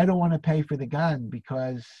 if I don't want to pay for the gun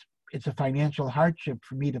because it's a financial hardship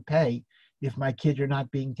for me to pay if my kids are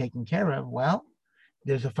not being taken care of, well,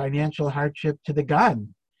 there's a financial hardship to the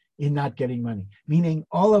gun in not getting money. Meaning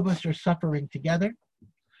all of us are suffering together.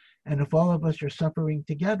 And if all of us are suffering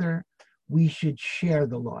together, we should share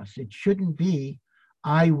the loss. It shouldn't be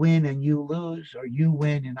I win and you lose, or you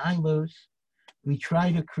win and I lose. We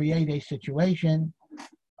try to create a situation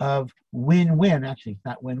of win-win. Actually, it's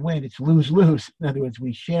not win-win, it's lose-lose. In other words,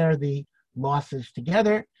 we share the losses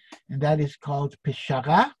together, and that is called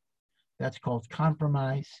pishara. That's called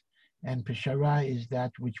compromise, and pishara is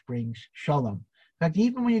that which brings shalom. In fact,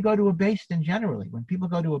 even when you go to a beis din generally, when people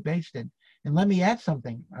go to a beis din, and let me add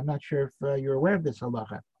something, I'm not sure if you're aware of this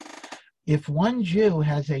halacha. If one Jew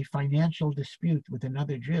has a financial dispute with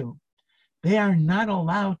another Jew, they are not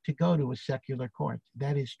allowed to go to a secular court.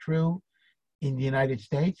 That is true in the United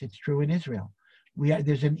States, it's true in Israel.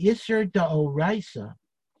 There's an Isser D'Oraisa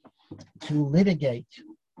to litigate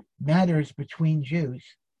matters between Jews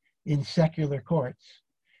in secular courts.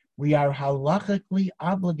 We are halachically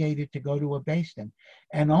obligated to go to a beis din.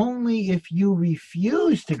 And only if you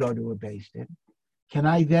refuse to go to a beis din can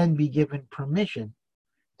I then be given permission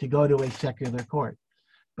to go to a secular court.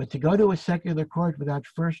 But to go to a secular court without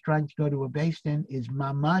first trying to go to a beis din is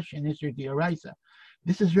mamash and Isser D'Oraisa.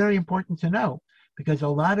 This is very important to know because a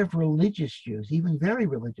lot of religious Jews, even very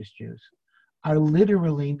religious Jews, are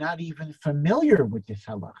literally not even familiar with this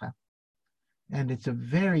halacha. And it's a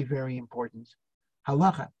very, very important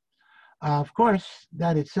halacha. Of course,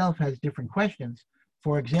 that itself has different questions.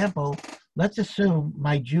 For example, let's assume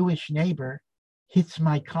my Jewish neighbor hits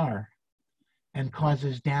my car and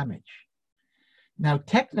causes damage. Now,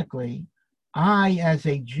 technically, I, as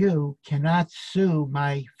a Jew, cannot sue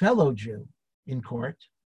my fellow Jew in court.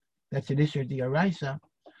 That's an Isser D'Oraisa.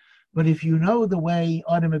 But if you know the way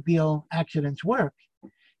automobile accidents work,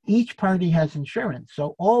 each party has insurance.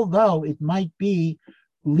 So although it might be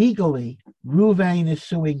legally Reuven is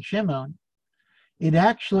suing Shimon, it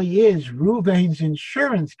actually is Reuven's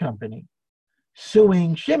insurance company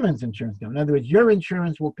suing Shimon's insurance company. In other words, your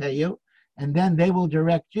insurance will pay you, and then they will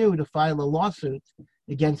direct you to file a lawsuit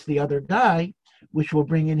against the other guy, which will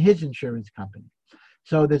bring in his insurance company.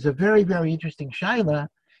 So there's a very, very interesting shaila.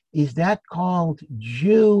 Is that called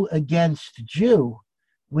Jew against Jew,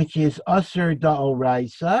 which is Asur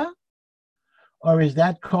Da'oraisa, or is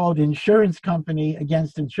that called insurance company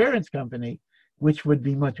against insurance company, which would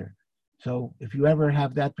be mutter? So if you ever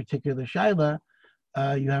have that particular shaila,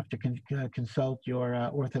 you have to consult your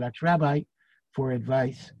Orthodox rabbi for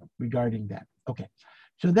advice regarding that. Okay,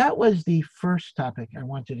 so that was the first topic I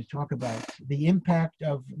wanted to talk about, the impact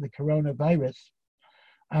of the coronavirus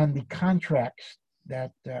on the contracts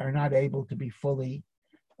that are not able to be fully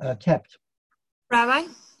kept. Rabbi?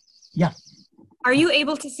 Yeah. Are you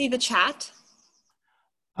able to see the chat?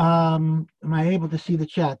 Am I able to see the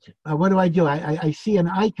chat? What do? I see an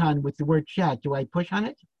icon with the word chat. Do I push on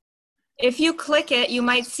it? If you click it, you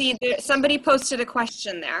might see somebody posted a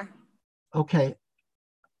question there. Okay.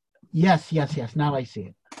 Yes. Now I see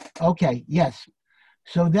it. Okay, yes.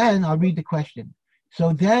 So then I'll read the question.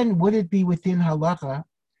 So then would it be within halacha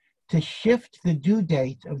to shift the due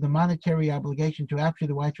date of the monetary obligation to after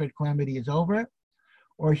the widespread calamity is over,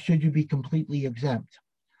 or should you be completely exempt?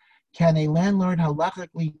 Can a landlord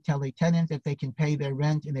halachically tell a tenant that they can pay their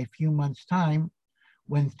rent in a few months' time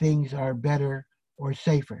when things are better or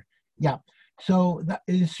safer? Yeah, so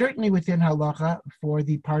it is certainly within halacha for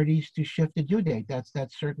the parties to shift the due date. That's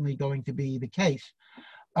certainly going to be the case.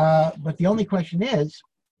 But the only question is,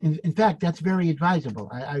 in fact, that's very advisable.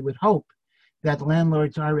 I would hope that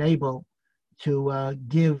landlords are able to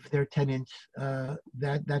give their tenants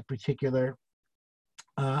that particular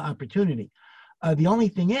opportunity. The only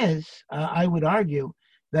thing is, I would argue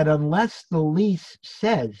that unless the lease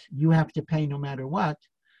says you have to pay no matter what,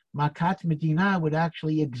 Makat Medina would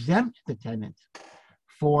actually exempt the tenant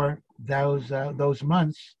for those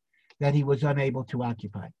months that he was unable to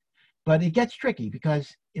occupy. But it gets tricky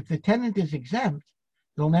because if the tenant is exempt,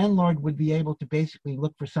 the landlord would be able to basically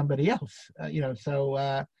look for somebody else.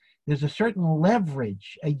 So there's a certain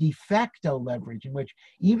leverage, a de facto leverage, in which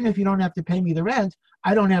even if you don't have to pay me the rent,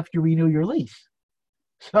 I don't have to renew your lease.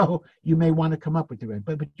 So you may want to come up with the rent.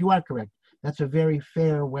 But you are correct. That's a very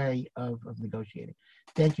fair way of negotiating.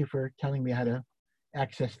 Thank you for telling me how to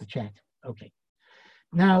access the chat. Okay.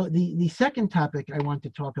 Now, the second topic I want to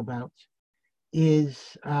talk about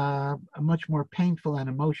is a much more painful and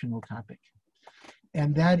emotional topic.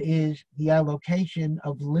 And that is the allocation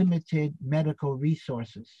of limited medical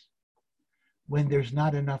resources when there's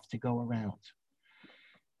not enough to go around.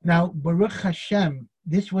 Now, Baruch Hashem,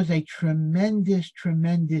 this was a tremendous,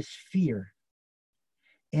 tremendous fear.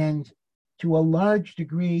 And to a large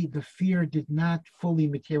degree, the fear did not fully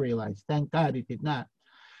materialize. Thank God it did not.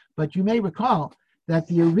 But you may recall that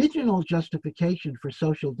the original justification for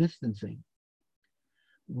social distancing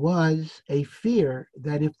was a fear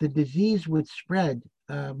that if the disease would spread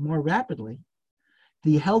more rapidly,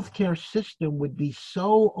 the healthcare system would be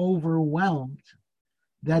so overwhelmed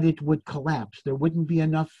that it would collapse. There wouldn't be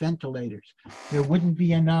enough ventilators. There wouldn't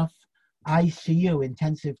be enough ICU,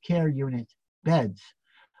 intensive care unit beds.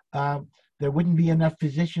 There wouldn't be enough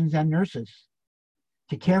physicians and nurses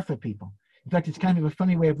to care for people. In fact, it's kind of a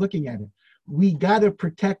funny way of looking at it. We got to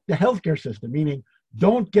protect the healthcare system, meaning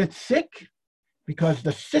don't get sick because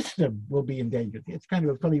the system will be endangered. It's kind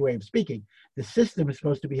of a funny way of speaking. The system is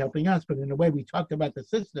supposed to be helping us, but in a way we talked about the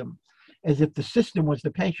system as if the system was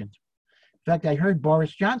the patient. In fact, I heard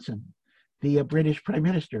Boris Johnson, the British Prime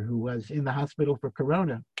Minister who was in the hospital for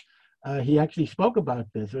corona, he actually spoke about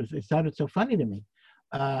this. It sounded so funny to me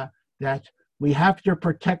that we have to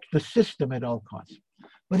protect the system at all costs.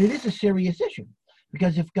 But it is a serious issue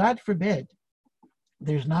because if, God forbid,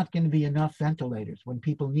 there's not going to be enough ventilators when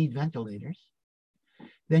people need ventilators,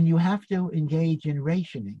 then you have to engage in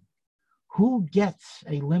rationing. Who gets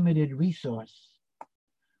a limited resource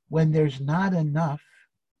when there's not enough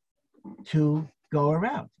to go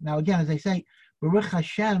around? Now, again, as I say, Baruch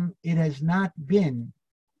Hashem, it has not been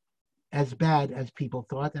as bad as people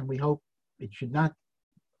thought, and we hope it should not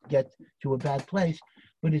get to a bad place,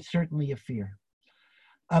 but it's certainly a fear.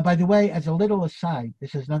 By the way, as a little aside,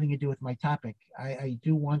 this has nothing to do with my topic. I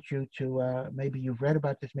do want you to, maybe you've read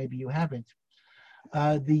about this, maybe you haven't.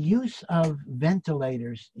 The use of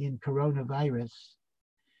ventilators in coronavirus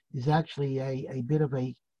is actually a bit of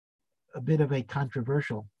a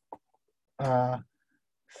controversial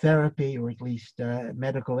therapy, or at least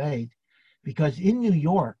medical aid, because in New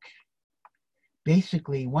York,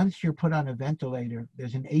 basically, once you're put on a ventilator,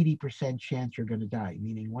 there's an 80% chance you're going to die,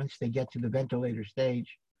 meaning once they get to the ventilator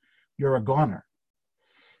stage, you're a goner.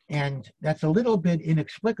 And that's a little bit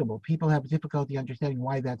inexplicable. People have difficulty understanding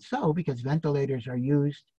why that's so, because ventilators are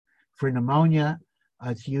used for pneumonia.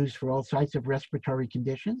 It's used for all sorts of respiratory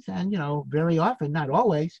conditions. And, very often, not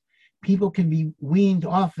always, people can be weaned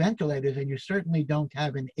off ventilators, and you certainly don't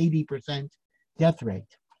have an 80% death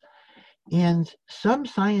rate. And some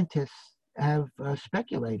scientists have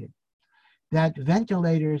speculated that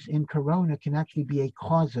ventilators in corona can actually be a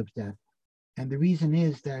cause of death. And the reason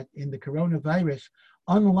is that in the coronavirus,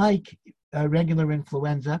 unlike regular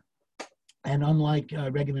influenza and unlike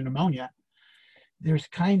regular pneumonia, there's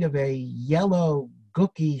kind of a yellow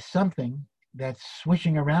gooky something that's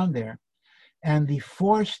swishing around there. And the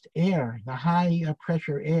forced air, the high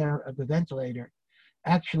pressure air of the ventilator,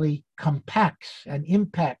 actually compacts and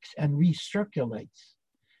impacts and recirculates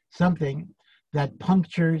something that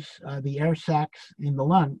punctures the air sacs in the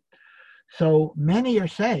lung. So many are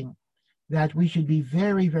saying that we should be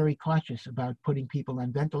very, very cautious about putting people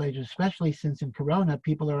on ventilators, especially since in corona,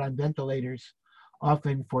 people are on ventilators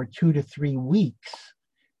often for 2 to 3 weeks,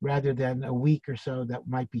 rather than a week or so that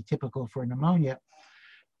might be typical for pneumonia.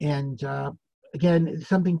 And again,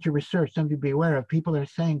 something to research, something to be aware of. People are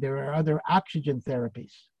saying there are other oxygen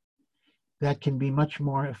therapies that can be much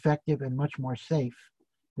more effective and much more safe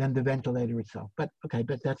than the ventilator itself. But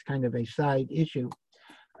that's kind of a side issue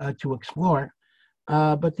to explore.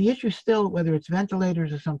 But the issue still, whether it's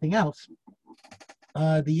ventilators or something else,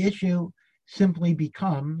 the issue simply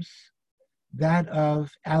becomes that of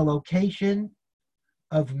allocation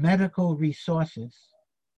of medical resources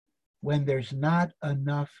when there's not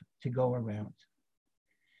enough to go around.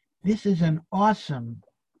 This is an awesome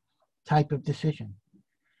type of decision.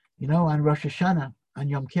 On Rosh Hashanah, on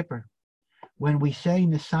Yom Kippur, when we say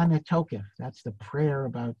Nisana Tokef, that's the prayer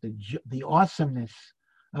about the awesomeness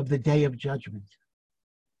of the Day of Judgment.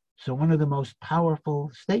 So one of the most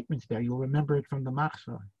powerful statements there, you'll remember it from the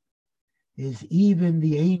Machzor, is even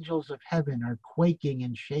the angels of heaven are quaking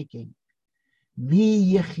and shaking.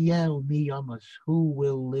 Mi yichye mi yamas, who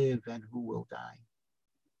will live and who will die?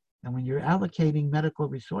 And when you're allocating medical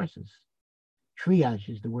resources, triage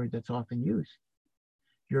is the word that's often used,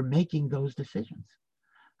 you're making those decisions.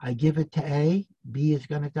 I give it to A, B is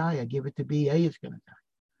going to die. I give it to B, A is going to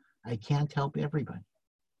die. I can't help everybody.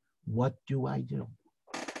 What do I do?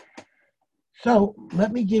 So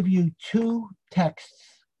let me give you 2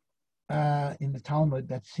 texts in the Talmud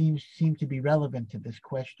that seem to be relevant to this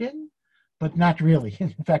question, but not really.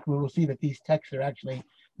 In fact, we will see that these texts are actually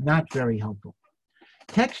not very helpful.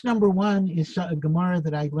 Text number 1 is a Gemara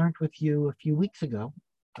that I learned with you a few weeks ago,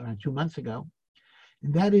 around 2 months ago,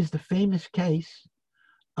 and that is the famous case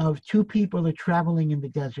of 2 people are traveling in the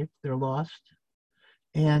desert, they're lost,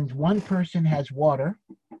 and one person has water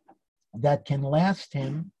that can last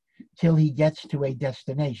him till he gets to a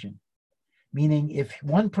destination. Meaning if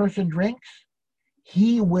one person drinks,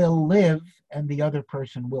 he will live and the other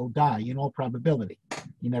person will die in all probability.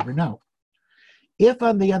 You never know. If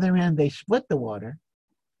on the other hand they split the water,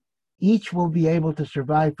 each will be able to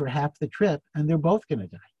survive for half the trip and they're both going to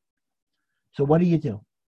die. So what do?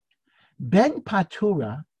 Ben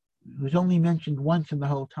Patura, who's only mentioned once in the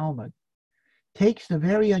whole Talmud, takes the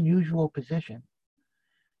very unusual position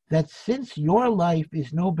that since your life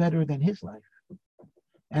is no better than his life,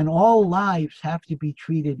 and all lives have to be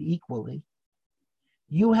treated equally,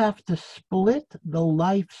 you have to split the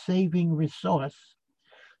life-saving resource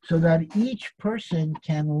so that each person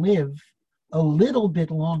can live a little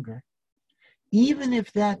bit longer, even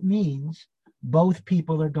if that means both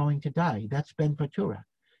people are going to die. That's Ben Patura.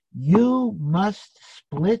 You must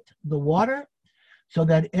split the water so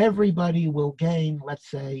that everybody will gain,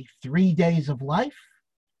 let's say, 3 days of life,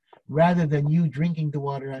 rather than you drinking the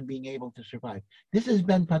water and being able to survive. This is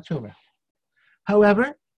Ben Patura.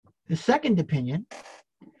 However, the second opinion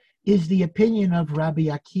is the opinion of Rabbi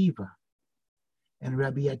Akiva. And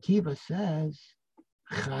Rabbi Akiva says,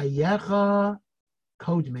 Chayecha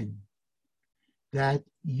Kodmin, that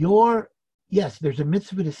yes, there's a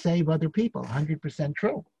mitzvah to save other people, 100%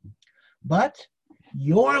 true. But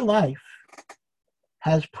your life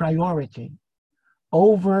has priority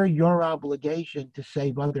over your obligation to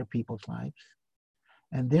save other people's lives.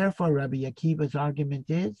 And therefore, Rabbi Akiva's argument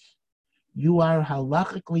is, you are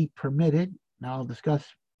halachically permitted, now I'll discuss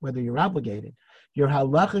whether you're obligated, you're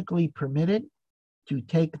halachically permitted to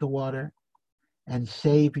take the water and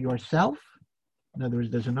save yourself. In other words,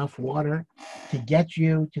 there's enough water to get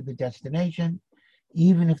you to the destination,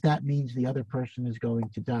 even if that means the other person is going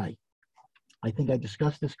to die. I think I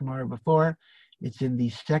discussed this Gemara before. It's in the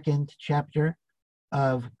second chapter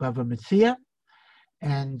of Bava Metzia.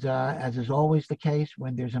 And as is always the case,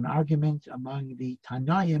 when there's an argument among the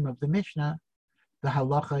Tanaim of the Mishnah, the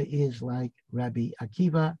halacha is like Rabbi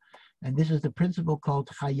Akiva. And this is the principle called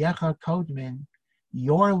Chayecha Kodmin,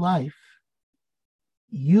 your life.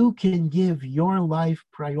 You can give your life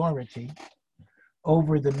priority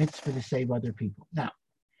over the mitzvah to save other people. Now,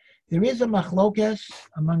 there is a machlokes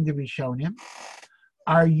among the Rishonim.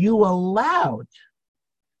 Are you allowed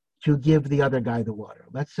to give the other guy the water?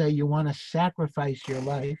 Let's say you want to sacrifice your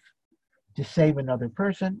life to save another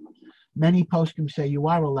person. Many poskim say you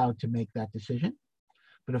are allowed to make that decision.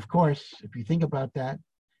 But of course, if you think about that,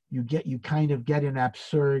 you kind of get an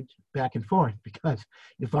absurd back and forth, because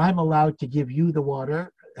if I'm allowed to give you the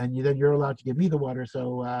water and then you're allowed to give me the water,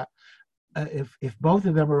 so if both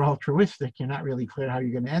of them are altruistic, you're not really clear how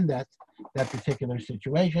you're going to end that particular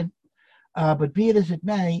situation. But be it as it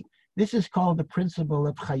may, this is called the principle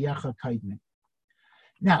of Chayecha Kaidman.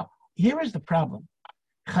 Now, here is the problem.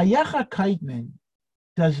 Chayecha Kaidman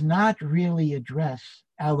does not really address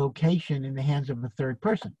allocation in the hands of a third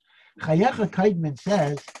person. Chayecha Kaidman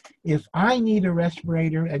says, if I need a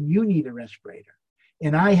respirator and you need a respirator,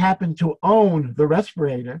 and I happen to own the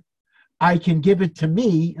respirator, I can give it to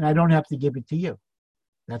me and I don't have to give it to you.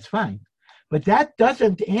 That's fine. But that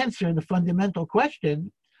doesn't answer the fundamental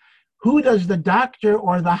question, who does the doctor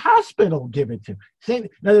or the hospital give it to? In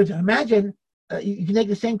other words, imagine, you can take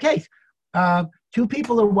the same case. Two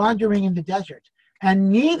people are wandering in the desert and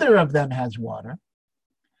neither of them has water,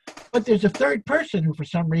 but there's a third person who for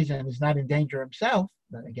some reason is not in danger himself.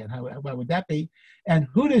 Again, why would that be? And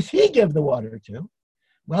who does he give the water to?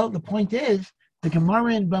 Well, the point is, the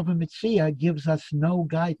Gemara in Bava Metzia gives us no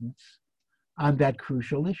guidance on that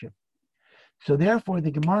crucial issue. So therefore,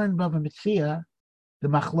 the Gemara in Bava Metzia, the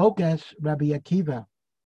Machlokas Rabbi Akiva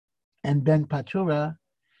and Ben Patura,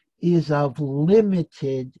 is of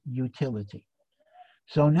limited utility.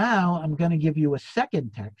 So now I'm going to give you a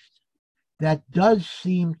second text that does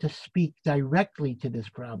seem to speak directly to this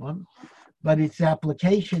problem, but its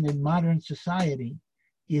application in modern society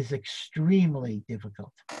is extremely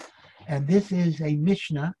difficult. And this is a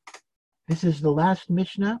Mishnah. This is the last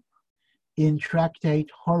Mishnah in Tractate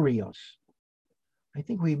Horios. I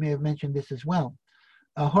think we may have mentioned this as well.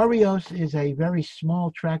 Horios is a very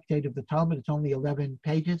small tractate of the Talmud. It's only 11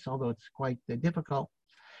 pages, although it's quite difficult.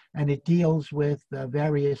 And it deals with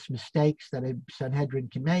various mistakes that a Sanhedrin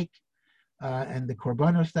can make and the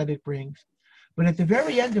korbanos that it brings. But at the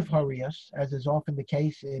very end of Horios, as is often the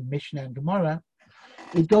case in Mishnah and Gemara,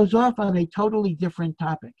 it goes off on a totally different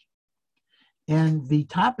topic. And the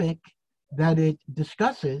topic that it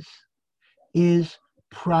discusses is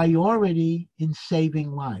priority in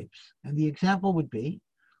saving lives. And the example would be,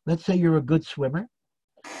 let's say you're a good swimmer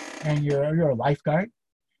and you're a lifeguard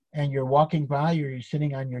and you're walking by or you're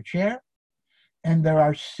sitting on your chair and there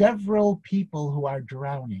are several people who are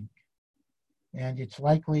drowning. And it's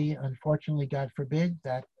likely, unfortunately, God forbid,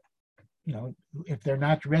 that, if they're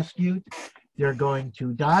not rescued, they're going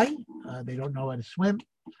to die. They don't know how to swim.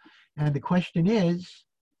 And the question is,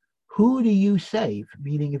 who do you save?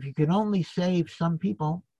 Meaning, if you can only save some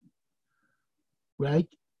people, right?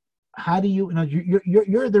 How do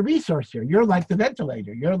you're the resource here. You're like the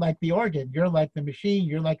ventilator. You're like the organ. You're like the machine.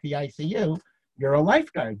 You're like the ICU. You're a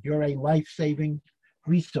lifeguard. You're a life-saving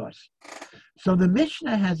resource. So the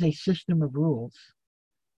Mishnah has a system of rules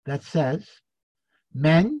that says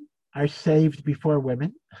men are saved before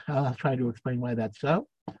women. I'll try to explain why that's so.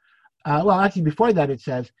 Well, actually, before that, it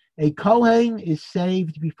says a Kohen is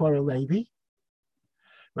saved before a Levi,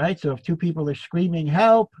 right? So if two people are screaming,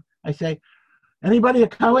 help, I say, anybody a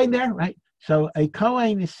Kohen there, right? So a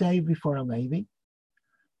Kohen is saved before a Levi.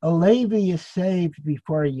 A Levi is saved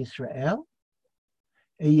before a Yisrael.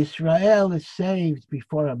 A Yisrael is saved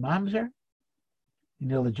before a Mamzer,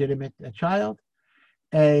 an illegitimate child.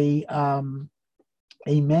 A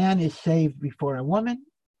man is saved before a woman.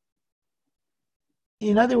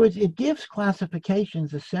 In other words, it gives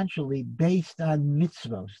classifications essentially based on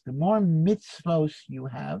mitzvos. The more mitzvos you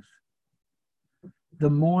have, the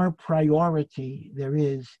more priority there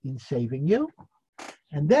is in saving you.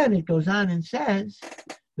 And then it goes on and says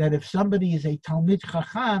that if somebody is a Talmid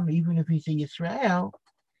Chacham, even if he's a Yisrael,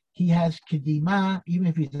 he has kedima, even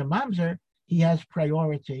if he's a mamzer, he has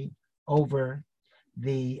priority over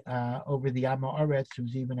the Amoretz,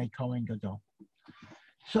 who's even a Kohen Gadol.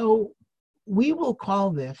 So we will call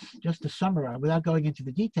this, just to summarize, without going into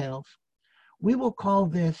the details, we will call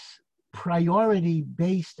this priority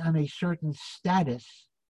based on a certain status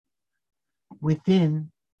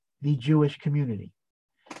within the Jewish community.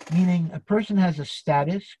 Meaning a person has a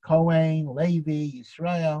status, Kohen, Levi,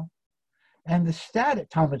 Yisrael, and the status,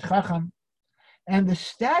 Talmid Chacham, and the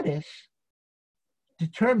status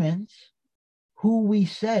determines who we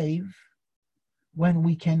save when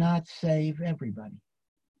we cannot save everybody.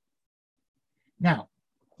 Now,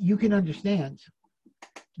 you can understand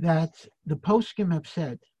that the poskim have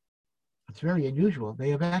said, it's very unusual,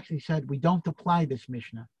 they have actually said we don't apply this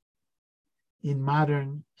Mishnah in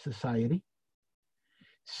modern society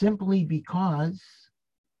simply because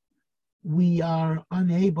we are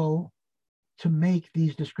unable to make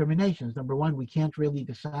these discriminations. Number one, we can't really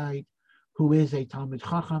decide who is a Talmid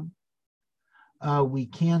Chacham. We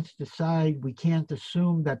can't decide, we can't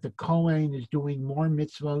assume that the Kohen is doing more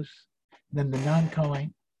mitzvos than the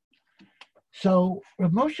non-Kohen. So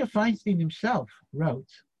Rav Moshe Feinstein himself wrote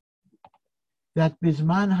that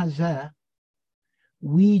Bizman Hazeh,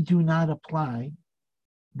 we do not apply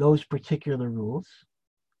those particular rules.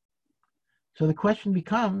 So the question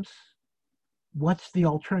becomes, what's the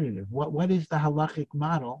alternative? What is the halachic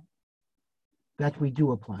model that we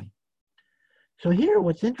do apply? So here,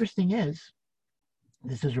 what's interesting is,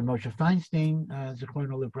 this is Rav Moshe Feinstein,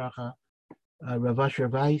 Zichrono Livracha, Rav Asher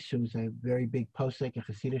Weiss, who's a very big posek, a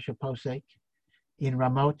Hasidic posek, in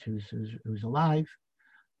Ramot, who's alive,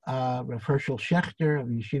 Rav Herschel Schechter of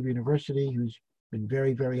Yeshiva University, who's been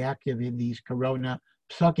very, very active in these Corona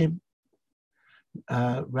psukim,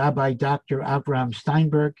 Rabbi Dr. Avraham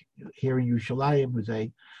Steinberg here in Yerushalayim, who's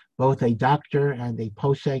both a doctor and a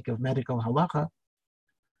posek of medical halacha.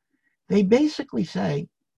 They basically say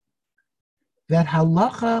that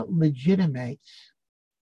halacha legitimates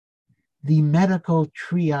the medical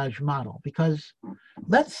triage model, because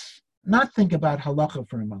let's not think about halacha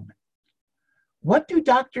for a moment. What do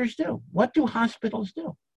doctors do? What do hospitals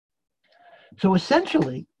do? So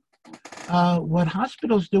essentially, what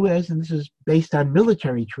hospitals do is, and this is based on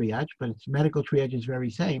military triage, but it's medical triage is very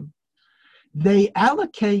same, they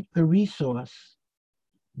allocate the resource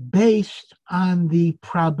based on the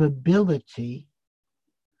probability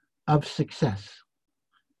of success.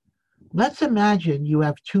 Let's imagine you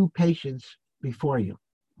have two patients before you.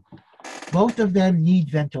 Both of them need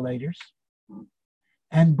ventilators,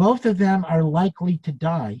 and both of them are likely to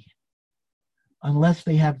die unless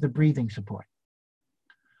they have the breathing support.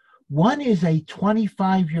 One is a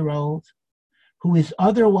 25-year-old who is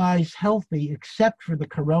otherwise healthy except for the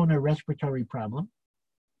corona respiratory problem.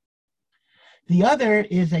 The other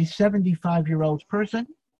is a 75-year-old person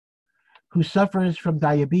who suffers from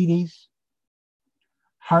diabetes,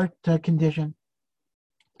 heart condition,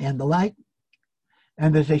 and the like.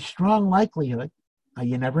 And there's a strong likelihood,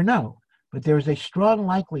 you never know, but there's a strong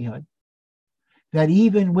likelihood that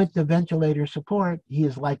even with the ventilator support, he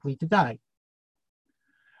is likely to die.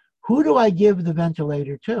 Who do I give the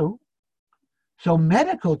ventilator to? So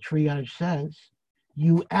medical triage says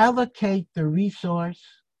you allocate the resource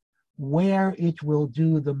where it will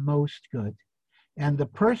do the most good. And the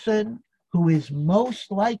person who is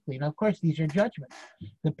most likely, and of course these are judgments,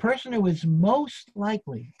 the person who is most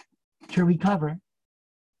likely to recover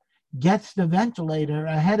gets the ventilator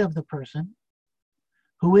ahead of the person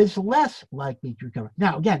who is less likely to recover.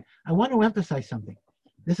 Now, again, I want to emphasize something.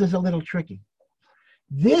 This is a little tricky.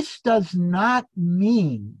 This does not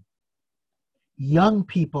mean young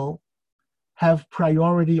people have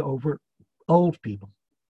priority over old people,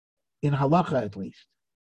 in halacha at least.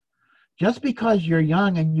 Just because you're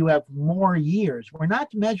young and you have more years, we're not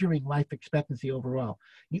measuring life expectancy overall.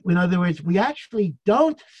 In other words, we actually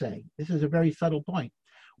don't say, this is a very subtle point,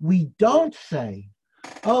 we don't say,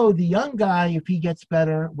 oh, the young guy, if he gets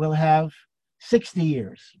better, will have 60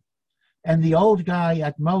 years, and the old guy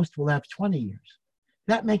at most will have 20 years.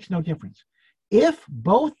 That makes no difference. If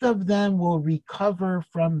both of them will recover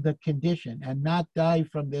from the condition and not die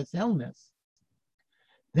from this illness,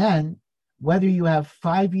 then whether you have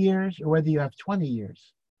 5 years or whether you have 20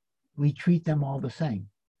 years, we treat them all the same.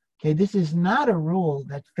 Okay, this is not a rule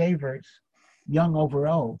that favors young over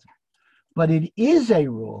old, but it is a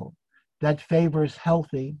rule that favors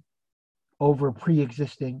healthy over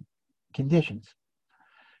pre-existing conditions.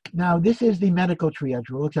 Now, this is the medical triage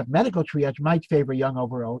rule, except medical triage might favor young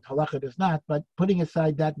over old. Halacha does not, but putting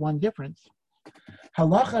aside that one difference,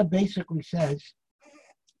 halacha basically says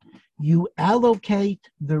you allocate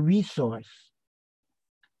the resource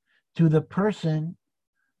to the person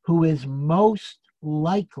who is most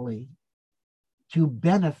likely to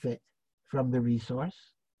benefit from the resource,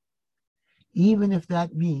 even if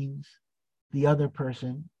that means the other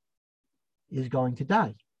person is going to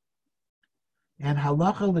die. And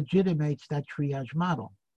halacha legitimates that triage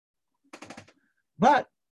model. But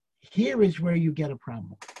here is where you get a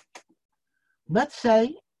problem. Let's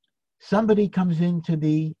say somebody comes into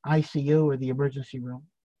the ICU or the emergency room,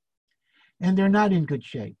 and they're not in good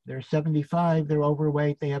shape. They're 75, they're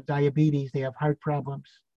overweight, they have diabetes, they have heart problems.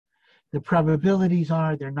 The probabilities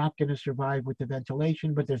are they're not going to survive with the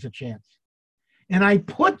ventilation, but there's a chance. And I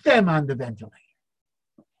put them on the ventilator.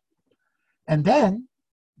 And then,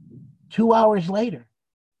 2 hours later,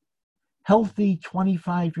 healthy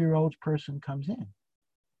 25-year-old person comes in.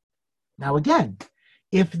 Now again,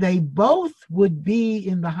 if they both would be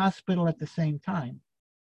in the hospital at the same time,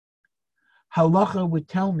 halacha would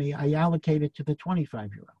tell me I allocate it to the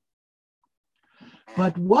 25-year-old.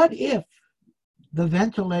 But what if the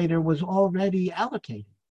ventilator was already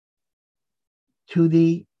allocated to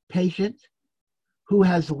the patient who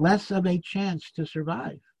has less of a chance to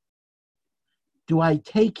survive? Do I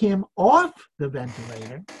take him off the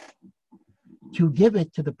ventilator to give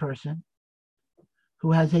it to the person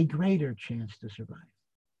who has a greater chance to survive?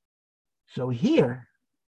 So here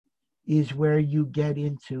is where you get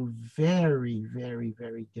into very, very,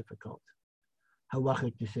 very difficult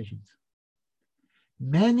halachic decisions.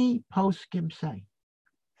 Many poskim say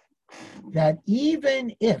that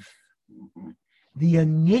even if the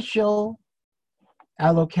initial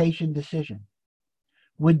allocation decision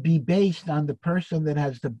would be based on the person that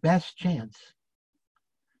has the best chance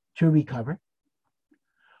to recover,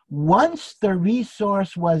 once the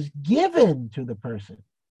resource was given to the person,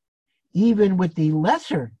 even with the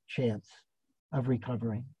lesser chance of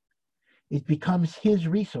recovering, it becomes his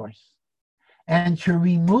resource. And to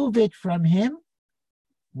remove it from him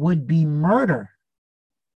would be murder.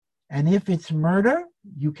 And if it's murder,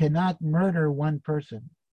 you cannot murder one person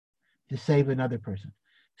to save another person.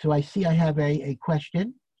 So I see I have a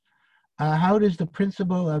question. How does the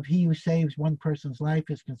principle of he who saves one person's life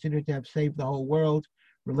is considered to have saved the whole world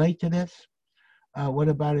relate to this? What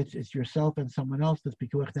about it's yourself and someone else? Does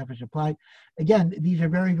pikuach nefesh apply? Again, these are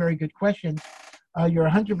very, very good questions. You're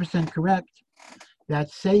 100% correct that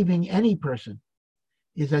saving any person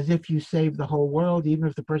is as if you save the whole world, even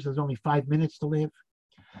if the person has only 5 minutes to live.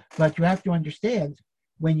 But you have to understand,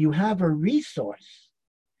 when you have a resource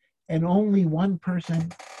and only one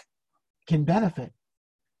person can benefit,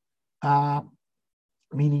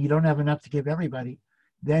 meaning you don't have enough to give everybody,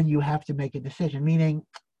 then you have to make a decision. Meaning,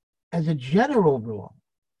 as a general rule,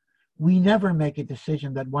 we never make a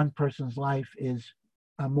decision that one person's life is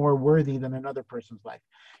more worthy than another person's life.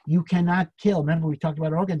 You cannot kill. Remember, we talked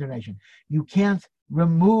about organ donation. You can't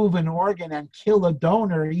remove an organ and kill a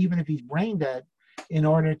donor, even if he's brain dead, in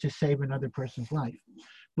order to save another person's life.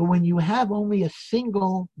 But when you have only a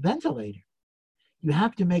single ventilator, you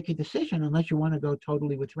have to make a decision unless you want to go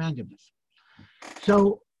totally with randomness.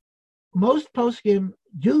 So most poskim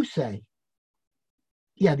do say,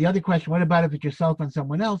 yeah, the other question, what about if it's yourself and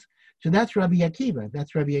someone else? So that's Rabbi Akiva.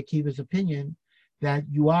 That's Rabbi Akiva's opinion, that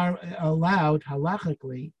you are allowed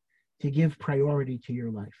halachically to give priority to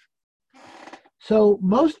your life. So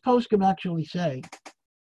most poskim actually say,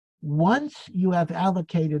 once you have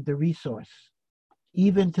allocated the resource,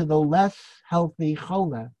 even to the less healthy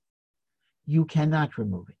chola, you cannot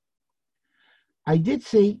remove it. I did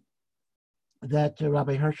see that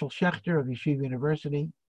Rabbi Herschel Schechter of Yeshiva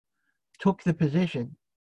University took the position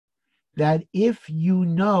that if you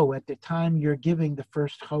know at the time you're giving the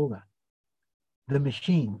first chola, the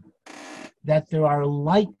machine, that there are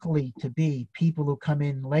likely to be people who come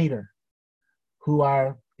in later who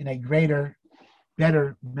are in a greater,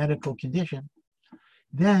 better medical condition,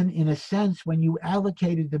 then in a sense, when you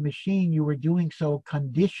allocated the machine, you were doing so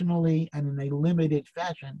conditionally and in a limited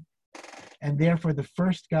fashion. And therefore, the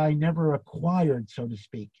first guy never acquired, so to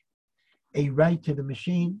speak, a right to the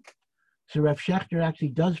machine. So Rav Schechter actually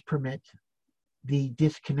does permit the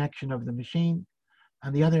disconnection of the machine.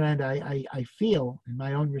 On the other hand, I feel in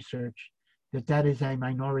my own research that that is a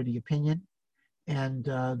minority opinion, and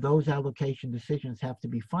those allocation decisions have to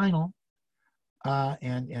be final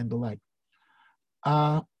and the like.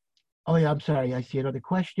 Oh yeah, I'm sorry, I see another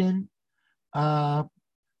question.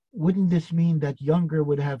 Wouldn't this mean that younger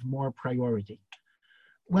would have more priority?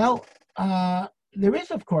 Well, there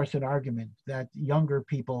is, of course, an argument that younger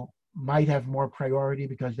people might have more priority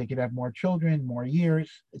because they could have more children, more years,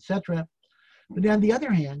 etc. But on the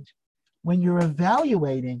other hand, when you're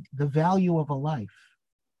evaluating the value of a life,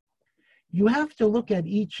 you have to look at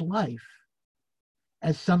each life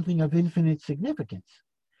as something of infinite significance.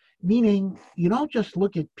 Meaning, you don't just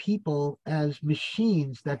look at people as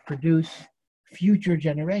machines that produce future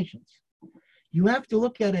generations. You have to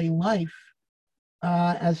look at a life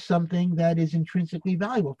as something that is intrinsically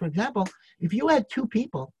valuable. For example, if you had two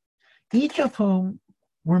people, each of whom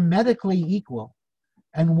were medically equal,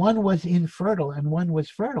 and one was infertile and one was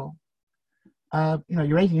fertile,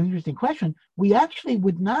 you're raising an interesting question. We actually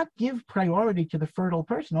would not give priority to the fertile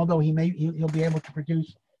person, although he'll be able to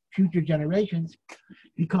produce future generations,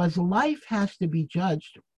 because life has to be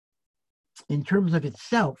judged in terms of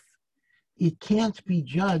itself. It can't be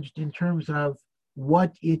judged in terms of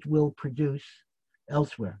what it will produce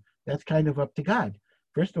elsewhere. That's kind of up to God.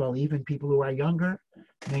 First of all, even people who are younger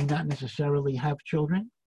may not necessarily have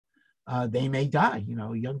children. They may die.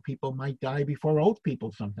 Young people might die before old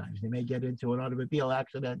people sometimes. They may get into an automobile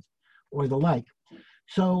accident or the like.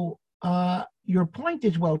 So your point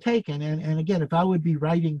is well taken. And again, if I would be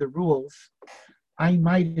writing the rules, I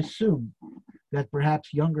might assume that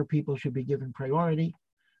perhaps younger people should be given priority.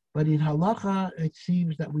 But in halacha, it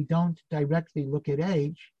seems that we don't directly look at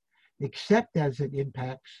age, except as it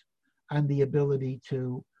impacts on the ability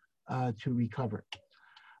to recover.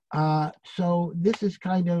 So this is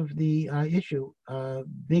kind of the issue.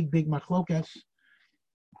 Big machlokas.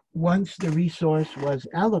 Once the resource was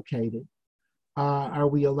allocated, are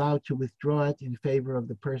we allowed to withdraw it in favor of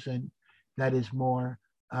the person that is more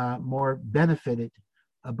benefited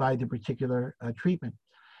by the particular treatment?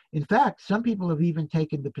 In fact, some people have even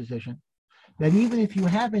taken the position that even if you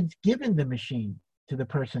haven't given the machine to the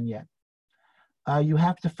person yet, you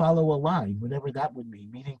have to follow a line, whatever that would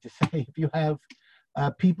mean. Meaning to say, if you have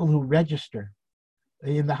people who register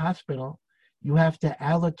in the hospital, you have to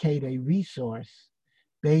allocate a resource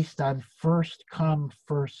based on first come,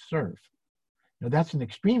 first serve. Now that's an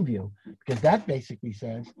extreme view, because that basically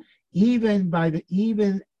says even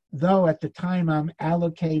though at the time I'm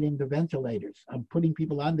allocating the ventilators, I'm putting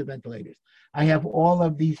people on the ventilators, I have all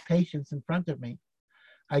of these patients in front of me,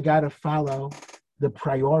 I got to follow the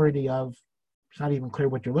priority of, it's not even clear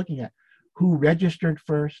what you're looking at, who registered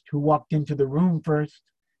first, who walked into the room first,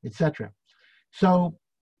 etc. So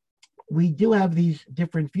we do have these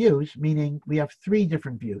different views, meaning we have three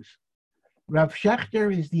different views. Rav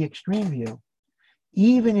Schechter is the extreme view.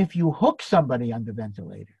 Even if you hook somebody on the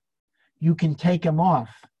ventilator, you can take him off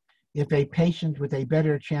if a patient with a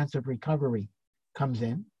better chance of recovery comes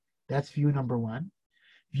in. That's view number one.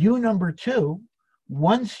 View number two,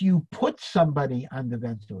 once you put somebody on the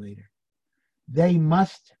ventilator, they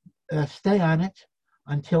must stay on it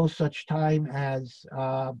until such time as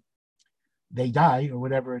they die or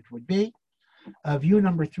whatever it would be. View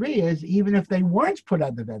number three is even if they weren't put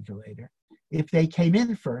on the ventilator, if they came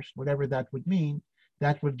in first, whatever that would mean,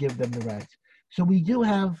 that would give them the rights. So we do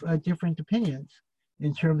have different opinions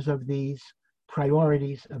in terms of these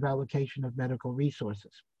priorities of allocation of medical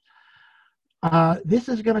resources. This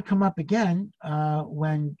is going to come up again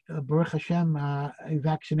when, Baruch Hashem, a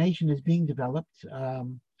vaccination is being developed.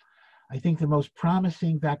 I think the most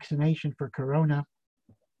promising vaccination for corona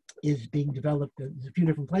is being developed in a few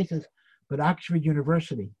different places, but Oxford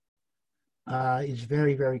University is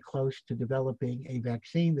very, very close to developing a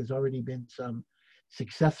vaccine. There's already been some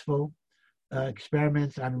successful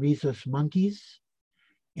experiments on rhesus monkeys,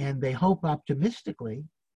 and they hope optimistically,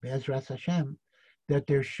 Be'ezras Hashem, that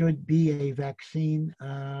there should be a vaccine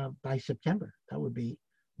by September. That would be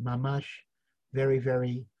mamash, very,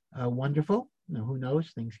 very wonderful. Now, who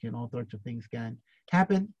knows? All sorts of things can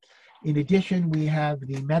happen. In addition, we have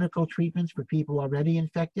the medical treatments for people already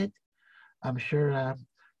infected. I'm sure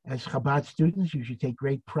as Chabad students, you should take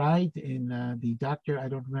great pride in the doctor, I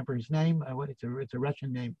don't remember his name, it's a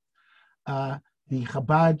Russian name, the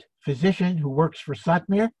Chabad physician who works for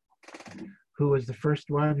Satmir, who was the first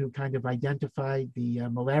one who kind of identified the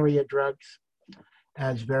malaria drugs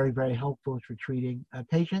as very, very helpful for treating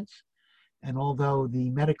patients. And although the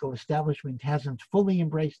medical establishment hasn't fully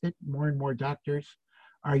embraced it, more and more doctors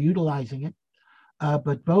are utilizing it.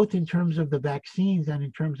 But both in terms of the vaccines and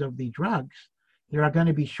in terms of the drugs, there are going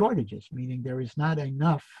to be shortages, meaning there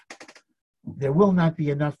will not be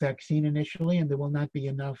enough vaccine initially, and there will not be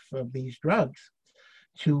enough of these drugs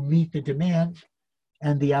to meet the demand,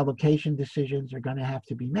 and the allocation decisions are going to have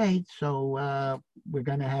to be made. So we're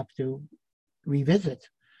going to have to revisit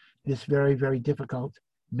this very, very difficult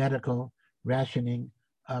medical rationing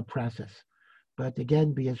process. But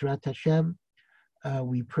again, Be'ezrat Hashem,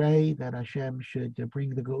 we pray that Hashem should bring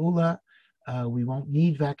the Geula. We won't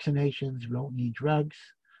need vaccinations. We won't need drugs.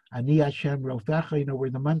 Ani Hashem Rofecha. We're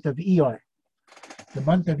the month of Iyar. The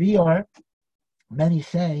month of Iyar many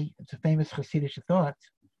say, it's a famous Hasidic thought,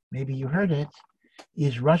 maybe you heard it,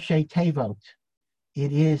 is Rashi Tevot.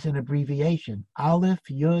 It is an abbreviation. Aleph,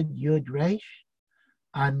 Yud, Yud, Resh.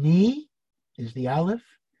 Ani is the Aleph.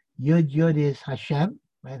 Yud, Yud is Hashem,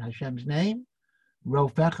 right? Hashem's name.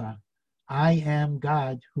 Rofecha. I am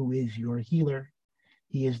God who is your healer.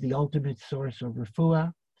 He is the ultimate source of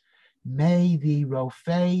refuah. May the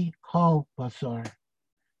Rofei Kol Basar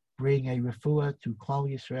bring a refuah to Klal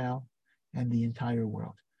Yisrael and the entire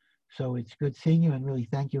world. So it's good seeing you, and really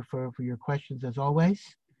thank you for your questions as always.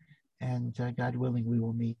 And God willing, we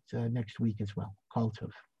will meet next week as well. Kol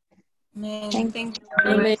Tov. Thank you. Thank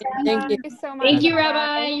you so much. Thank you,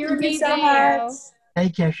 Rabbi. You're amazing. So much.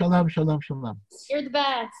 Take care. Shalom, shalom, shalom. You're the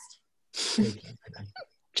best. Take care. Bye-bye.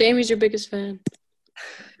 Jamie's your biggest fan.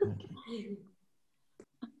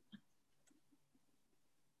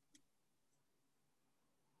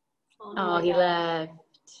 Oh, he left.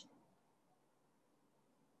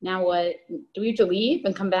 Now what? Do we have to leave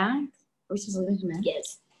and come back? Are we supposed to leave and come back?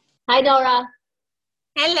 Yes. Hi, Dora.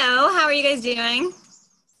 Hello, how are you guys doing?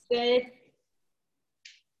 Good.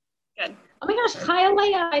 Good. Oh my gosh, Kaya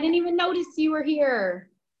Leia, I didn't even notice you were here.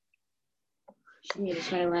 She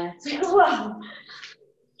muted my left. Wow.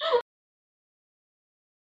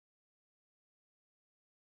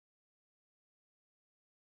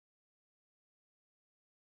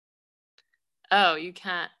 Oh, you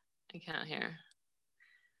can't. I can't hear.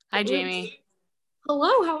 Hi, Jamie.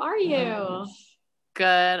 Hello, how are you? Good.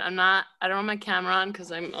 I don't have my camera on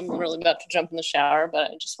because I'm really about to jump in the shower, but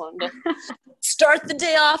I just wanted to start the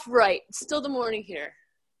day off right. It's still the morning here.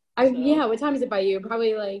 Yeah, what time is it by you?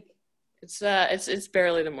 Probably like it's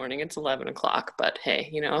barely the morning. It's 11 o'clock, but hey,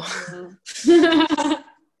 you know.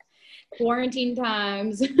 Quarantine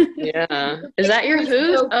times. Yeah. Is that your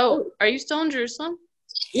house? Oh, are you still in Jerusalem?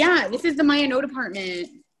 Yeah, this is the Mayanot apartment.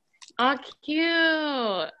 Oh,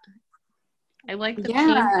 cute. I like the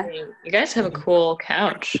painting. You guys have a cool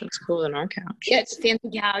couch. It's cooler than our couch. Yeah, it's a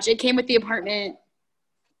fancy couch. It came with the apartment.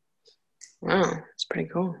 Wow, it's pretty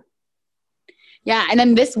cool. Yeah, and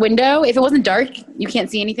then this window, if it wasn't dark, you can't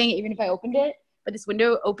see anything even if I opened it. But this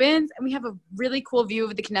window opens, and we have a really cool view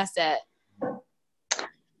of the Knesset.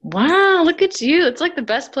 Wow, look at you. It's like the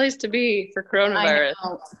best place to be for coronavirus. I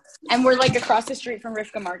know. And we're like across the street from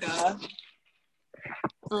Rivka Marga.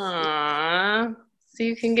 Aww. So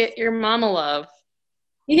you can get your mama love.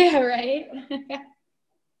 Yeah, right?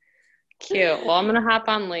 Cute. Well, I'm going to hop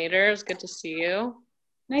on later. It's good to see you.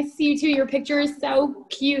 Nice to see you too. Your picture is so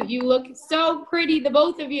cute. You look so pretty, the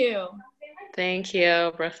both of you. Thank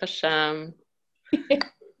you. Baruch Hashem. All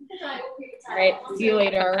right. See you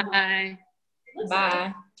later. Bye.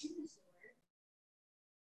 Bye.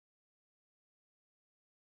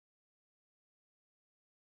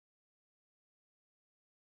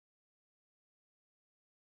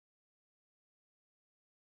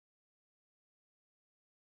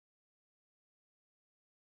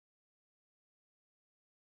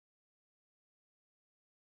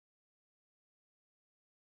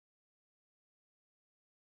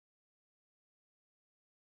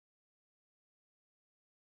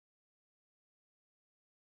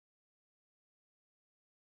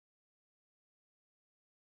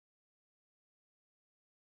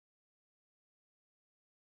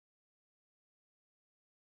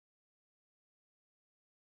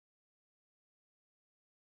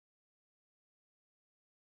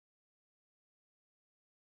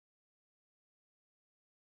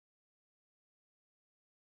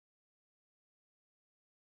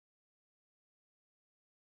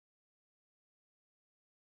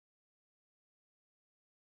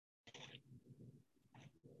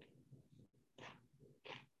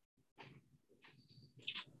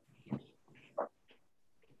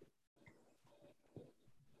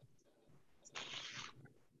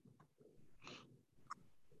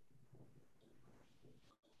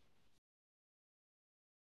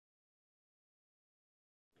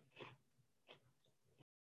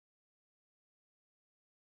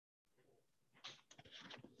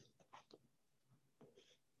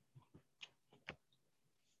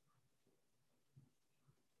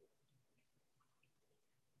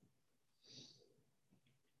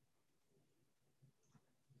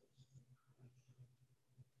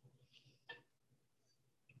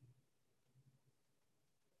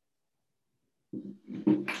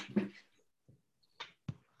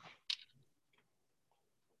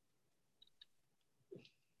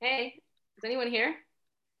 Hey, is anyone here?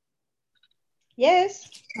 Yes.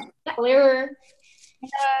 Hello.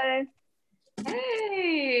 Hi.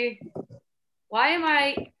 Hey. Why am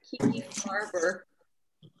I Kiki Farber?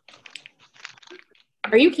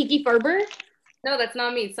 Are you Kiki Farber? No, that's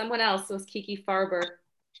not me. Someone else. It was Kiki Farber.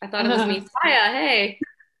 I thought it was me. Hiya, hey.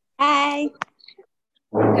 Hi.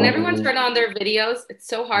 Can everyone turn on their videos? It's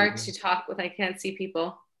so hard to talk with I can't see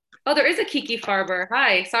people. Oh, there is a Kiki Farber.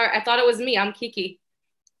 Hi. Sorry, I thought it was me. I'm Kiki.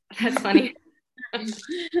 That's funny.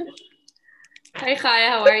 Hi, Chaya.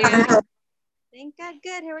 How are you? Thank God.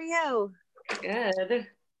 Good. How are you? Good.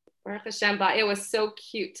 Baruch Hashem. It was so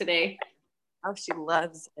cute today. Oh, she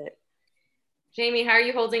loves it. Jamie, how are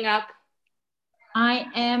you holding up? I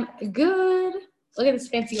am good. Look at this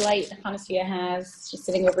fancy light Hanasia has. She's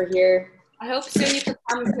sitting over here. I hope soon you can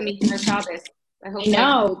come to me for Shabbos. I hope. I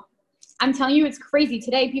know. I'm telling you, it's crazy.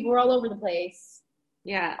 Today, people were all over the place.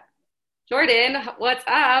 Yeah. Jordan, what's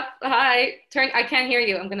up? Hi. I can't hear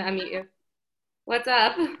you. I'm going to unmute you. What's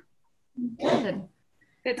up? Good.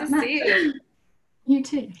 Good to see you. You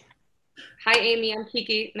too. Hi, Amy. I'm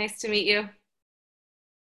Kiki. Nice to meet you.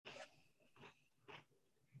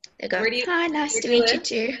 Hi, nice to meet you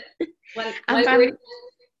too.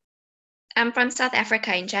 I'm from South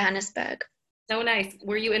Africa in Johannesburg. So nice.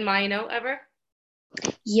 Were you in Mayanot ever?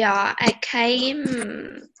 Yeah, I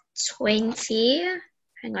came 20.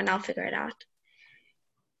 Hang on, I'll figure it out.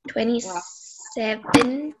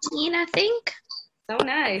 2017, I think. So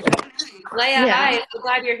nice. Leah, hi. So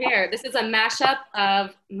glad you're here. This is a mashup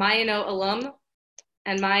of Mayanot alum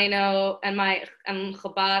and Mayanot and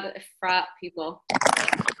Chabad Efrat people.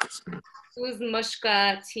 Who's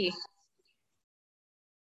Mushka T?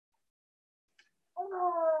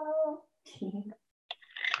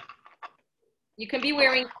 You can be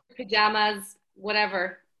wearing pajamas,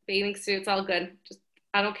 whatever, bathing suits, all good. Just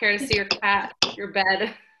I don't care to see your cat, your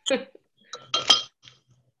bed.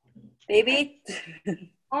 Baby.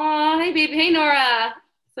 Oh, hey baby. Hey Nora.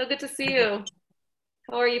 So good to see you.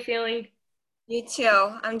 How are you feeling? You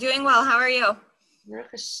too. I'm doing well. How are you?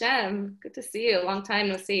 Baruch Hashem. Good to see you. Long time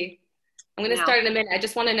no see. I'm going to start in a minute. I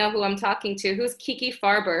just want to know who I'm talking to. Who's Kiki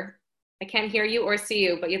Farber? I can't hear you or see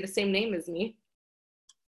you, but you have the same name as me.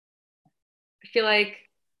 I feel like.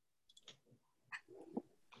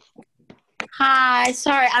 Hi,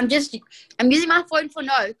 sorry, I'm using my phone for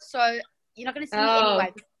notes, so you're not going to see me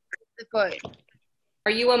anyway. The phone.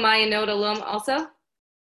 Are you a Mayanot alum also?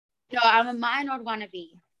 No, I'm a Mayanot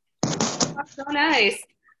wannabe. Oh, so nice.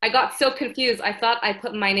 I got so confused. I thought I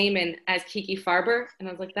put my name in as Kiki Farber, and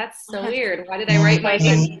I was like, that's so weird. Why did I write my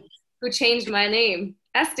name? Who changed my name?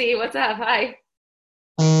 Esty, what's up? Hi.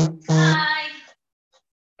 Hi.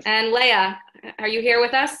 And Leah, are you here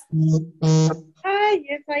with us? Hi,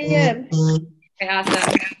 yes I am. Okay,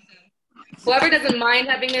 awesome. Whoever doesn't mind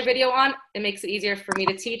having their video on, it makes it easier for me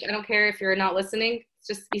to teach. I don't care if you're not listening. It's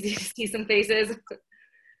just easy to see some faces.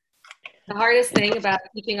 The hardest thing about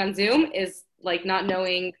teaching on Zoom is like not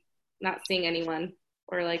seeing anyone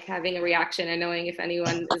or like having a reaction and knowing if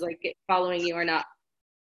anyone is like following you or not.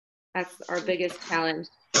 That's our biggest challenge.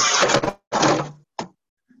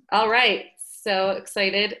 All right, so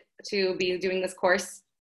excited to be doing this course.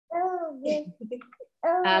 So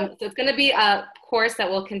it's going to be a course that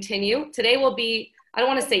will continue. Today will be, I don't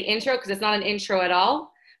want to say intro because it's not an intro at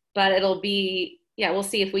all, but it'll be, we'll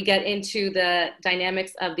see if we get into the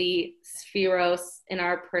dynamics of the spheros in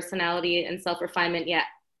our personality and self-refinement yet.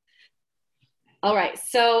 All right,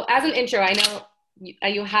 so as an intro, I know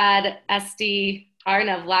you had Esty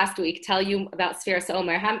Arnav last week tell you about Spheros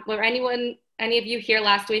Omer. Were any of you here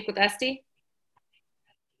last week with Esty?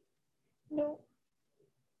 No.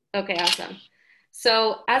 Okay, awesome.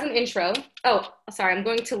 So as an intro, I'm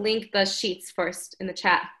going to link the sheets first in the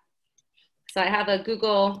chat. So I have a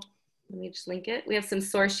Google, let me just link it. We have some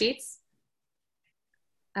source sheets.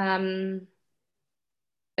 A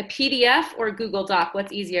PDF or a Google Doc,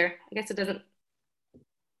 what's easier? I guess it doesn't.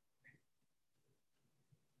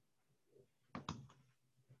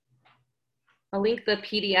 I'll link the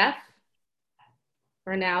PDF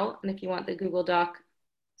for now, and if you want the Google Doc,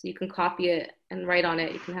 so you can copy it and write on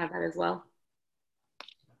it, you can have that as well.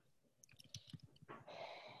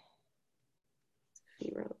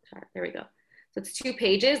 There we go. So it's 2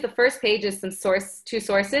 pages. The first page is two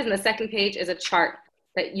sources, and the second page is a chart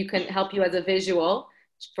that you can help you as a visual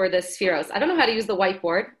for the spheros. I don't know how to use the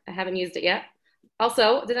whiteboard. I haven't used it yet.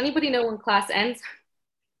 Also, does anybody know when class ends?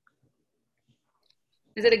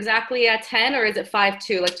 Is it exactly at 10 or is it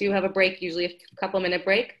 5-2? Like, do you have a break, usually a couple minute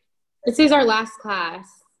break? This is our last class.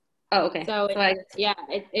 Oh, okay. So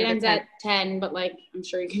it ends at 10, but like, I'm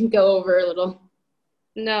sure you can go over a little.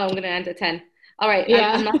 No, I'm going to end at 10. All right.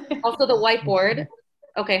 Yeah. Also the whiteboard.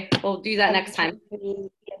 Okay, we'll do that next time.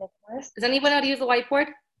 Does anyone know how to use the whiteboard?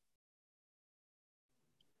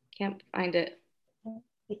 Can't find it.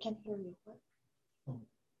 They can't hear you.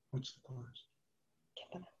 What's the course?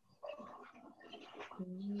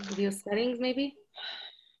 Video settings, maybe?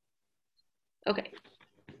 Okay.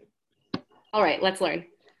 All right, let's learn.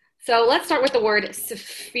 So let's start with the word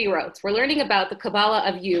Sefirot. We're learning about the Kabbalah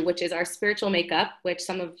of you, which is our spiritual makeup, which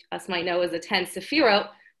some of us might know as the 10 Sefirot,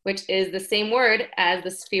 which is the same word as the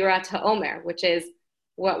Sfirat HaOmer, which is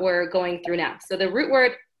what we're going through now. So the root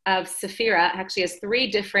word of Sefira actually has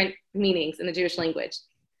 3 different meanings in the Jewish language.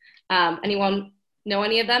 Anyone know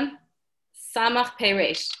any of them? Samach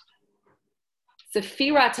Peresh.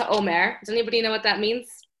 Sefira HaOmer. Does anybody know what that means?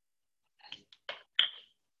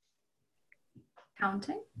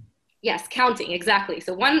 Counting? Yes, counting, exactly.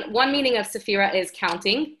 So one meaning of Sefira is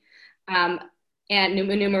counting and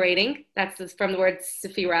enumerating. That's from the word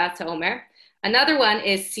Sefira HaOmer. Another one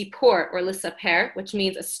is Sipor or Lisaper, which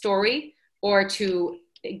means a story or to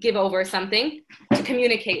give over something, to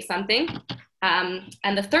communicate something.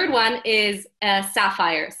 And the third one is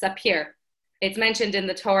sapphire, sapir. It's mentioned in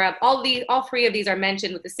the Torah. All 3 of these are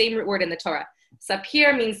mentioned with the same root word in the Torah.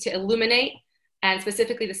 Sapir means to illuminate, and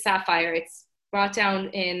specifically the sapphire. It's brought down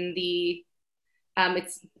in the,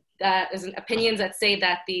 there's opinions that say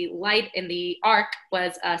that the light in the ark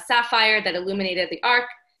was a sapphire that illuminated the ark,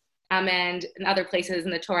 and in other places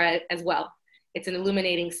in the Torah as well. It's an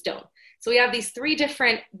illuminating stone. So we have these 3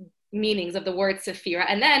 different meanings of the word Sefira.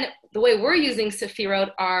 And then the way we're using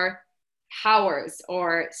Sefirot are powers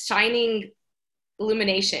or shining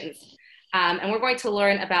illuminations. And we're going to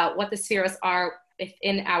learn about what the Sefirot are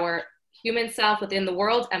within our human self, within the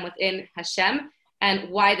world, and within Hashem, and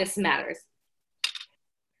why this matters.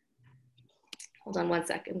 Hold on one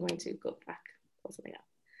sec. I'm going to go back, pull something up.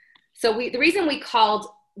 So the reason we called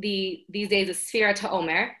these days a Sfirat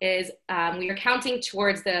HaOmer is we are counting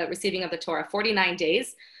towards the receiving of the Torah, 49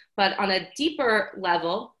 days. But on a deeper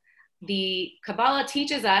level, the Kabbalah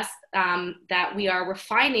teaches us that we are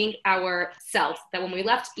refining ourselves, that when we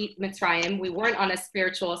left Mitzrayim, we weren't on a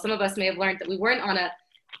spiritual, some of us may have learned that we weren't on a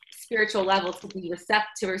spiritual level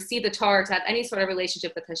to receive the Torah, to have any sort of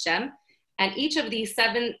relationship with Hashem. And each of these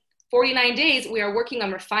 49 days, we are working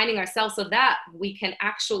on refining ourselves so that we can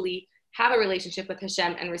actually have a relationship with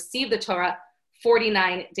Hashem and receive the Torah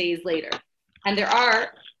 49 days later. And there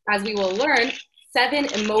are, as we will learn, 7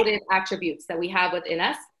 emotive attributes that we have within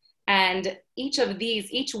us. And each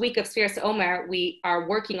week of Sfiras Omer, we are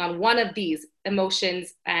working on one of these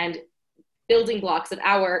emotions and building blocks of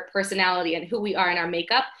our personality and who we are in our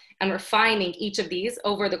makeup, and refining each of these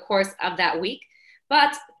over the course of that week.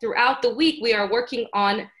 But throughout the week, we are working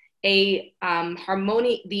on a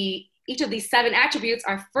harmony. Each of these 7 attributes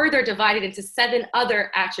are further divided into 7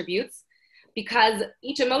 other attributes, because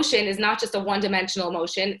each emotion is not just a one-dimensional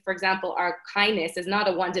emotion. For example, our kindness is not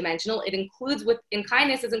a one-dimensional. It includes, in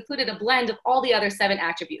kindness is included a blend of all the other 7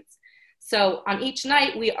 attributes. So on each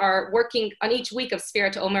night, we are working, on each week of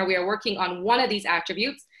Sfirat Omer, we are working on one of these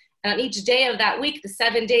attributes. And on each day of that week, the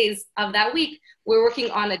 7 days of that week, we're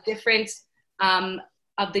working on a different, one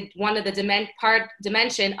of the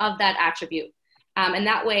dimension of that attribute. And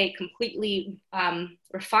that way, completely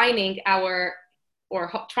refining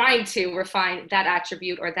trying to refine that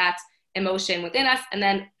attribute or that emotion within us. And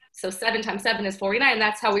then, so 7 times 7 is 49, and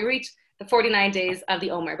that's how we reach the 49 days of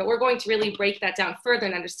the Omer. But we're going to really break that down further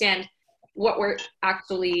and understand what we're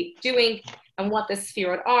actually doing and what the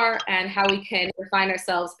Sfirot are and how we can refine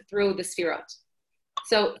ourselves through the Sfirot.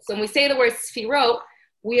 So when we say the word Sfirot,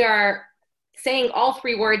 we are saying all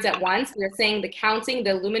 3 words at once. We are saying the counting,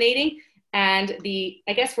 the illuminating, and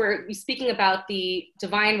I guess we're speaking about the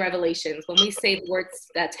divine revelations. When we say the words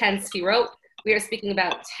 10 Sfirot, we are speaking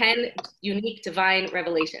about 10 unique divine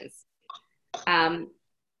revelations.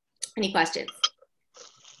 Any questions?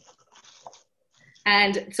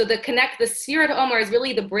 And so the Sfirat Omer is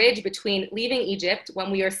really the bridge between leaving Egypt,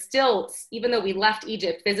 when we are still, even though we left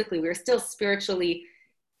Egypt physically, we are still spiritually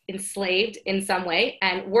enslaved in some way,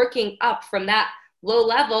 and working up from that low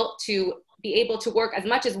level to be able to work as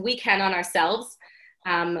much as we can on ourselves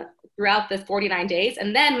throughout the 49 days.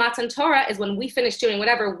 And then Matan Torah is when we finish doing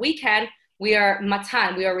whatever we can, we are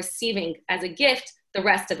matan, we are receiving as a gift the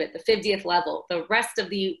rest of it, the 50th level. The rest of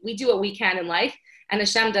we do what we can in life, and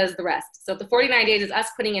Hashem does the rest. So the 49 days is us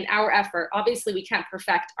putting in our effort. Obviously, we can't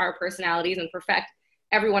perfect our personalities and perfect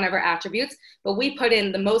every one of our attributes, but we put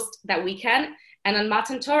in the most that we can. And on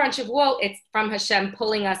Matan Torah and Shavuot, it's from Hashem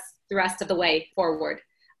pulling us the rest of the way forward.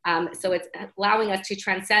 So it's allowing us to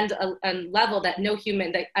transcend a level that no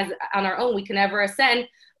human, on our own, we can never ascend.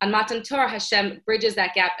 On Matan Torah, Hashem bridges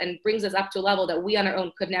that gap and brings us up to a level that we on our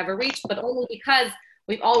own could never reach, but only because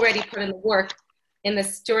we've already put in the work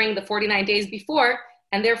during the 49 days before,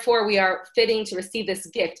 and therefore we are fitting to receive this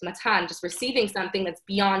gift, matan, just receiving something that's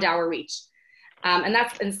beyond our reach. And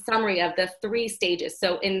that's in summary of the 3 stages.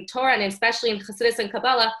 So in Torah, and especially in Chassidus and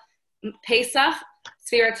Kabbalah, Pesach,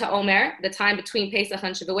 Sfira to Omer, the time between Pesach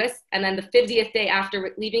and Shavuos, and then the 50th day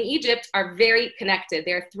after leaving Egypt are very connected.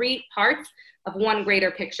 They're 3 parts of one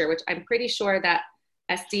greater picture, which I'm pretty sure that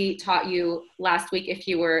SD taught you last week if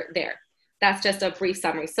you were there. That's just a brief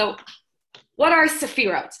summary. So what are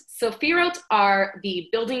Sefirot? Sefirot are the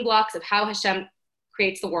building blocks of how Hashem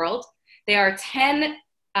creates the world. They are 10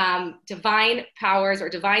 divine powers or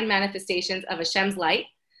divine manifestations of Hashem's light.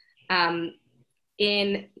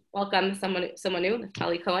 Welcome someone new,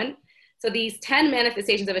 Naftali Cohen. So these 10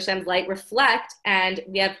 manifestations of Hashem's light reflect, and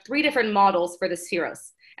we have 3 different models for the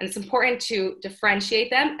Sephiros. And it's important to differentiate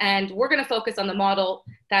them. And we're going to focus on the model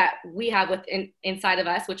that we have inside of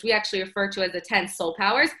us, which we actually refer to as the 10 soul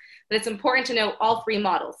powers. But it's important to know all 3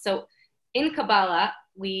 models. So in Kabbalah,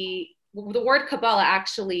 the word Kabbalah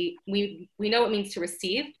actually, we know it means to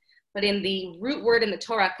receive. But in the root word in the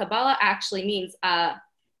Torah, Kabbalah actually means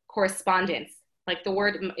correspondence. Like the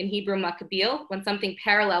word in Hebrew, makbil, when something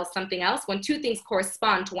parallels something else, when 2 things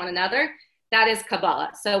correspond to one another, that is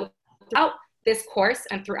Kabbalah. So throughout this course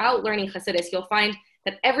and throughout learning Chassidus, you'll find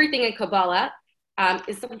that everything in Kabbalah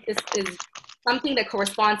is something that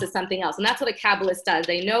corresponds to something else. And that's what a Kabbalist does.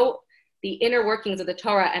 They know the inner workings of the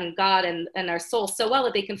Torah and God and our soul so well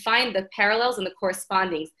that they can find the parallels and the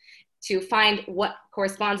correspondings to find what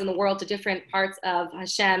corresponds in the world to different parts of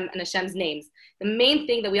Hashem and Hashem's names. The main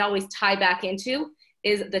thing that we always tie back into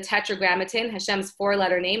is the Tetragrammaton, Hashem's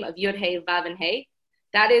 4-letter name of Yud, Hey, Vav, and Hey.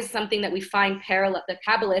 That is something that we find the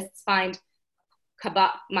Kabbalists find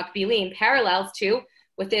makbilim, parallels to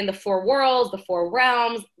within the 4 worlds, the 4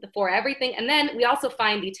 realms, the 4 everything. And then we also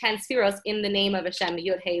find the 10 spheros in the name of Hashem,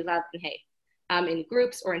 Yud, Hey, Vav, and Hey, in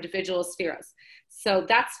groups or individual spheros. So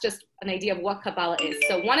that's just an idea of what Kabbalah is.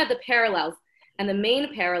 So one of the parallels, and the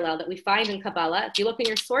main parallel that we find in Kabbalah, if you look in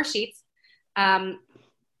your source sheets,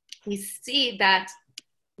 we see that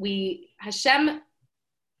Hashem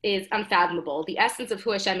is unfathomable. The essence of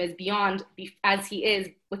who Hashem is beyond, as he is,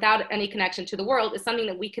 without any connection to the world, is something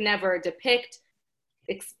that we can never depict,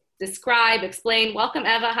 describe, explain. Welcome,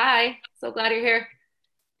 Eva. Hi. So glad you're here.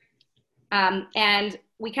 And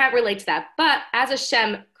we can't relate to that. But as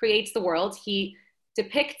Hashem creates the world, he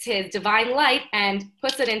depicts his divine light and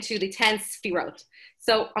puts it into the 10 Sefirot.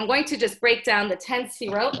 So I'm going to just break down the 10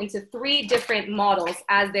 Sefirot into 3 different models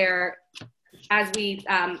as we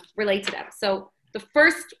relate to them. So the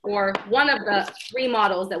first, or one of the 3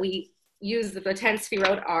 models that we use the 10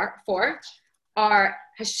 Sefirot are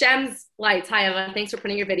Hashem's lights. Hi, Eva. Thanks for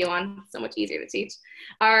putting your video on. So much easier to teach.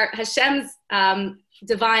 Are Hashem's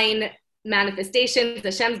divine manifestations,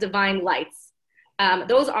 Hashem's divine lights.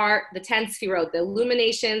 Those are the 10 Sefirot, the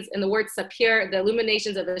illuminations, and the word Sapir, the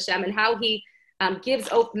illuminations of Hashem, and how he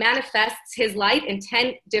manifests his light in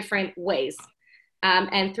 10 different ways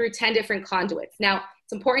and through 10 different conduits. Now,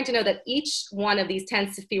 it's important to know that each one of these 10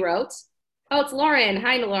 Sefirot, oh, it's Lauren.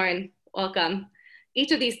 Hi, Lauren. Welcome.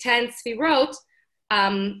 Each of these 10 Sefirot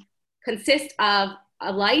consist of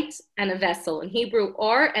a light and a vessel. In Hebrew,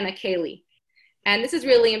 or and a keli. And this is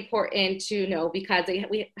really important to know because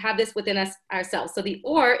we have this within us ourselves. So the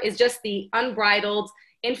or is just the unbridled,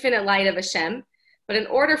 infinite light of Hashem. But in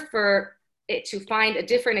order for it to find a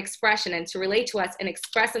different expression and to relate to us and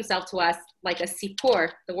express himself to us like a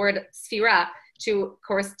sipur, the word sfira, to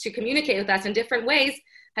communicate with us in different ways,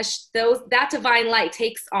 that divine light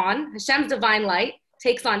takes on, Hashem's divine light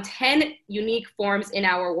takes on 10 unique forms in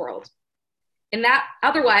our world. And that,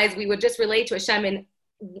 otherwise, we would just relate to Hashem in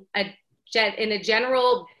a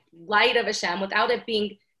general light of Hashem without it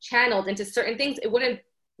being channeled into certain things. We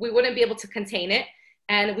wouldn't be able to contain it,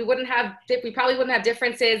 and we probably wouldn't have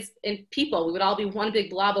differences in people. We would all be one big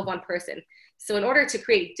blob of one person. So in order to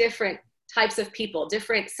create different types of people,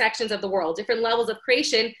 different sections of the world, different levels of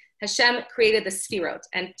creation, Hashem created the Sefirot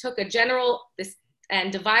and took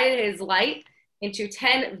and divided his light into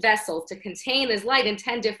 10 vessels to contain his light in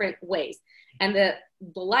 10 different ways. And the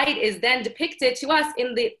light is then depicted to us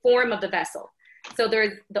in the form of the vessel. So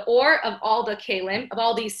there's the or of all the kalim, of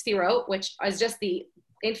all these Sefirot, which is just the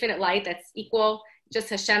infinite light that's equal, just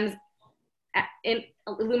Hashem's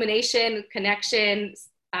illumination, connection,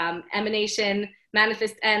 emanation,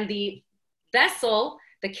 manifest, and the vessel,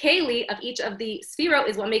 the keli of each of the Sefirot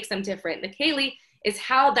is what makes them different. The keli is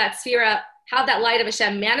how that light of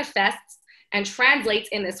Hashem manifests and translates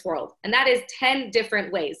in this world. And that is 10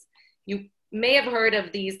 different ways. You may have heard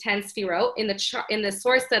of these 10 Sefirot. In the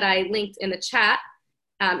source that I linked in the chat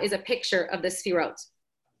is a picture of the Sefirot.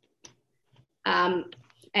 And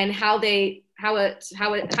hi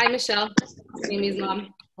Michelle, Amy's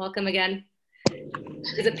mom, welcome again.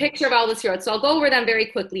 is a picture of all the sefirot. So I'll go over them very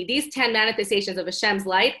quickly. These 10 manifestations of Hashem's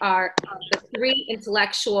light are the 3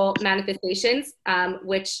 intellectual manifestations,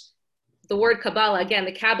 which the word Kabbalah, again,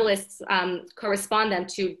 the Kabbalists correspond them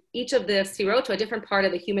to each of the sefirot to a different part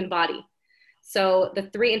of the human body. So the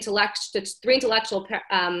three intellectual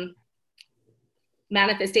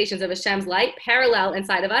manifestations of Hashem's light parallel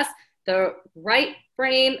inside of us, the right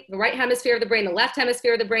brain, the right hemisphere of the brain, the left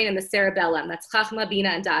hemisphere of the brain, and the cerebellum. That's Chachma, Bina,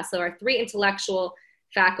 and Das. So our 3 intellectual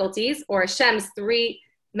faculties, or Hashem's 3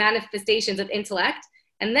 manifestations of intellect.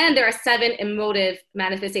 And then there are 7 emotive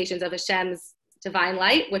manifestations of Hashem's divine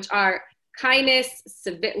light, which are kindness,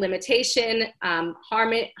 limitation,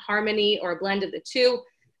 harmony, or a blend of the 2,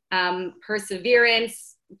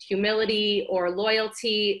 perseverance, humility or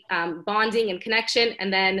loyalty, bonding and connection,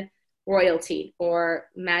 and then royalty or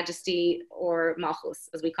majesty or malchus,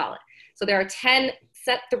 as we call it. So there are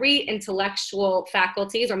 3 intellectual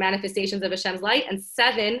faculties or manifestations of Hashem's light and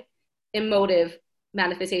 7 emotive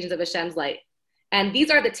manifestations of Hashem's light. And these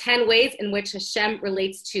are the 10 ways in which Hashem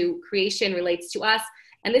relates to creation, relates to us.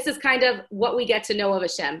 And this is kind of what we get to know of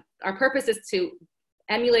Hashem. Our purpose is to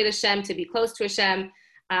emulate Hashem, to be close to Hashem,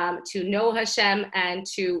 to know Hashem, and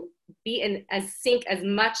to be in as sync as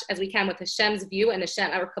much as we can with Hashem's view. And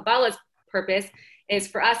Hashem, our Kabbalah's purpose is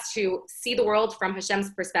for us to see the world from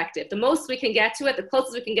Hashem's perspective. The most we can get to it, the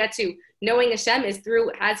closest we can get to knowing Hashem is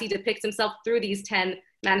through, as he depicts himself through these 10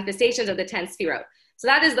 manifestations of the 10 sefirot. So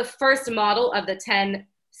that is the first model of the 10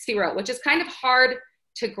 sefirot, which is kind of hard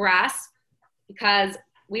to grasp because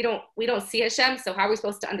we don't see Hashem. So how are we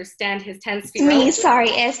supposed to understand his 10 sefirot? Me, sorry,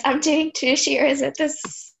 I'm doing 2 shears at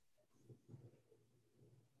this.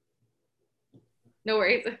 No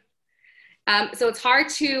worries. So it's hard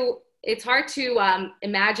to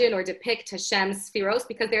imagine or depict Hashem's sefirot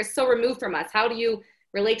because they're so removed from us. How do you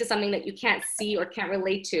relate to something that you can't see or can't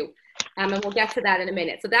relate to? And we'll get to that in a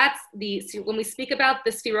minute. So that's when we speak about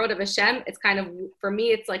the sefirot of Hashem, it's kind of, for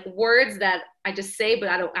me, it's like words that I just say, but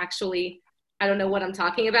I don't know what I'm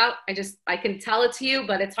talking about. I can tell it to you,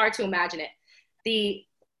 but it's hard to imagine it. The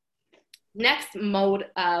next mode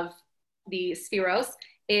of the sefirot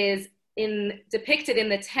is depicted in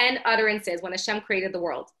the 10 utterances when Hashem created the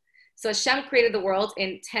world. So Hashem created the world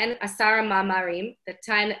in 10 asara ma'amarim, the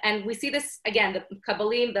 10, and we see this again, the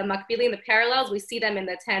Kabbalim, the Makbilim, the parallels, we see them in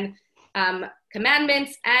the 10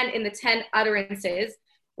 commandments and in the 10 utterances.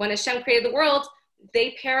 When Hashem created the world,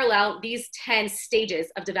 they parallel these 10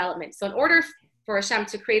 stages of development. So in order for Hashem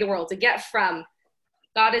to create a world, to get from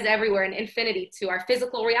God is everywhere in infinity to our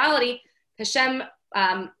physical reality, Hashem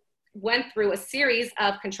went through a series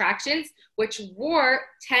of contractions, which were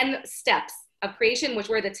 10 steps of creation, which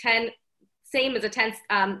were the same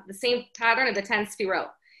pattern of the 10 sefirot,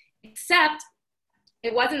 except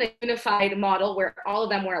it wasn't a unified model where all of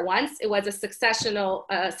them were at once. It was a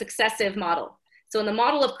successive model. So in the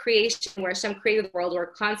model of creation, where Hashem created the world, or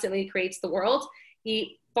constantly creates the world,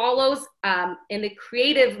 he follows in the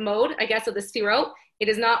creative mode, I guess, of the sefirot. It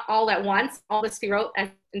is not all at once, all the sefirot as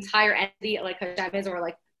entire entity, like Hashem is, or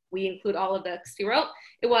like we include all of the sefirot.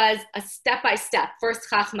 It was a step-by-step. First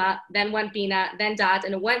Chachma, then went Bina, then Dat,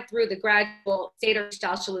 and it went through the gradual state of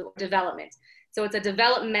Shtalshalut, development. So it's a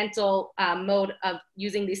developmental mode of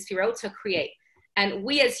using these sefirot to create. And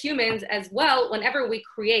we as humans as well, whenever we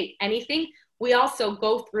create anything, we also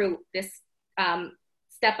go through this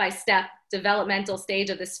step-by-step developmental stage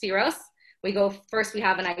of the sefirot. We go first, we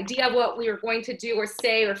have an idea of what we are going to do or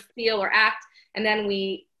say or feel or act, and then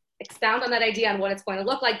we expound on that idea and what it's going to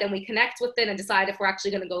look like. Then we connect with it and decide if we're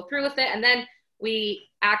actually going to go through with it, and then we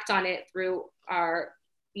act on it through our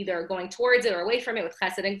either going towards it or away from it with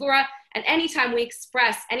chesed and gvura. And anytime we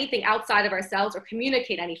express anything outside of ourselves or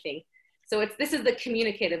communicate anything, so this is the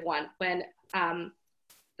communicative one, when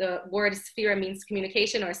the word sefira means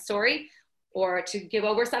communication or story, or to give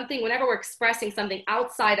over something. Whenever we're expressing something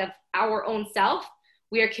outside of our own self,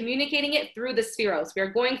 we are communicating it through the sefirot. We are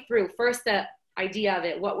going through first the idea of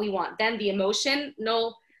it, what we want, then the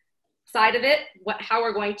emotional side of it, how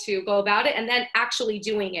we're going to go about it, and then actually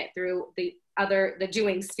doing it through the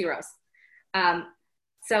doing sefirot.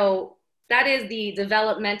 So that is the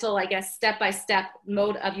developmental, I guess, step-by-step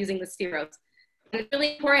mode of using the sefirot. And it's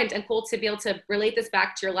really important and cool to be able to relate this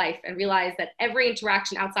back to your life and realize that every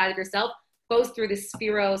interaction outside of yourself goes through the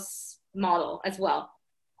sefirot model as well.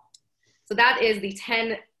 So that is the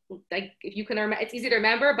 10, like if you can remember, it's easy to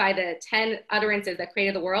remember by the 10 utterances that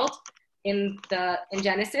created the world in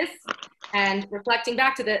Genesis, and reflecting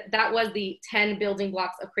back to that was the 10 building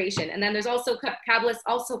blocks of creation. And then there's also, Kabbalists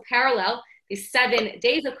also parallel the 7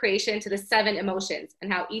 days of creation to the 7 emotions,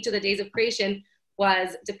 and how each of the days of creation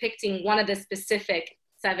was depicting one of the specific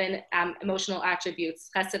 7 emotional attributes,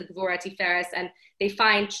 chesed, gvura, tiferes, and they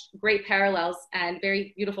find great parallels and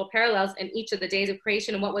very beautiful parallels in each of the days of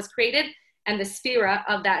creation and what was created and the sphera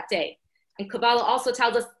of that day. And Kabbalah also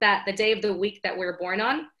tells us that the day of the week that we're born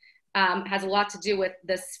on has a lot to do with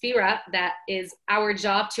the sphera that is our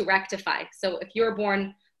job to rectify. So if you're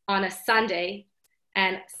born on a Sunday,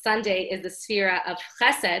 and Sunday is the sphera of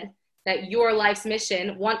chesed, that your life's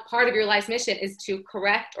mission, one part of your life's mission is to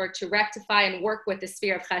correct or to rectify and work with the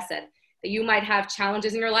sphere of chesed. That you might have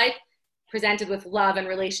challenges in your life presented with love and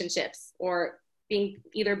relationships, or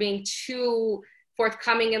being too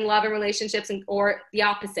forthcoming in love and relationships, or the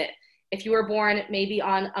opposite. If you were born maybe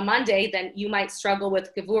on a Monday, then you might struggle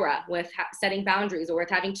with gevura, with setting boundaries or with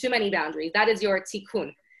having too many boundaries. That is your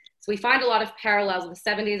tikkun. So we find a lot of parallels with the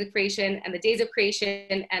 7 days of creation and the days of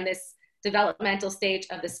creation and this developmental stage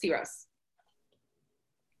of the spheros.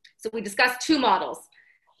 So we discussed 2 models,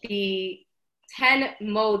 the 10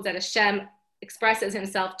 modes that Hashem expresses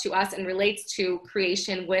himself to us and relates to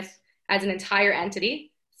creation with as an entire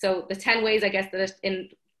entity. So the 10 ways, I guess, that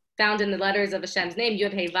found in the letters of Hashem's name,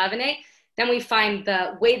 Yud, Hey, Vav, and Hey. Then we find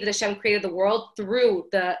the way that Hashem created the world through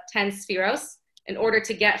the 10 spheros in order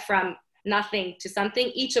to get from nothing to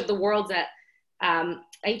something. Each of the worlds that,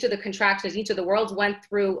 each of the contractions, each of the worlds went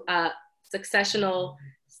through a successional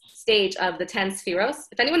stage of the 10 spheros.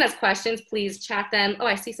 If anyone has questions, please chat them. Oh,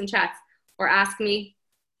 I see some chats. Or ask me.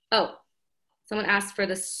 Oh, someone asked for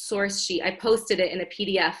the source sheet. I posted it in a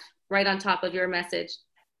PDF right on top of your message.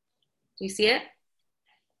 Do you see it?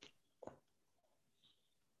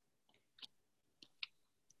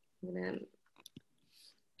 If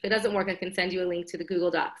it doesn't work, I can send you a link to the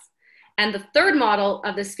Google Docs. And the 3rd model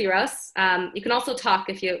of the spheros, you can also talk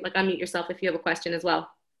if you, like, unmute yourself if you have a question as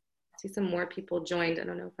well. I see some more people joined. I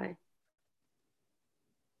don't know if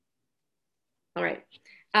all right.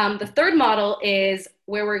 The 3rd model is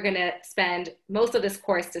where we're going to spend most of this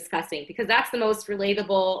course discussing, because that's the most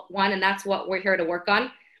relatable one, and that's what we're here to work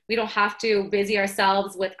on. We don't have to busy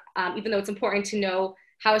ourselves with, even though it's important to know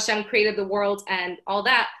how Hashem created the world and all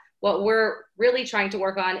that, what we're really trying to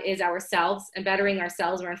work on is ourselves and bettering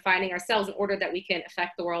ourselves or refining ourselves in order that we can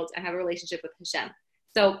affect the world and have a relationship with Hashem.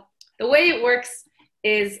 So the way it works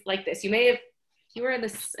is like this. You may have, if you were in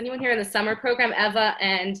this, anyone here in the summer program, Eva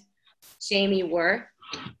and Jamie were,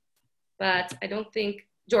 but I don't think,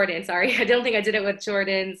 Jordan, sorry. I don't think I did it with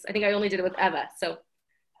Jordan's. I think I only did it with Eva. So,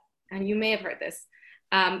 and you may have heard this.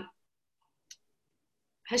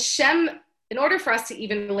 Hashem, in order for us to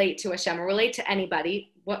even relate to Hashem or relate to anybody,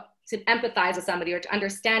 to empathize with somebody or to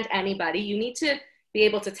understand anybody, you need to be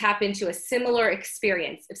able to tap into a similar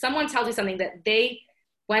experience. If someone tells you something that they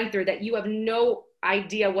went through that you have no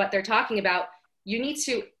idea what they're talking about, you need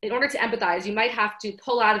to, in order to empathize, you might have to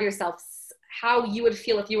pull out of yourself how you would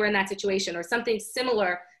feel if you were in that situation or something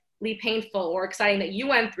similarly painful or exciting that you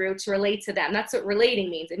went through to relate to them. That's what relating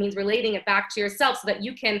means. It means relating it back to yourself so that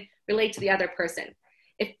you can relate to the other person.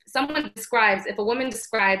 If a woman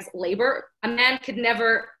describes labor, a man could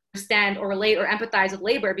never understand or relate or empathize with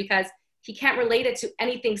labor because he can't relate it to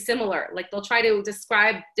anything similar. Like they'll try to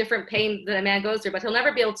describe different pain that a man goes through, but he'll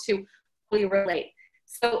never be able to fully relate.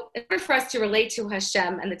 So in order for us to relate to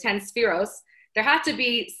Hashem and the 10 spheros, there had to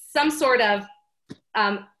be some sort of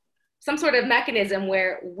mechanism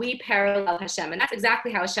where we parallel Hashem. And that's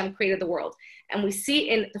exactly how Hashem created the world. And we see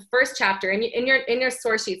in the first chapter, in your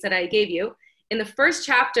source sheets that I gave you, in the first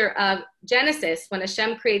chapter of Genesis, when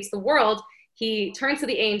Hashem creates the world, he turns to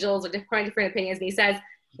the angels, or different opinions, and he says,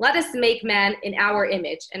 let us make man in our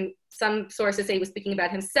image. And some sources say he was speaking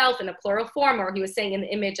about himself in a plural form, or he was saying in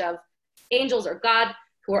the image of angels or God,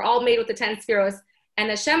 who are all made with the 10 spheros. And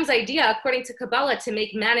Hashem's idea, according to Kabbalah, to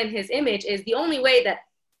make man in his image is the only way that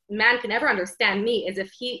man can ever understand me is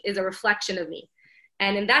if he is a reflection of me.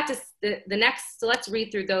 And in that, the next, so let's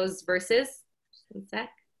read through those verses. Just one sec.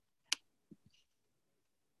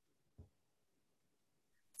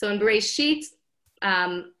 So in Bereshit,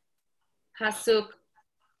 Pasuk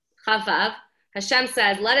Chavav, Hashem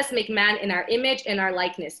says, let us make man in our image, in our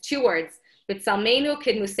likeness. 2 words, B'tzalmeinu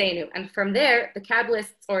kidmusenu. And from there, the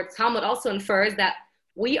Kabbalists or Talmud also infers that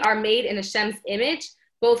we are made in Hashem's image,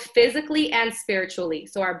 both physically and spiritually.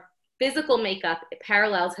 So our physical makeup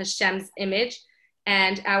parallels Hashem's image,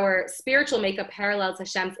 and our spiritual makeup parallels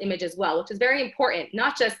Hashem's image as well, which is very important.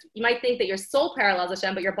 Not just, you might think that your soul parallels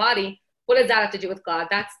Hashem, but your body, what does that have to do with God?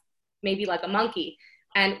 That's maybe like a monkey.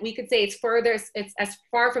 And we could say it's as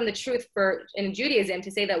far from the truth in Judaism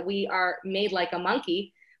to say that we are made like a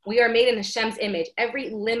monkey. We are made in Hashem's image.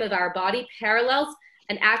 Every limb of our body parallels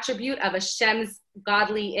an attribute of Hashem's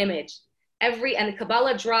godly image. and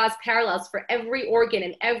Kabbalah draws parallels for every organ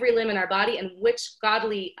and every limb in our body and which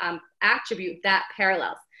godly attribute that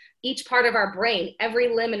parallels. Each part of our brain,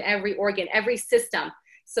 every limb and every organ, every system.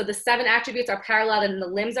 So the 7 attributes are paralleled in the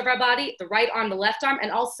limbs of our body, the right arm, the left arm,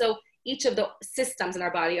 and also each of the systems in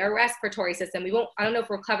our body, our respiratory system. I don't know if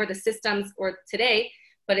we'll cover the systems or today,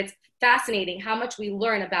 but it's fascinating how much we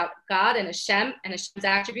learn about God and Hashem and Hashem's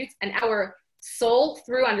attributes and our soul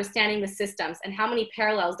through understanding the systems and how many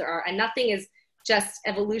parallels there are. And nothing is just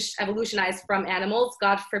evolutionized from animals.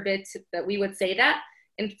 God forbid that we would say that.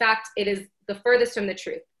 In fact, it is the furthest from the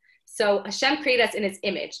truth. So Hashem created us in His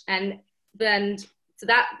image. And then,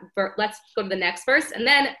 let's go to the next verse. And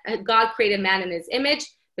then God created man in His image.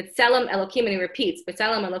 B'tselem Elokim, and He repeats,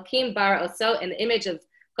 B'tselem Elokim bara oso, in the image of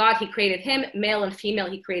God, He created him, male and female,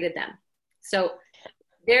 He created them. So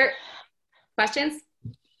there, questions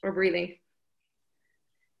or breathing?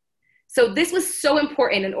 So this was so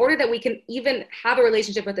important in order that we can even have a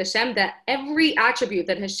relationship with Hashem, that every attribute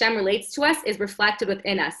that Hashem relates to us is reflected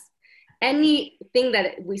within us. Anything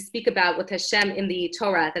that we speak about with Hashem in the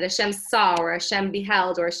Torah, that Hashem saw or Hashem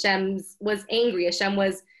beheld or Hashem was angry, Hashem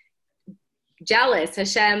was jealous,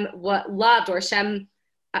 Hashem loved, or Hashem,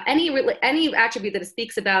 any attribute that it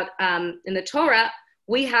speaks about in the Torah,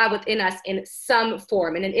 we have within us in some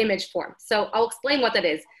form, in an image form. So I'll explain what that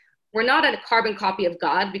is. We're not a carbon copy of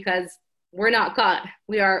God because we're not God.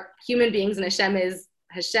 We are human beings and Hashem is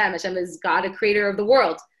Hashem. Hashem is God, a creator of the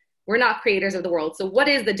world. We're not creators of the world. So what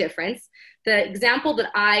is the difference? The example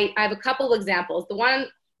that I have a couple of examples. The one,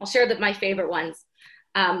 I'll share my favorite ones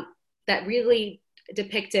that really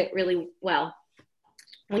depict it really well.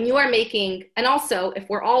 When you are making, and also if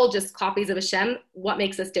we're all just copies of Hashem, what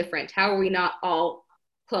makes us different? How are we not all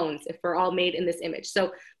clones if we're all made in this image?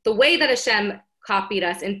 So the way that Hashem copied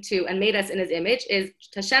us into and made us in His image is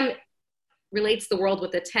Hashem relates the world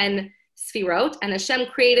with the 10 sfirot, and Hashem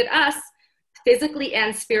created us physically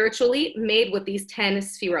and spiritually made with these 10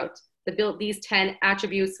 sfirot, these 10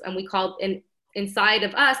 attributes, and we call inside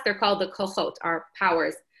of us, they're called the kochot, our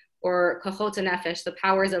powers, or kochot nefesh, the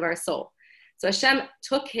powers of our soul. So Hashem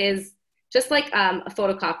took just like a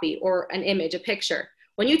photocopy or an image, a picture.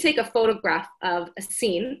 When you take a photograph of a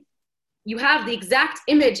scene, you have the exact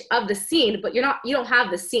image of the scene, but you don't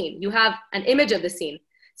have the scene. You have an image of the scene.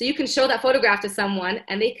 So you can show that photograph to someone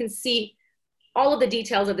and they can see all of the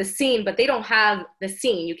details of the scene, but they don't have the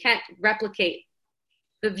scene. You can't replicate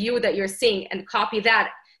the view that you're seeing and copy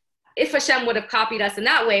that. If Hashem would have copied us in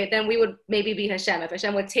that way, then we would maybe be Hashem. If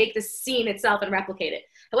Hashem would take the scene itself and replicate it.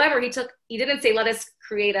 However, he didn't say, let us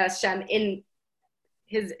create Hashem in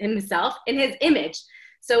himself, in His image.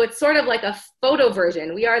 So it's sort of like a photo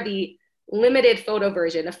version. We are the limited photo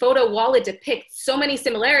version. A photo, while it depicts so many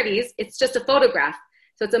similarities, it's just a photograph.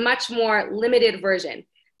 So it's a much more limited version.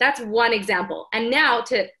 That's one example. And now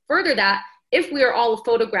to further that, if we are all a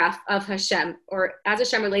photograph of Hashem, or as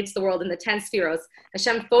Hashem relates to the world in the 10 spheros,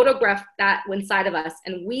 Hashem photographed that inside of us,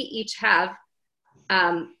 and we each have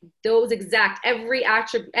those exact, every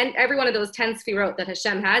attribute, and every one of those 10 spherot that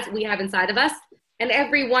Hashem has, we have inside of us, and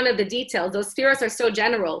every one of the details. Those spheros are so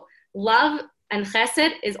general. Love and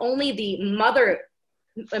chesed is only the mother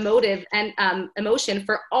emotive and emotion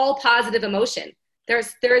for all positive emotion.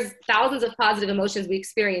 There's thousands of positive emotions we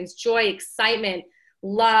experience: joy, excitement,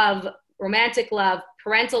 love, romantic love,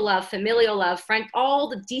 parental love, familial love, friend, all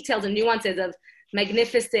the details and nuances of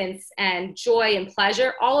magnificence and joy and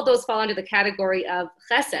pleasure. All of those fall under the category of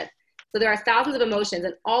chesed. So there are thousands of emotions,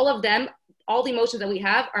 and all of them, all the emotions that we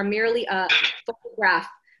have, are merely a photograph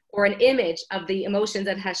or an image of the emotions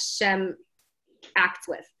that Hashem acts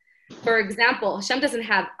with. For example, Hashem doesn't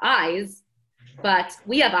have eyes, but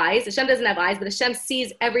we have eyes. Hashem doesn't have eyes, but Hashem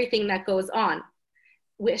sees everything that goes on.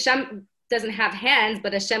 Hashem doesn't have hands,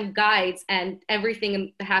 but Hashem guides and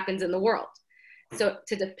everything that happens in the world. So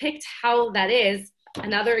to depict how that is,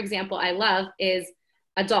 another example I love is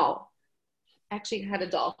a doll. I actually had a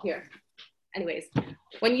doll here. Anyways,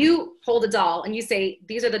 when you hold a doll and you say,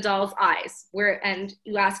 these are the doll's eyes, and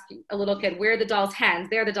you ask a little kid, where are the doll's hands?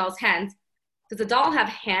 They're the doll's hands. Does the doll have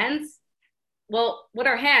hands? Well, what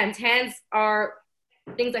are hands? Hands are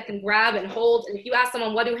things that can grab and hold. And if you ask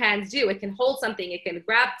someone, what do hands do? It can hold something. It can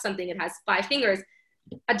grab something. It has 5 fingers.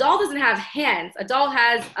 A doll doesn't have hands. A doll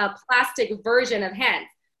has a plastic version of hands,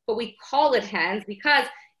 but we call it hands because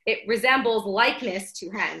it resembles likeness to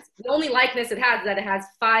hands. The only likeness it has is that it has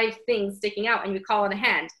 5 things sticking out, and we call it a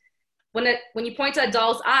hand. When you point to a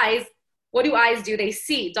doll's eyes, what do eyes do? They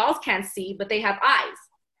see. Dolls can't see, but they have eyes.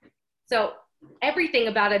 So everything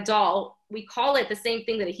about a doll, we call it the same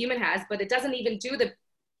thing that a human has, but it doesn't even do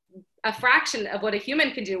a fraction of what a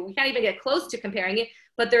human can do. We can't even get close to comparing it.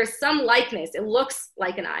 but there's some likeness. It looks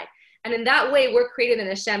like an eye. And in that way, we're created in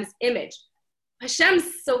Hashem's image.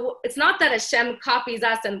 So it's not that Hashem copies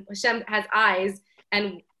us and Hashem has eyes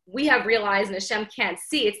and we have real eyes and Hashem can't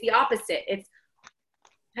see. It's the opposite. It's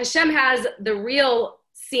Hashem has the real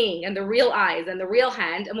seeing and the real eyes and the real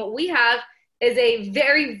hand. And what we have is a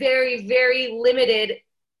very, very, very limited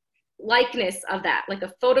likeness of that, like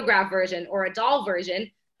a photograph version or a doll version,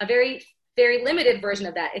 a very, very limited version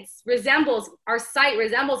of that. Our sight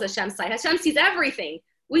resembles Hashem's sight. Hashem sees everything.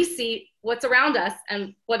 We see what's around us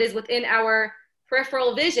and what is within our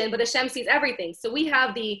peripheral vision, but Hashem sees everything. So we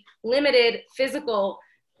have the limited physical,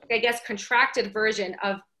 I guess, contracted version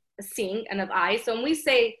of seeing and of eyes. So when we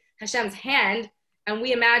say Hashem's hand and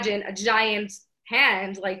we imagine a giant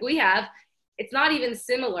hand like we have, it's not even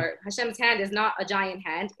similar. Hashem's hand is not a giant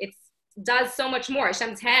hand. It does so much more.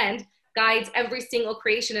 Hashem's hand guides every single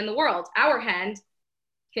creation in the world. Our hand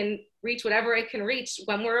can reach whatever it can reach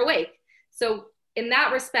when we're awake. So in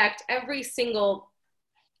that respect, every single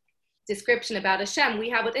description about Hashem we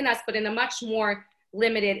have within us, but in a much more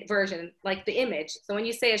limited version, like the image. So when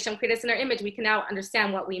you say Hashem created us in our image, we can now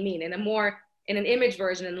understand what we mean. In an image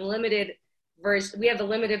version, in a limited version, we have the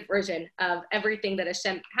limited version of everything that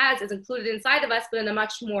Hashem has is included inside of us, but in a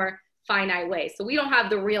much more finite way. So we don't have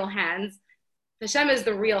the real hands. Hashem is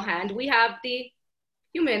the real hand. We have the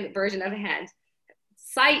human version of a hand.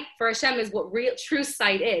 Sight for Hashem is what real true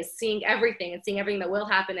sight is, seeing everything and seeing everything that will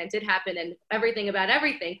happen and did happen and everything about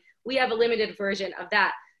everything. We have a limited version of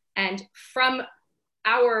that. And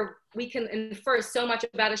we can infer so much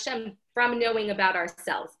about Hashem from knowing about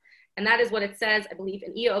ourselves. And that is what it says, I believe,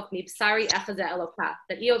 in Eov, Mibsari Echazeh Elokah,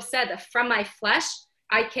 that Eov said that from my flesh,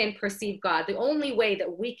 I can perceive God. The only way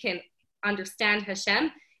that we can understand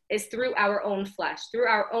Hashem is through our own flesh, through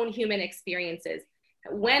our own human experiences.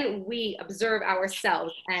 When we observe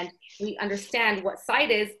ourselves and we understand what sight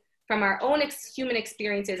is from our own human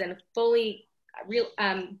experiences and fully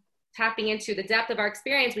tapping into the depth of our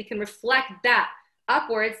experience, we can reflect that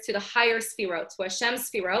upwards to the higher sphirot, to Hashem's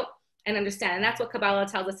sphirot, and understand. And that's what Kabbalah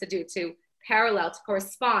tells us to do, to parallel, to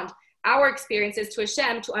correspond our experiences to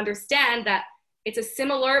Hashem, to understand that it's a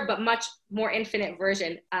similar but much more infinite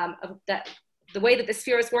version of that. The way that the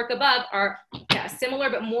spheres work above are similar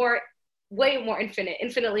but way more infinite,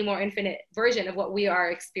 infinitely more infinite version of what we are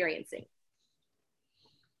experiencing.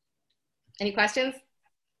 Any questions?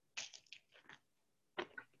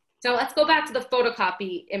 So let's go back to the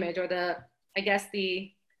photocopy image, or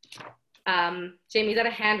Jamie, is that a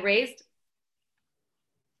hand raised?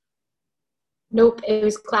 Nope, it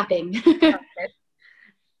was clapping.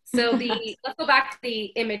 So let's go back to the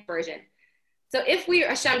image version. So if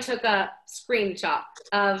Hashem took a screenshot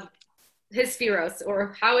of his spheros,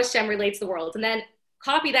 or how Hashem relates to the world, and then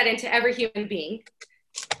copy that into every human being,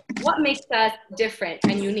 what makes us different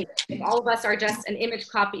and unique? If all of us are just an image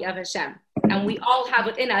copy of Hashem, and we all have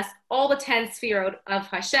within us all the 10 spherot of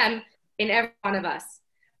Hashem in every one of us.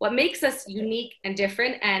 What makes us unique and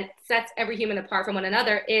different and sets every human apart from one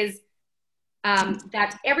another is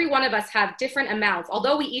that every one of us have different amounts.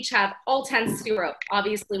 Although we each have all 10 spherot,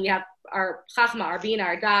 obviously we have our chachma, our bina,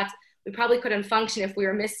 our dat. We probably couldn't function if we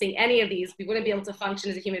were missing any of these. We wouldn't be able to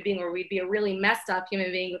function as a human being, or we'd be a really messed up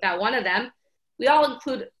human being without one of them. We all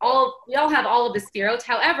have all of the spherot.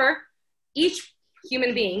 However, each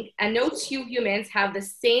human being, and no two humans have the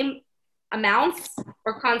same amounts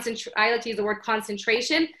or I like to use the word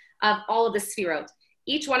concentration of all of the spherot.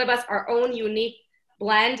 Each one of us, our own unique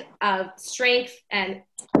blend of strength and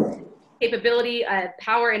capability,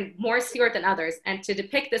 power, and more spherot than others. And to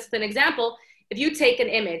depict this with an example, if you take an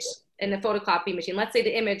image in the photocopy machine, let's say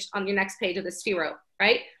the image on your next page of the spherot,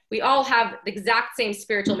 right? We all have the exact same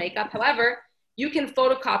spiritual makeup. However, you can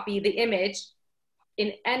photocopy the image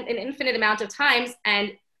in an infinite amount of times,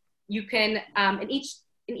 and you can, in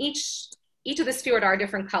each of the spherot are a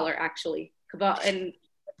different color, actually. And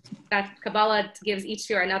that Kabbalah gives each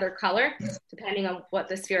sphere another color, depending on what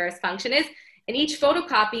the sphere's function is. In each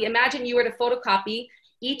photocopy, imagine you were to photocopy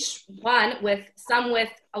each one with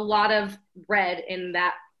a lot of red in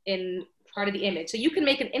part of the image. So you can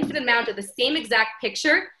make an infinite amount of the same exact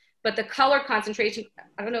picture, but the color concentration,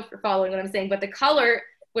 I don't know if you're following what I'm saying, but the color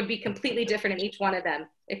would be completely different in each one of them.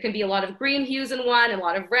 It can be a lot of green hues in one, a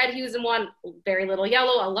lot of red hues in one, very little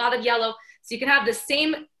yellow, a lot of yellow. So you can have the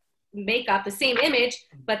same makeup, the same image,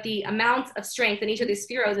 but the amount of strength in each of these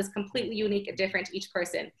spheros is completely unique and different to each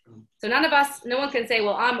person. So no one can say,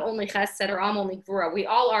 well, I'm only chesed or I'm only gvura. We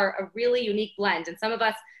all are a really unique blend. And some of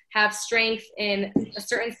us have strength in a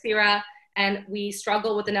certain sphera and we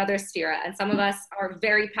struggle with another sphera. And some of us are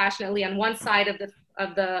very passionately on one side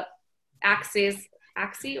of the axis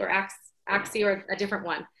axis or a different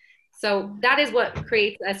one. So that is what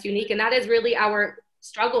creates us unique. And that is really our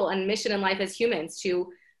struggle and mission in life as humans,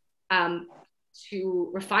 to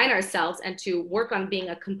refine ourselves and to work on being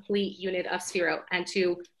a complete unit of Sefirot and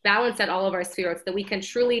to balance out all of our Sefirot so that we can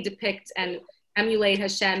truly depict and emulate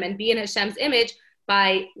Hashem and be in Hashem's image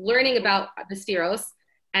by learning about the Sefirot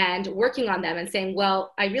and working on them and saying,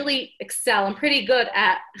 well, I really excel. I'm pretty good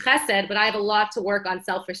at chesed, but I have a lot to work on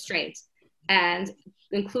self-restraint, and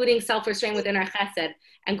including self-restraint within our chesed,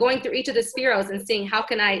 and going through each of the spheros and seeing how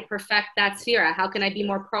can I perfect that sphera? How can I be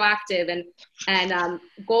more proactive and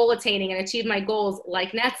goal attaining and achieve my goals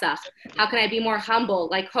like Netzach? How can I be more humble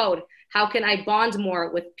like Hod? How can I bond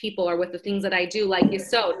more with people or with the things that I do like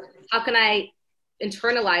Yesod? How can I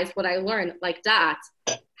internalize what I learn like Da'at?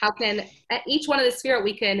 How can, at each one of the spheres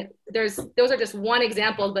we can, those are just one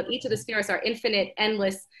example, but each of the spheres are infinite,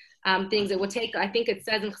 endless things. It would take, I think it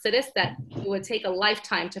says in Chassidus that it would take a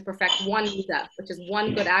lifetime to perfect one midah, which is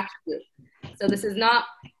one good attribute. So this is not,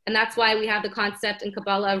 and that's why we have the concept in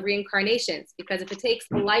Kabbalah of reincarnations, because if it takes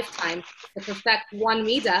a lifetime to perfect one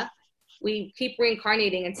midah, we keep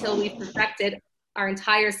reincarnating until we've perfected our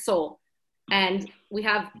entire soul. And we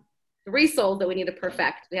have 3 souls that we need to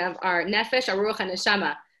perfect. We have our nefesh, our ruach, and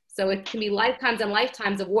neshama. So it can be lifetimes and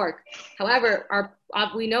lifetimes of work. However,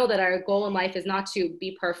 we know that our goal in life is not to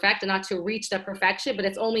be perfect and not to reach the perfection, but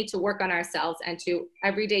it's only to work on ourselves and to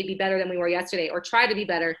every day be better than we were yesterday, or try to be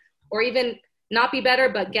better, or even not be better,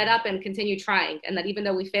 but get up and continue trying. And that even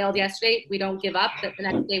though we failed yesterday, we don't give up, that the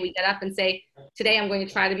next day we get up and say, today I'm going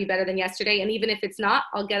to try to be better than yesterday. And even if it's not,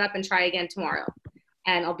 I'll get up and try again tomorrow.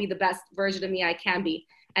 And I'll be the best version of me I can be.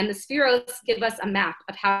 And the spheros give us a map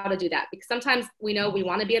of how to do that, because sometimes we know we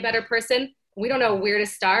want to be a better person. We don't know where to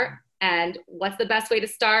start and what's the best way to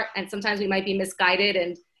start. And sometimes we might be misguided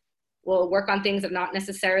and we'll work on things that are not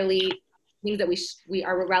necessarily things that we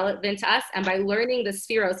are relevant to us. And by learning the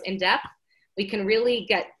spheros in depth, we can really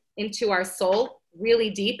get into our soul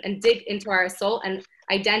really deep and dig into our soul and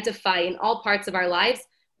identify in all parts of our lives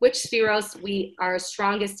which spheros we are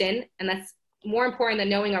strongest in. And that's more important than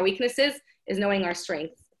knowing our weaknesses, is knowing our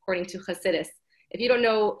strengths, according to Chassidus. If you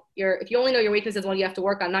only know your weaknesses, what you have to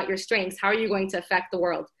work on, not your strengths, how are you going to affect the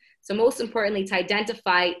world? So most importantly, to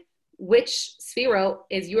identify which sphero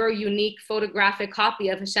is your unique photographic copy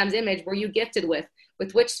of Hashem's image were you gifted with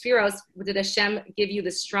which spheros did Hashem give you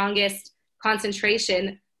the strongest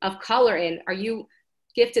concentration of color in? Are you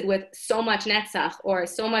gifted with so much netzach or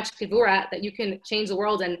so much kivura that you can change the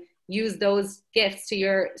world and use those gifts to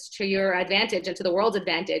your advantage and to the world's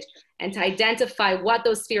advantage, and to identify what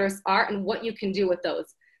those spheres are and what you can do with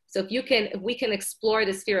those. So if we can explore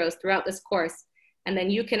the spheres throughout this course, and then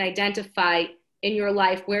you can identify in your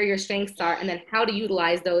life where your strengths are, and then how to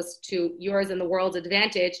utilize those to yours and the world's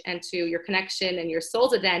advantage and to your connection and your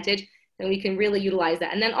soul's advantage, then we can really utilize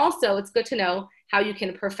that. And then also it's good to know how you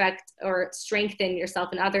can perfect or strengthen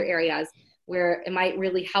yourself in other areas where it might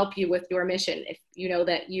really help you with your mission. If you know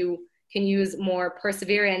that you can use more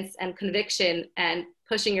perseverance and conviction and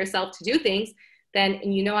pushing yourself to do things, then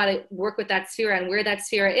and you know how to work with that sphere and where that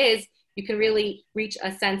sphere is, you can really reach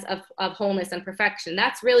a sense of wholeness and perfection.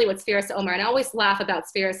 That's really what Sefira Omer, and I always laugh about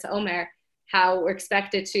Sefira Omer, how we're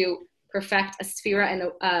expected to perfect a sphere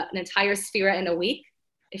and an entire sphere in a week.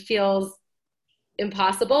 It feels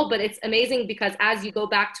impossible, but it's amazing because as you go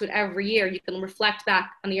back to it every year, you can reflect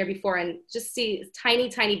back on the year before and just see tiny,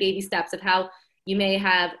 tiny baby steps of how you may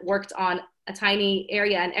have worked on a tiny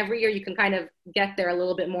area, and every year you can kind of get there a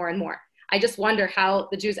little bit more and more. I just wonder how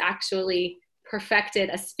the Jews actually perfected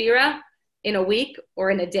a sphera in a week or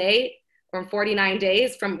in a day or in 49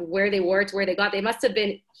 days from where they were to where they got. They must have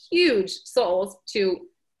been huge souls to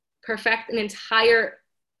perfect an entire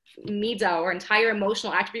midah or entire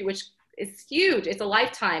emotional attribute, which is huge. It's a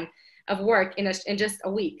lifetime of work in just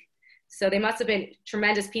a week. So they must have been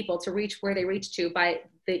tremendous people to reach where they reached to by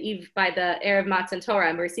the Erev Matan Torah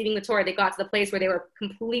and receiving the Torah. They got to the place where they were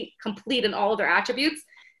complete in all of their attributes.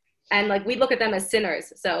 And like we look at them as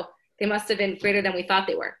sinners. So they must have been greater than we thought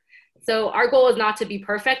they were. So our goal is not to be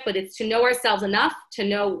perfect, but it's to know ourselves enough to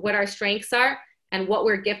know what our strengths are and what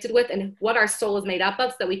we're gifted with and what our soul is made up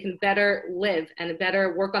of so that we can better live and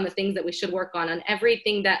better work on the things that we should work on, and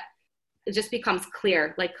everything that it just becomes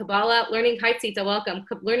clear. Like Kabbalah, learning Haitzita, welcome.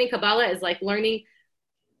 Learning Kabbalah is like learning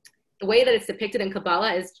the way that it's depicted in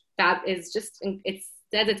Kabbalah it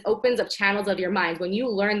says it opens up channels of your mind. When you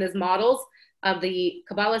learn these models of the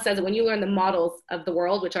Kabbalah says that when you learn the models of the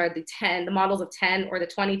world, which are the models of 10 or the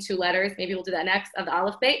 22 letters, maybe we'll do that next, of the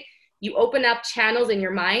Aleph Bet, you open up channels in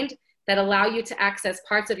your mind that allow you to access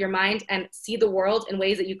parts of your mind and see the world in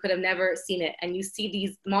ways that you could have never seen it. And you see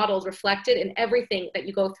these models reflected in everything that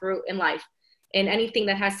you go through in life. In anything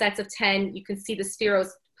that has sets of 10, you can see the spheros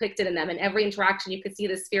depicted in them. In every interaction, you can see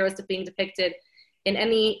the spheros being depicted. In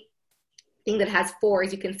anything that has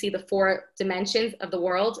 4s, you can see the 4 dimensions of the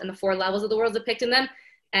world and the 4 levels of the world depicted in them.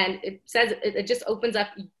 And it says it just opens up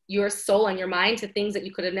your soul and your mind to things that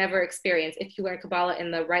you could have never experienced if you learn Kabbalah in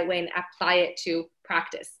the right way and apply it to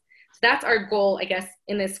practice. So that's our goal, I guess,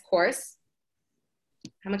 in this course.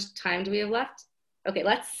 How much time do we have left? Okay,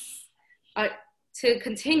 let's, to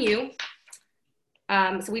continue.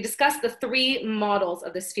 So we discussed the 3 models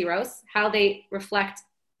of the spheros, how they reflect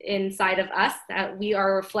inside of us, that we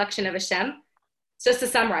are a reflection of Hashem. Just to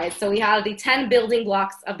summarize, so we have the 10 building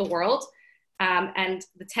blocks of the world, and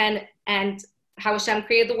the 10, and how Hashem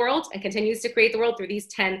created the world and continues to create the world through these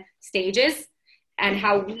 10 stages, and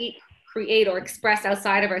how we create or express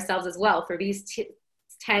outside of ourselves as well through these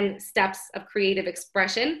 10 steps of creative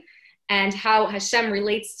expression, and how Hashem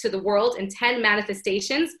relates to the world in 10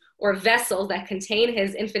 manifestations or vessels that contain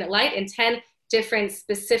his infinite light in 10 different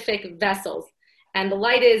specific vessels. And the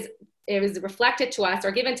light is reflected to us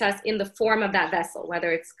or given to us in the form of that vessel,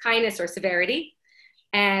 whether it's kindness or severity.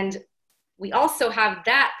 And we also have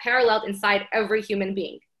that paralleled inside every human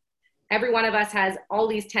being. Every one of us has all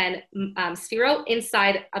these 10 sphero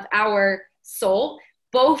inside of our soul,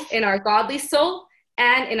 both in our godly soul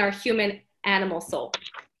and in our human animal soul.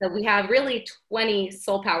 So we have really 20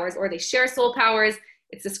 soul powers, or they share soul powers.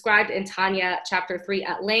 It's described in Tanya chapter 3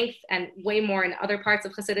 at length, and way more in other parts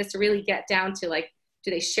of Chassidus to really get down to, like,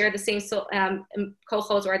 do they share the same soul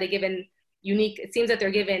kochos, or are they given unique? It seems that they're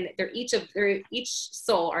given, each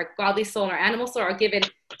soul, our godly soul and our animal soul, are given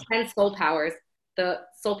 10 soul powers. The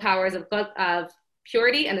soul powers of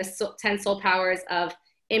purity and the 10 soul powers of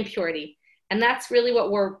impurity. And that's really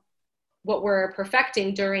what we're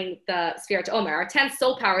perfecting during the Sfirat Omer. Our 10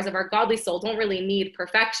 soul powers of our godly soul don't really need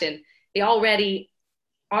perfection. They already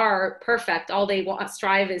are perfect. All they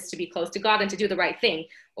strive is to be close to God and to do the right thing.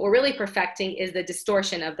 What we're really perfecting is the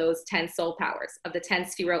distortion of those 10 soul powers, of the 10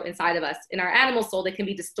 sphirot inside of us. In our animal soul, they can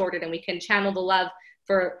be distorted, and we can channel the love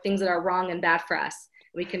for things that are wrong and bad for us.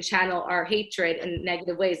 We can channel our hatred in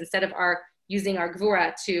negative ways. Instead of using our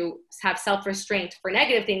gvura to have self-restraint for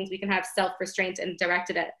negative things, we can have self-restraint and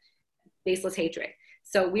directed at baseless hatred.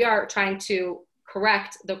 So we are trying to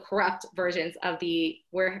correct the corrupt versions of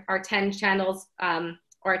where our 10 channels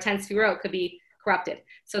or our 10 sphirot could be corrupted.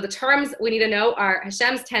 So the terms we need to know are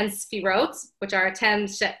Hashem's 10 sphirot, which are 10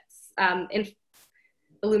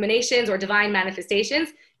 illuminations or divine manifestations.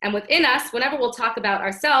 And within us, whenever we'll talk about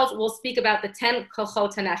ourselves, we'll speak about the 10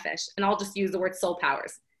 kochot hanefesh, and I'll just use the word soul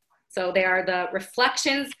powers. So they are the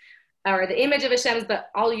reflections or the image of Hashem's, but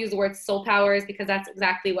I'll use the word soul powers because that's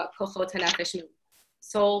exactly what kochot hanefesh means,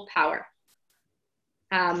 soul power.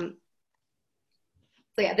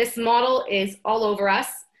 So yeah, this model is all over us,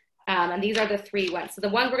 and these are the 3 ones. So the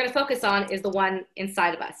one we're going to focus on is the one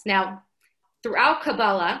inside of us. Now, throughout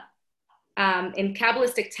Kabbalah, in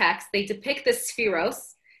Kabbalistic texts, they depict the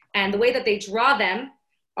spheros, and the way that they draw them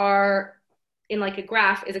are in like a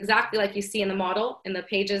graph, is exactly like you see in the model in the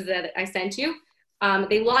pages that I sent you.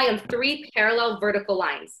 They lie on 3 parallel vertical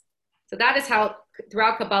lines. So that is how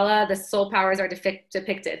throughout Kabbalah the soul powers are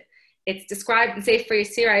depicted. It's described in Sefer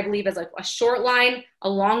Yisir, I believe, as like a short line, a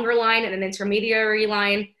longer line, and an intermediary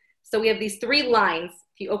line. So we have these 3 lines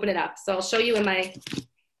if you open it up. So I'll show you in my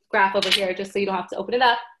graph over here, just so you don't have to open it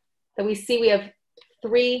up, that we see we have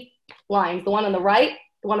 3 lines, the one on the right,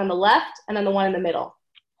 the one on the left, and then the one in the middle.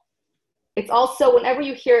 It's also, whenever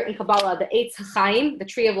you hear in Kabbalah, the Eitz HaChaim, the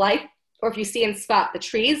tree of life, or if you see in Sfat, the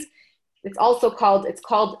trees, it's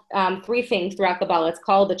called 3 things throughout Kabbalah. It's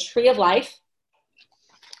called the tree of life.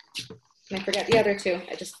 And I forget the other 2.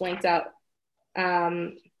 I just blanked out.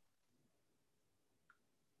 I'll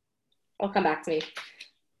come back to me.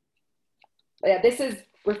 But yeah, this is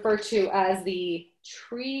referred to as the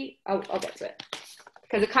tree. I'll get to it.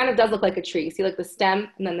 Because it kind of does look like a tree. You see like the stem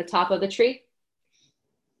and then the top of the tree?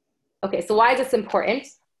 Okay, so why is this important?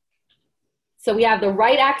 So we have the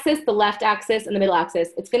right axis, the left axis, and the middle axis.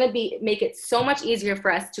 It's going to make it so much easier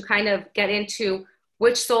for us to kind of get into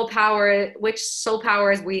which soul powers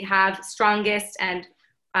we have strongest and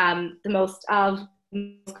the most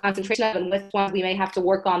concentration of, and which ones we may have to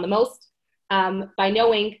work on the most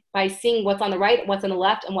by seeing what's on the right, what's on the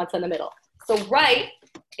left, and what's in the middle. So right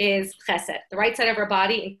is chesed, the right side of our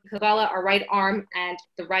body. In Kabbalah, our right arm and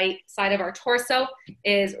the right side of our torso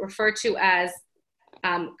is referred to as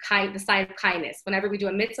the sign of kindness. Whenever we do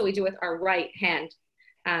a mitzvah, we do it with our right hand.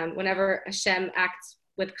 Whenever Hashem acts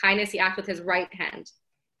with kindness, he acts with his right hand.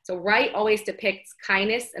 So right always depicts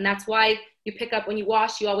kindness, and that's why you pick up, when you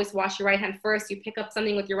wash, you always wash your right hand first. You pick up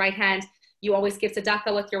something with your right hand. You always give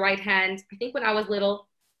tzedakah with your right hand. I think when I was little,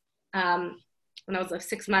 when I was like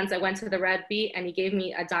 6 months, I went to the Rebbe and he gave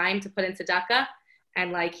me a dime to put in tzedakah,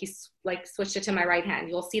 and like he like switched it to my right hand.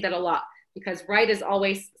 You'll see that a lot, because right is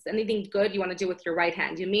always anything good you want to do with your right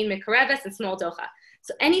hand. You mean mikareves and small docha.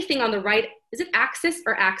 So anything on the right, is it axis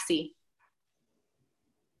or axi?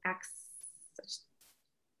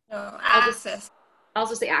 No, axis. I'll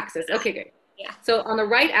just say axis. Okay, good. Yeah. So on the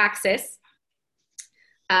right axis,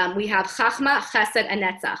 we have chachma, chesed, and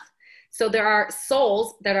netzach. So there are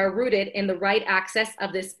souls that are rooted in the right axis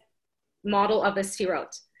of this model of the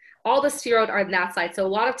sfirot. All the sfirot are on that side. So a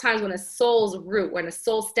lot of times when a soul's root, when a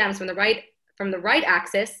soul stems from the right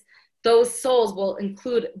axis, those souls will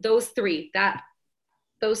include those three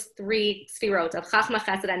sfirot of chachma,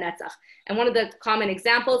 chesed, and netzach. And one of the common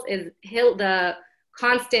examples is the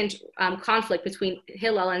constant conflict between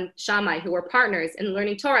Hillel and Shammai, who were partners in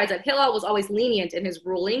learning Torah, is that Hillel was always lenient in his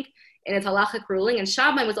ruling, in his halachic ruling, and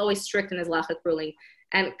Shammai was always strict in his halachic ruling.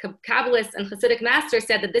 And Kabbalists and Hasidic masters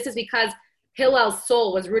said that this is because Hillel's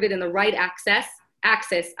soul was rooted in the right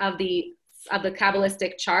axis of the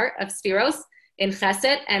Kabbalistic chart of Sfiros in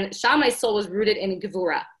Chesed, and Shammai's soul was rooted in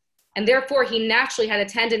Gevura. And therefore, he naturally had a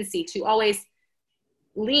tendency to always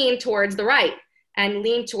lean towards the right and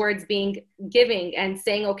lean towards being giving and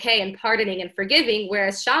saying okay and pardoning and forgiving,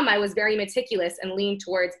 whereas Shammai was very meticulous and leaned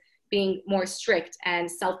towards being more strict and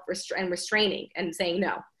restraining and saying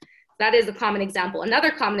no. That is a common example.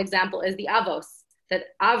 Another common example is the Avos,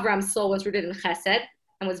 that Avram's soul was rooted in Chesed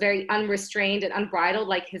and was very unrestrained and unbridled,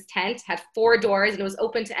 like his tent had 4 doors and it was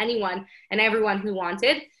open to anyone and everyone who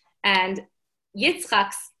wanted. And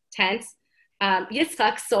Yitzchak's tent,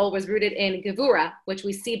 Yitzchak's soul was rooted in Gevura, which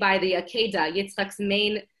we see by the Akedah.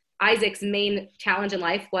 Isaac's main challenge in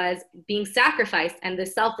life was being sacrificed, and the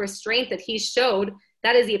self-restraint that he showed,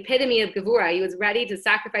 that is the epitome of Gevura. He was ready to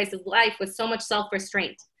sacrifice his life with so much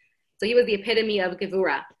self-restraint. So he was the epitome of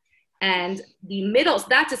Gevura. And the middle, so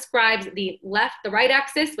that describes the right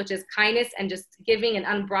axis, which is kindness and just giving and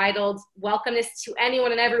unbridled welcomeness to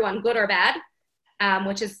anyone and everyone, good or bad,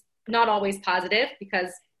 which is not always positive,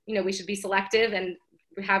 because we should be selective and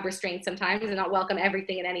have restraint sometimes and not welcome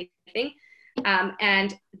everything and anything.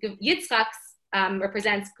 And Yitzchak's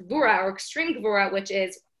represents Gevura, or extreme Gevura, which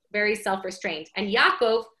is very self-restrained. And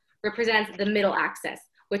Yaakov represents the middle axis,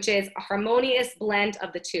 which is a harmonious blend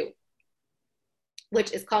of the two,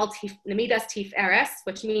 which is called Nemidas Tiferes,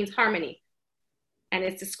 which means harmony. And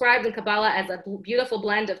it's described in Kabbalah as a beautiful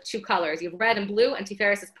blend of 2 colors. You have red and blue, and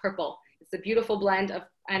Tiferes is purple. It's a beautiful blend of,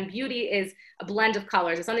 and beauty is a blend of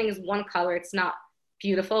colors. If something is one color, it's not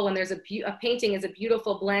beautiful. When there's a painting is a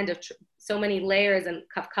beautiful blend of so many layers and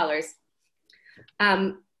colors.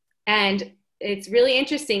 And it's really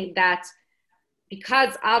interesting that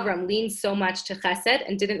because Avram leaned so much to Chesed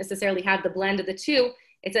and didn't necessarily have the blend of the two,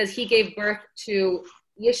 it says he gave birth to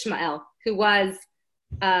Yishmael, who was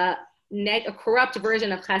a corrupt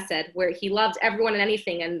version of Chesed, where he loved everyone and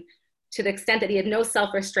anything, and to the extent that he had no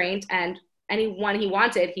self-restraint, and anyone he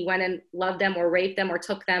wanted, he went and loved them or raped them or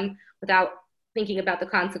took them without thinking about the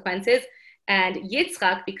consequences. And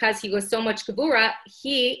Yitzchak, because he was so much Gevura,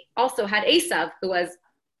 he also had Esav, who was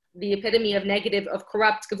the epitome of negative, of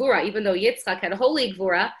corrupt Gevura. Even though Yitzchak had holy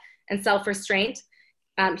Gevura and self-restraint,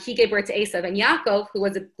 he gave birth to Esav. And Yaakov, who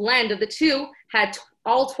was a blend of the two, had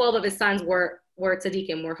all 12 of his sons were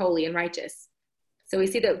tzaddikim, were holy and righteous. So we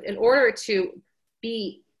see that in order to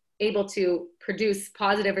be able to produce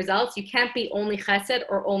positive results, you can't be only Chesed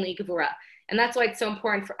or only Gevura. And that's why it's so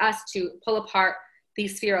important for us to pull apart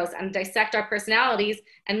these spheros and dissect our personalities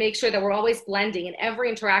and make sure that we're always blending in every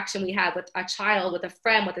interaction we have with a child, with a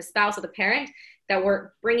friend, with a spouse, with a parent, that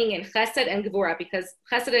we're bringing in Chesed and Gevura, because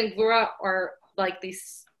Chesed and Gevura are like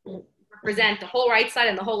these, represent the whole right side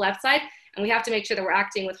and the whole left side. And we have to make sure that we're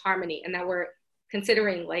acting with harmony and that we're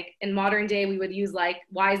considering, like in modern day, we would use like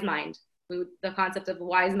wise mind, the concept of a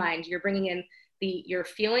wise mind. You're bringing in your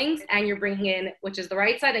feelings, and you're bringing in, which is the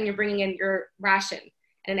right side, and you're bringing in your ration.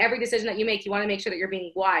 And in every decision that you make, you want to make sure that you're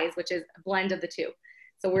being wise, which is a blend of the two.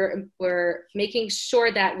 So we're making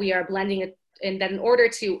sure that we are blending it, and that in order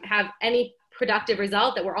to have any productive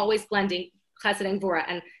result, that we're always blending Chesed and Gevura.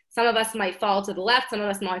 And some of us might fall to the left, some of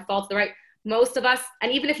us might fall to the right. Most of us,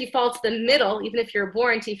 and even if you fall to the middle, even if you're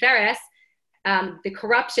born Tiferes, the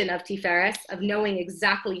corruption of Tiferes, of knowing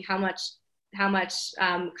exactly how much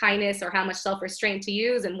kindness or how much self-restraint to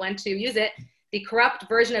use and when to use it, the corrupt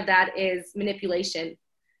version of that is manipulation.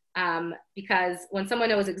 Because when someone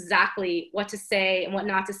knows exactly what to say and what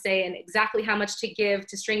not to say and exactly how much to give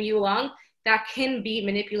to string you along, that can be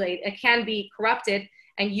manipulated, it can be corrupted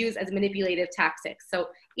and used as manipulative tactics. So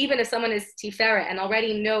even if someone is tiferet and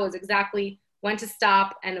already knows exactly when to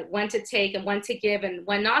stop and when to take and when to give and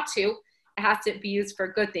when not to, it has to be used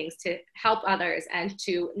for good things, to help others, and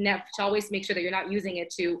to always make sure that you're not using it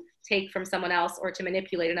to take from someone else or to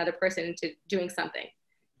manipulate another person into doing something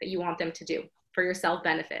that you want them to do for your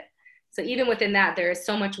self-benefit. So even within that, there is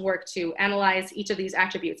so much work to analyze each of these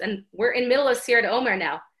attributes. And we're in middle of Sfirat Omer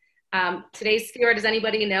now. Today's Sfira, does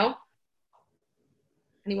anybody know?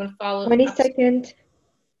 Anyone follow? 22nd.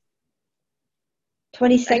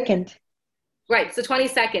 22nd. Right, so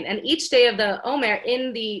 22nd. And each day of the Omer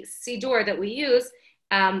in the Sidur that we use,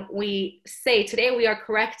 we say today we are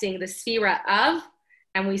correcting the Sfira of,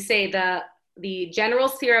 and we say the general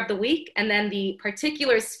Sfira of the week, and then the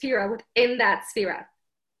particular Sfira within that Sfira,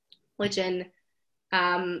 which in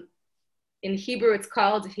Hebrew it's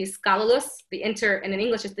called Hiskalulus, and in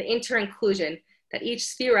English it's the inter-inclusion, that each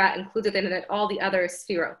Sfira includes within it all the other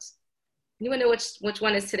Sfirot. Anyone know which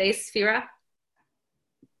one is today's Sfira?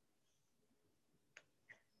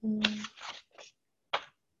 What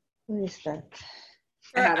is that?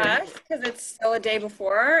 For us, because it's still a day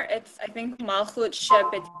before, it's, I think, Malchut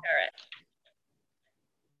Shebet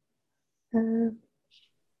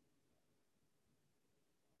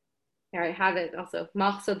Here, I have it also.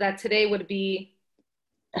 So that today would be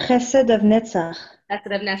Chesed of Netzach. Chesed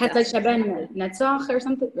of Netzach. Chesed Shaben Netzach or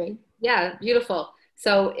something, right? Yeah, beautiful.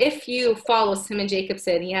 So if you follow Simon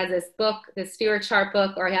Jacobson, he has this book, this Sfira chart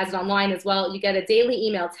book, or he has it online as well. You get a daily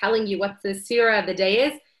email telling you what the Sfira of the day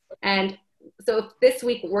is. And so this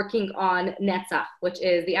week working on Netzach, which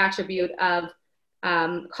is the attribute of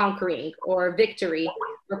conquering or victory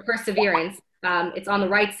or perseverance. It's on the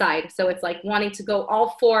right side. So it's like wanting to go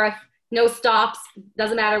all forth, no stops,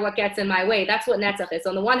 doesn't matter what gets in my way. That's what Netzach is. So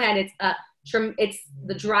on the one hand, it's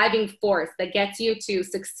the driving force that gets you to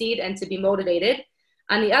succeed and to be motivated.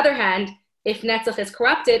 On the other hand, if Netzach is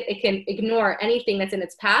corrupted, it can ignore anything that's in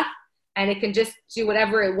its path, and it can just do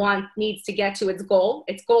whatever it needs to get to its goal.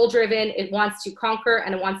 It's goal-driven, it wants to conquer,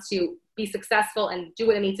 and it wants to be successful and do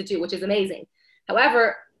what it needs to do, which is amazing.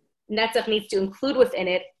 However, Netzach needs to include within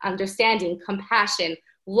it understanding, compassion,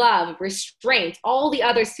 love, restraint, all the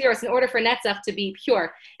other spheros in order for Netzach to be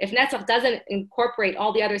pure. If Netzach doesn't incorporate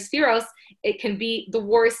all the other spheros, it can be the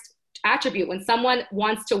worst attribute. When someone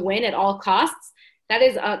wants to win at all costs, that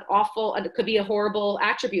is an awful, it could be a horrible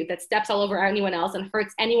attribute that steps all over anyone else and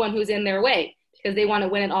hurts anyone who's in their way because they want to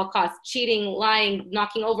win at all costs. Cheating, lying,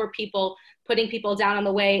 knocking over people, putting people down on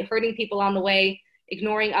the way, hurting people on the way,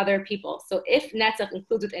 ignoring other people. So if Netzach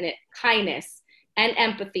includes within it kindness and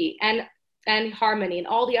empathy and harmony and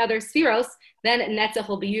all the other spheros, then Netzach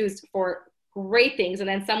will be used for great things. And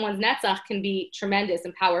then someone's Netzach can be tremendous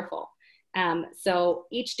and powerful. So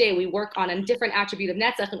each day we work on a different attribute of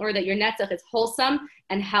Netzach in order that your Netzach is wholesome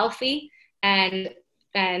and healthy and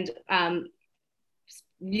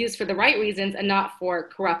used for the right reasons and not for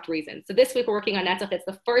corrupt reasons. So this week we're working on Netzach. It's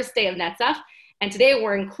the first day of Netzach. And today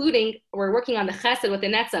we're working on the Chesed with the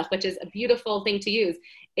Netzach, which is a beautiful thing to use.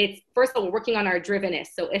 It's, first of all, we're working on our drivenness.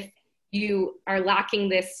 So if you are lacking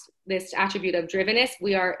this attribute of drivenness,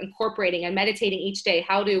 we are incorporating and meditating each day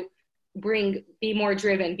how to be more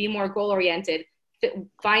driven, be more goal-oriented,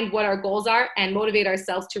 find what our goals are and motivate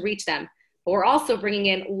ourselves to reach them. But we're also bringing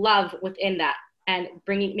in love within that and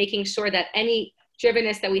making sure that any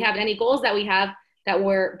drivenness that we have, any goals that we have, that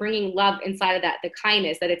we're bringing love inside of that, the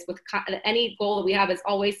kindness, that it's with any goal that we have is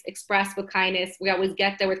always expressed with kindness. We always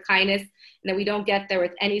get there with kindness, and that we don't get there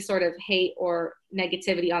with any sort of hate or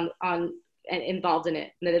negativity on and involved in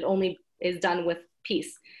it, and that it only is done with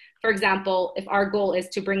peace. For example, if our goal is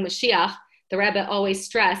to bring Mashiach, the Rebbe always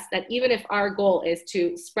stressed that even if our goal is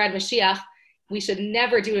to spread Mashiach, we should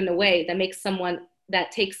never do it in a way that makes someone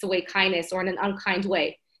that takes away kindness or in an unkind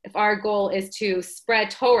way. If our goal is to spread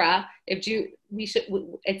Torah,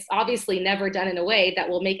 it's obviously never done in a way that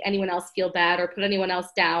will make anyone else feel bad or put anyone else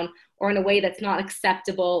down or in a way that's not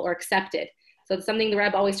acceptable or accepted. So it's something the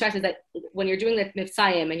Rebbe always stresses, that when you're doing the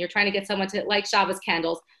Mivsayim and you're trying to get someone to light Shabbos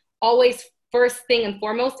candles, always first thing and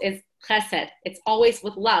foremost is chesed. It's always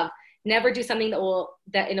with love. Never do something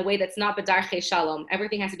that in a way that's not b'darchei shalom.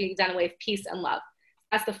 Everything has to be done in a way of peace and love.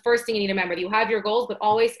 That's the first thing you need to remember. You have your goals, but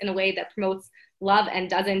always in a way that promotes love and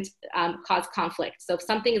doesn't cause conflict. So if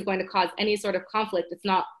something is going to cause any sort of conflict, it's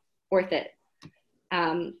not worth it.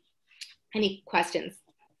 Any questions?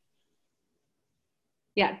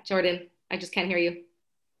 Yeah, Jordan, I just can't hear you.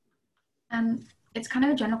 It's kind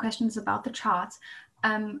of a general question. It's about the chart.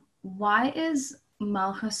 Why is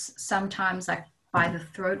Malchus sometimes like by the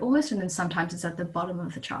throat almost, and then sometimes it's at the bottom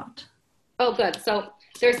of the chart? Oh, good. So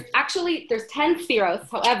there's 10 spheros.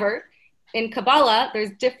 However, in Kabbalah,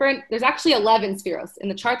 there's actually 11 spheros. In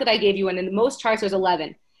the chart that I gave you, and in most charts, there's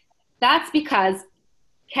 11. That's because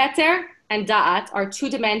Keter and Da'at are two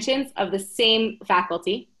dimensions of the same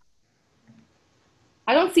faculty.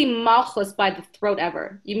 I don't see Malchus by the throat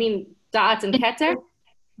ever. You mean Da'at and Keter?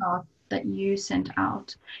 That you sent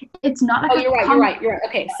out. It's not like you're right.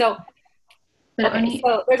 Okay, so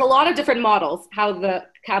there's a lot of different models how the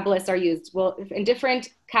Kabbalists are used. Well, in different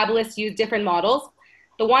Kabbalists use different models.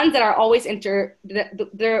 The ones that are always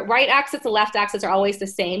the right axis, the left axis are always the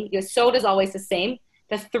same. Your Yesod is always the same.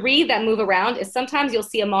 The three that move around is sometimes you'll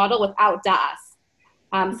see a model without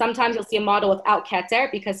Da'as. Sometimes you'll see a model without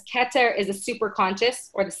Keter, because Keter is the superconscious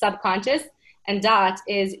or the subconscious, and Da'at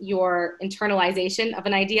is your internalization of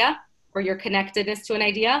an idea or your connectedness to an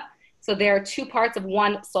idea. So there are two parts of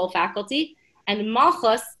one soul faculty. And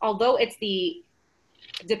Malchus, although it's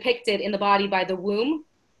depicted in the body by the womb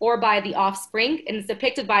or by the offspring, and it's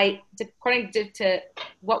depicted by, according to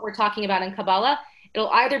what we're talking about in Kabbalah, it'll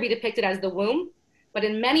either be depicted as the womb, but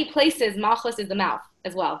in many places, Malchus is the mouth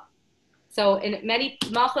as well. So in many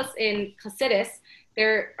Malchus in Chassidus,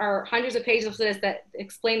 there are hundreds of pages of Chassidus that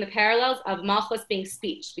explain the parallels of Malchus being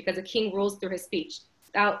speech, because a king rules through his speech.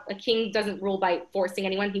 Now, a king doesn't rule by forcing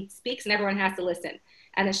anyone. He speaks and everyone has to listen.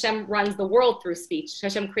 And Hashem runs the world through speech.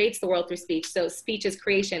 Hashem creates the world through speech. So speech is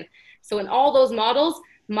creation. So in all those models,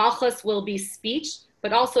 Malchus will be speech,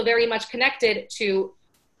 but also very much connected to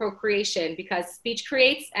procreation, because speech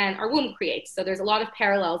creates and our womb creates. So there's a lot of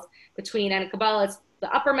parallels between, and in Kabbalah, it's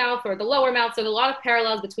the upper mouth or the lower mouth. So there's a lot of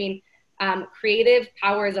parallels between creative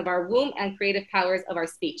powers of our womb and creative powers of our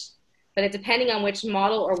speech. But it, depending on which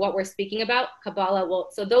model or what we're speaking about, Kabbalah will,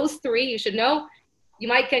 so those three, you should know, you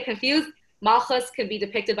might get confused. Malchus can be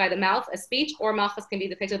depicted by the mouth as speech, or Malchus can be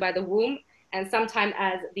depicted by the womb, and sometimes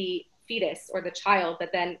as the fetus or the child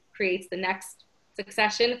that then creates the next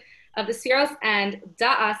succession of the spheros. And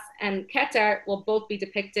Da'as and Keter will both be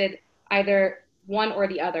depicted either one or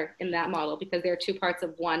the other in that model, because they're two parts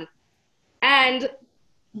of one. And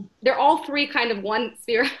they're all three kind of one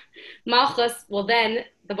sphere. Malchus will then,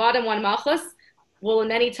 the bottom one, Malchus, will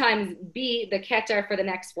many times be the Keter for the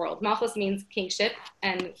next world. Malchus means kingship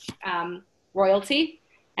and royalty,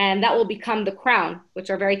 and that will become the crown, which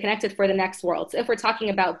are very connected for the next world. So if we're talking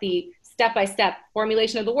about the step-by-step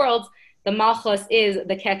formulation of the worlds, the Malchus is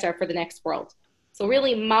the Keter for the next world. So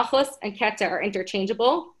really, Malchus and Keter are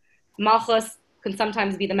interchangeable. Malchus can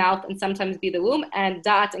sometimes be the mouth and sometimes be the womb, and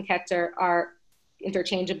Da'at and Keter are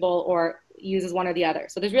interchangeable or uses one or the other.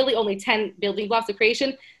 So there's really only 10 building blocks of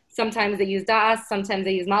creation. Sometimes they use Da'as, sometimes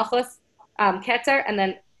they use Malchus, Keter, and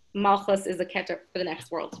then Malchus is the Keter for the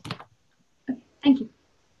next world. Thank you.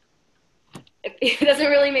 It doesn't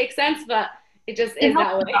really make sense, but it just is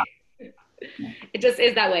that way. It just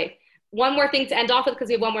is that way. One more thing to end off with, because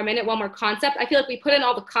we have one more minute, one more concept. I feel like we put in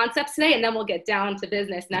all the concepts today, and then we'll get down to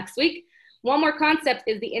business next week. One more concept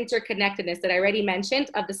is the interconnectedness that I already mentioned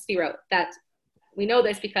of the Sfirot. That we know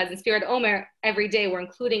this because in Sfirat Omer, every day we're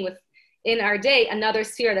including within our day another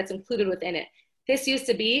sphere that's included within it. This used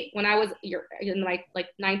to be, when I was in my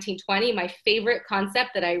 1920, my favorite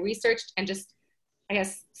concept that I researched and just, I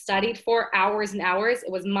guess, studied for hours and hours.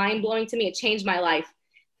 It was mind-blowing to me. It changed my life.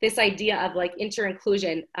 This idea of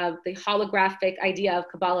inter-inclusion, of the holographic idea of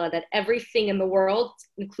Kabbalah, that everything in the world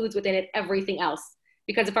includes within it everything else.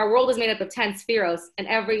 Because if our world is made up of 10 spheros and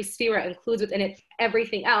every sphere includes within it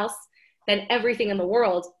everything else, then everything in the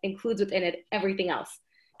world includes within it everything else.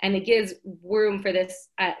 And it gives room for this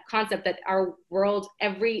concept that our world,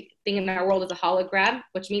 everything in our world is a hologram,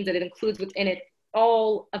 which means that it includes within it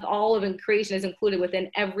all of creation is included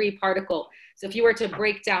within every particle. So if you were to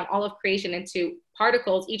break down all of creation into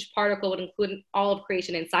particles, each particle would include all of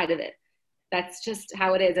creation inside of it. That's just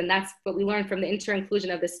how it is. And that's what we learned from the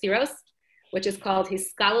inter-inclusion of the spheros, which is called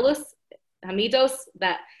Hiskalalus, Hamidos,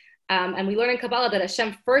 and we learn in Kabbalah that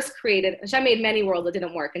Hashem made many worlds that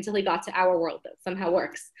didn't work until he got to our world that somehow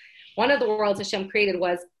works. One of the worlds Hashem created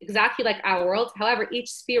was exactly like our world. However, each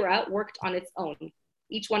sphera worked on its own.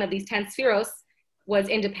 Each one of these 10 spheros was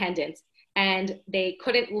independent, and they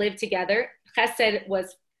couldn't live together. Chesed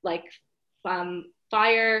was like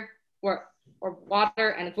fire or water,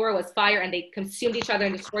 and Gvura was fire, and they consumed each other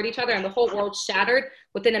and destroyed each other, and the whole world shattered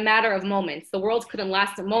within a matter of moments. The worlds couldn't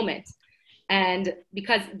last a moment. And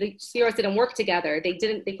because the spheros didn't work together, they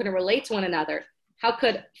couldn't relate to one another. How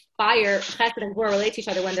could fire, Chesed, and Gvura relate to each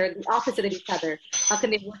other when they're the opposite of each other? How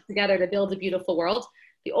can they work together to build a beautiful world?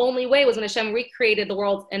 The only way was when Hashem recreated the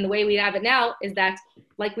world, and the way we have it now is that,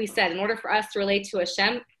 like we said, in order for us to relate to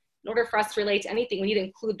Hashem, in order for us to relate to anything, we need to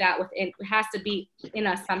include that within. It has to be in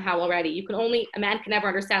us somehow already. A man can never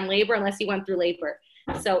understand labor unless he went through labor.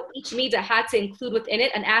 So each midah had to include within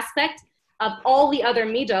it an aspect of all the other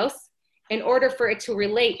midos in order for it to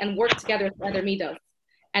relate and work together with the other midos.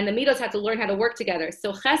 And the midos had to learn how to work together.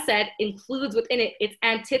 So chesed includes within it its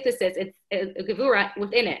antithesis, its gevura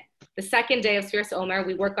within it. The second day of Sfiras Omer,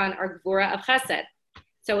 we work on our gevura of chesed.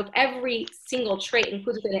 So if every single trait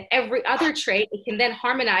includes within it every other trait, it can then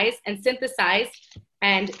harmonize and synthesize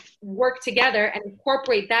and work together and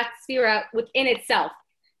incorporate that sphera within itself.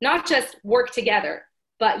 Not just work together,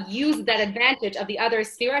 but use that advantage of the other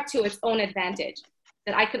sphera to its own advantage.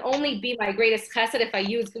 That I can only be my greatest chesed if I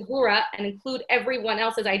use gevura and include everyone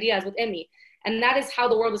else's ideas within me. And that is how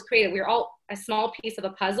the world was created. We're all a small piece of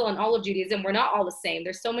a puzzle in all of Judaism. We're not all the same.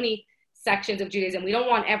 There's so many sections of Judaism. We don't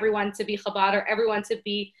want everyone to be Chabad or everyone to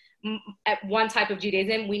be at one type of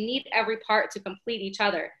Judaism. We need every part to complete each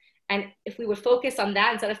other. And if we would focus on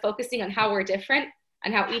that instead of focusing on how we're different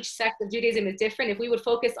and how each sect of Judaism is different, if we would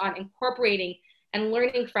focus on incorporating and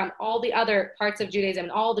learning from all the other parts of Judaism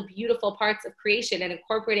and all the beautiful parts of creation and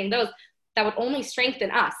incorporating those, that would only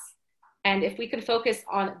strengthen us. And if we could focus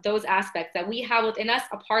on those aspects that we have within us,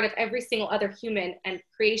 a part of every single other human and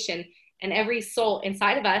creation and every soul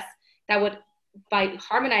inside of us, that would, by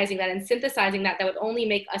harmonizing that and synthesizing that, that would only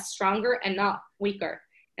make us stronger and not weaker.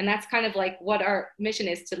 And that's kind of like what our mission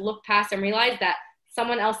is, to look past and realize that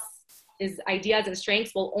someone else's ideas and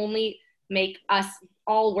strengths will only make us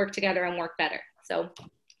all work together and work better. So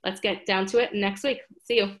let's get down to it next week.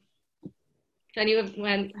 See you. If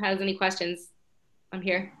anyone has any questions, I'm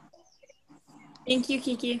here. Thank you,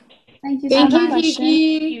 Kiki. Thank you so much.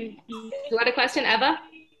 Kiki. You had a question, Eva?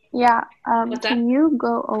 Yeah. What's can you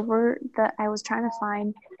go over I was trying to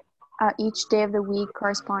find each day of the week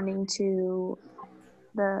corresponding to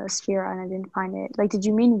the sphere and I didn't find it. Like, did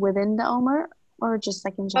you mean within the Omer or just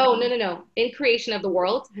like in general? Oh, no. In creation of the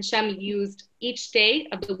world, Hashem used each day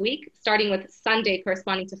of the week, starting with Sunday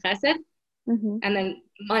corresponding to Chesed, and then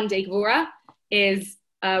Monday Gvura is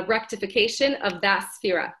a rectification of that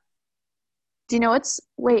sphera. Do you know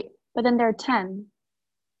but then there are 10.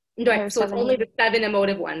 Right, so it's only the 7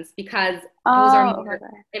 emotive ones because those are more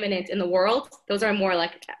imminent in the world. Those are more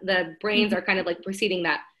like the brains are kind of like preceding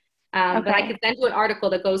that. But I could send you an article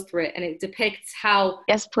that goes through it and it depicts how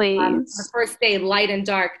yes, please. The first day, light and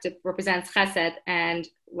dark represents chesed, and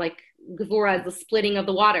like gevura is the splitting of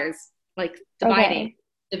the waters, like dividing,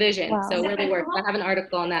 division. Wow. So it really works. I have an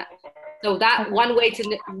article on that. So that one way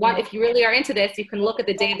if you really are into this, you can look at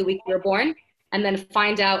the day of the week you were born and then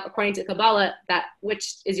find out, according to Kabbalah, that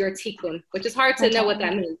which is your tikkun, which is hard to know what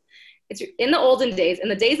that means. It's in the olden days, in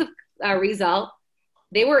the days of Rizal,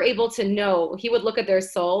 they were able to know. He would look at their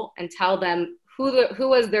soul and tell them who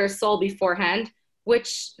was their soul beforehand,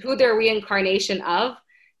 who their reincarnation of,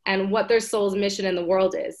 and what their soul's mission in the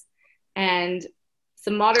world is. And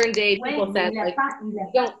some modern day people said, like,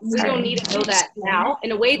 we don't need to know that now.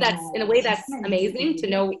 In a way that's amazing to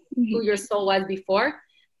know who your soul was before.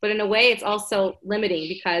 But in a way, it's also limiting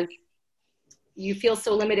because you feel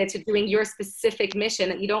so limited to doing your specific mission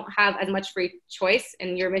that you don't have as much free choice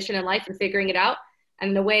in your mission in life and figuring it out. And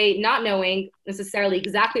in a way, not knowing necessarily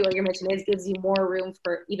exactly what your mission is gives you more room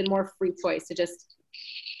for even more free choice to just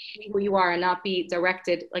be who you are and not be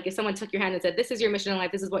directed. Like if someone took your hand and said, this is your mission in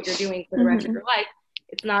life, this is what you're doing for the rest of your life,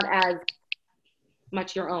 it's not as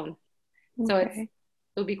much your own. So it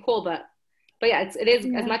would be cool, but yeah, it is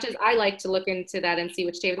as much as I like to look into that and see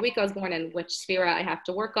which day of the week I was born and which sphera I have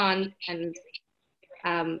to work on. And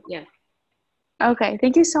yeah. Okay,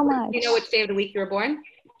 thank you so much. Do you know which day of the week you were born?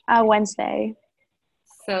 Wednesday.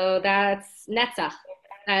 So that's Netzach.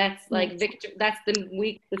 That's like victor. That's the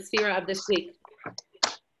week, the sphera of this week.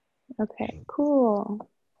 Okay, cool.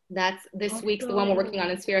 That's this week's the one we're working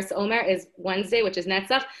on in Sfiras Omer is Wednesday, which is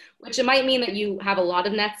Netzach, which it might mean that you have a lot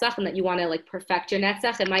of Netzach and that you want to like perfect your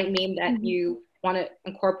Netzach. It might mean that you want to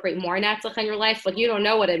incorporate more Netzach in your life. Like you don't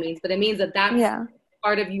know what it means, but it means that that's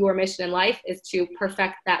part of your mission in life is to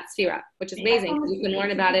perfect that sphera, which is amazing. You can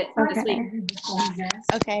learn about it this week.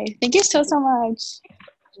 Okay, thank you so much.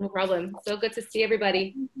 No problem. So good to see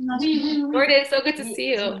everybody. Jordan, so good to see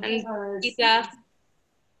you. And Gita.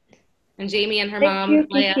 And Jamie and her mom,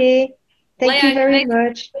 Leah. Kiki. Thank you very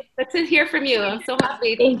much. Good to hear from you. I'm so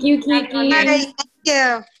happy. Thank you, Kiki. Hi, thank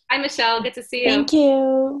you. Hi, Michelle. Good to see you. Thank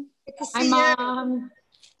you. Good to Hi, see Mom.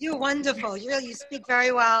 You're wonderful. You speak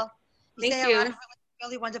very well. Thank say you. a lot of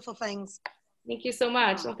really wonderful things. Thank you so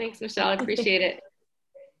much. Well, thanks, Michelle. I appreciate it.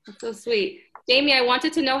 That's so sweet. Jamie, I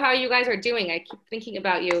wanted to know how you guys are doing. I keep thinking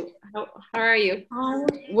about you. How are you?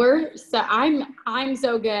 I'm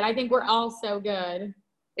so good. I think we're all so good.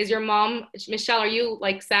 Is your mom, Michelle, are you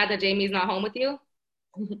like sad that Jamie's not home with you?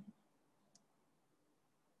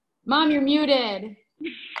 Mom, you're muted.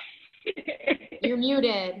 You're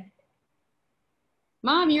muted.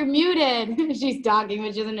 Mom, you're muted. She's talking,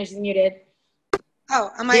 but she doesn't know she's muted. Oh,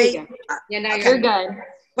 am There you I? go. Yeah, now You're good.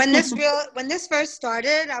 When this first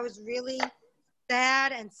started, I was really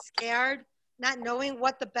sad and scared, not knowing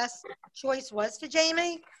what the best choice was for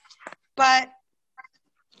Jamie. But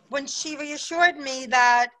when she reassured me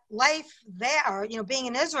that life there, being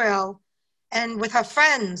in Israel and with her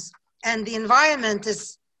friends and the environment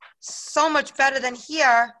is so much better than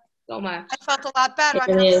here, so much. I felt a lot better.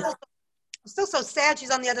 I'm still so sad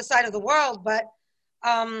she's on the other side of the world, but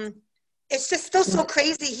it's just still so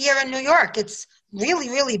crazy here in New York. It's really,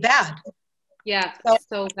 really bad. Yeah,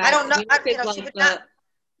 so bad. I don't know.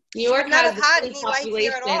 New York has the had same any life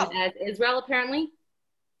here at population all. as Israel, apparently.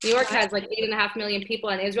 New York has like 8.5 million people,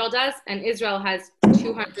 and Israel does. And Israel has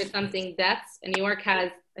 200-something deaths, and New York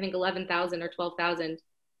has, I think, 11,000 or 12,000.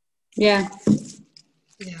 Yeah.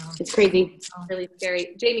 Yeah. It's crazy. Really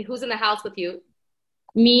scary. Jamie, who's in the house with you?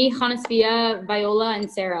 Me, Hanasfia, Viola,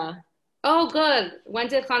 and Sarah. Oh, good. When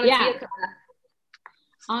did Hanasfia Yeah. come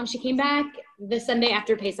back? She came back the Sunday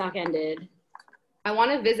after Pesach ended. I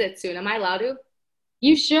want to visit soon. Am I allowed to?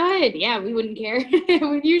 You should. Yeah, we wouldn't care.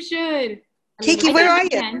 You should. Kiki, where are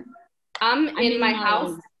you? I'm in my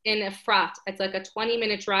house in Efrat. It's like a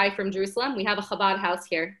 20-minute drive from Jerusalem. We have a Chabad house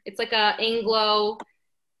here. It's like a Anglo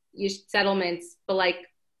settlements, but like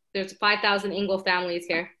there's 5,000 Anglo families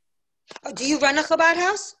here. Oh, do you run a Chabad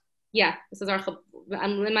house? Yeah, this is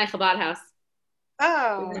I'm in my Chabad house.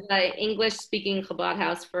 Oh. This is an English-speaking Chabad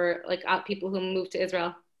house for like people who moved to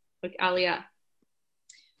Israel, like Aliyah.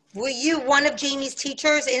 Were you one of Jamie's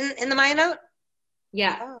teachers in the Mayanot?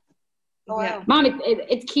 Yeah. Oh, wow. Yeah. Mom,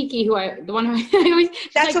 it's Kiki the one who I always.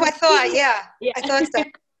 That's who I thought. Kiki. Yeah. Yeah. I thought so.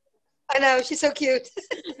 I know, she's so cute.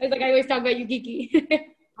 I was like, I always talk about you, Kiki.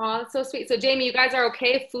 Oh, that's so sweet. So Jamie, you guys are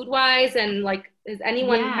okay food-wise, and like, is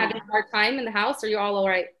anyone having a hard time in the house? Or are you all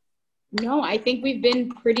right? No, I think we've been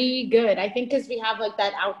pretty good. I think because we have like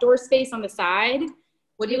that outdoor space on the side.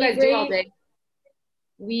 What do you guys do all day?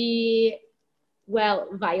 Well,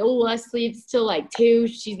 Viola sleeps till like 2.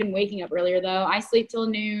 She's been waking up earlier though. I sleep till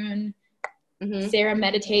noon. Mm-hmm. Sarah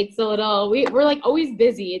meditates a little. We're like always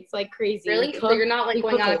busy. It's like crazy. Really? So you're not like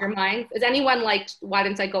going out of your mind? Is anyone like, why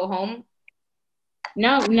didn't I go home?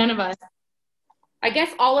 No, none of us. I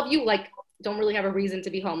guess all of you like don't really have a reason to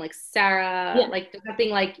be home. Like Sarah, like there's nothing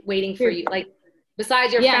like waiting for you. Like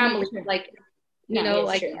besides your family, like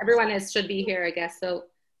everyone should be here, I guess. So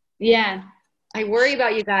yeah. I worry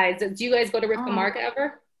about you guys. Do you guys go to Rivka Market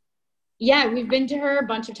ever? Yeah, we've been to her a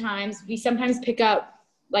bunch of times. We sometimes pick up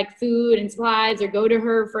like food and supplies or go to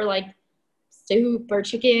her for like soup or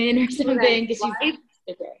chicken or something.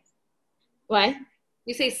 What?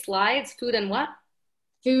 You say slides, food and what?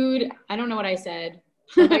 Food. I don't know what I said.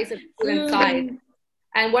 I said food and slides.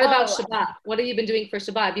 And what about Shabbat? What have you been doing for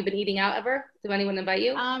Shabbat? Have you been eating out ever? Did anyone invite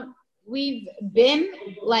you? We've been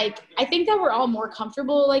like, I think that we're all more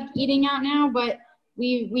comfortable like eating out now, but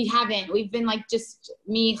we haven't. We've been like just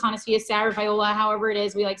me, Hanasfia, Sarah, Viola, however it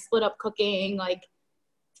is. We like split up cooking. Like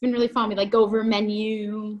it's been really fun. We like go over a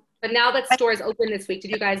menu. But now that stores open this week, did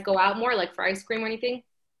you guys go out more like for ice cream or anything?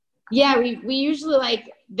 Yeah, we usually like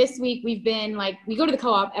this week we've been like we go to the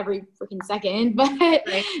co-op every freaking second, but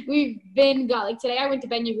we've been like today I went to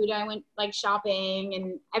Ben Yehuda, I went like shopping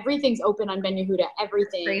and everything's open on Ben Yehuda,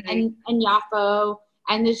 everything and Yaffo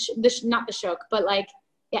and not the Shuk, but like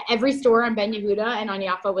every store on Ben Yehuda and on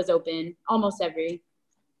Yaffo was open, almost every.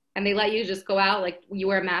 And they let you just go out, like you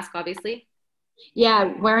wear a mask, obviously.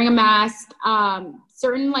 Yeah, wearing a mask.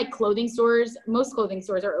 Certain like clothing stores, most clothing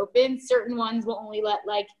stores are open. Certain ones will only let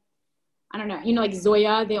like I don't know, like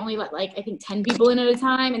Zoya, they only let like, I think 10 people in at a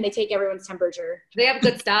time and they take everyone's temperature. They have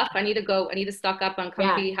good stuff. I need to stock up on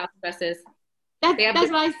comfy house dresses. That's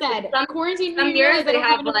what I said. Quarantine. Some years they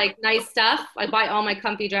have like nice stuff. I buy all my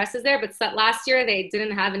comfy dresses there, but last year they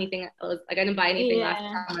didn't have anything. Like I didn't buy anything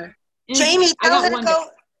last summer. Jamie, tell her to go.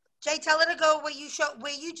 Jay, tell her to go where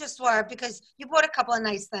you just were because you bought a couple of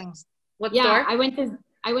nice things. What store? I went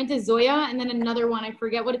to Zoya and then another one. I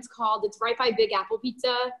forget what it's called. It's right by Big Apple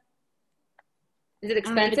Pizza. Is it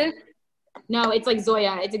expensive? No, it's like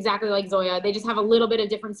Zoya. It's exactly like Zoya. They just have a little bit of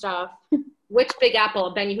different stuff. Which Big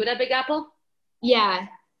Apple? Ben Yehuda Big Apple? Yeah.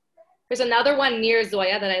 There's another one near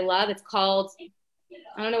Zoya that I love. It's called,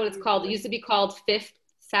 I don't know what it's called. It used to be called Fifth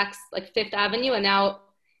Avenue, and now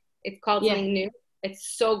it's called something new.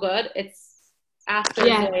 It's so good. It's after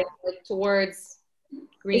Zoya, like towards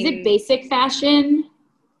Green. Is it Basic Fashion?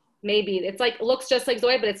 Maybe it's like looks just like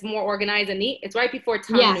Zoya, but it's more organized and neat. It's right before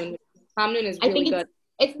Tamnoon. Tamnoon is really good.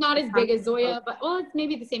 It's not as big as Zoya, but well, it's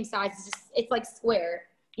maybe the same size. It's like square.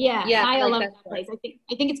 Yeah, I love that place. I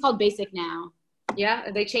think it's called Basic now.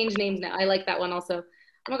 Yeah, they changed names now. I like that one also.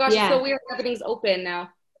 Oh my gosh, it's so weird. Everything's open now.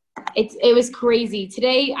 It was crazy.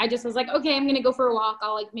 Today I just was like, okay, I'm gonna go for a walk.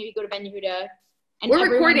 I'll like maybe go to Ben Yehuda. And we're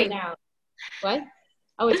recording now. What?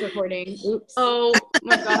 Oh, it's recording. Oops. Oh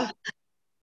my gosh.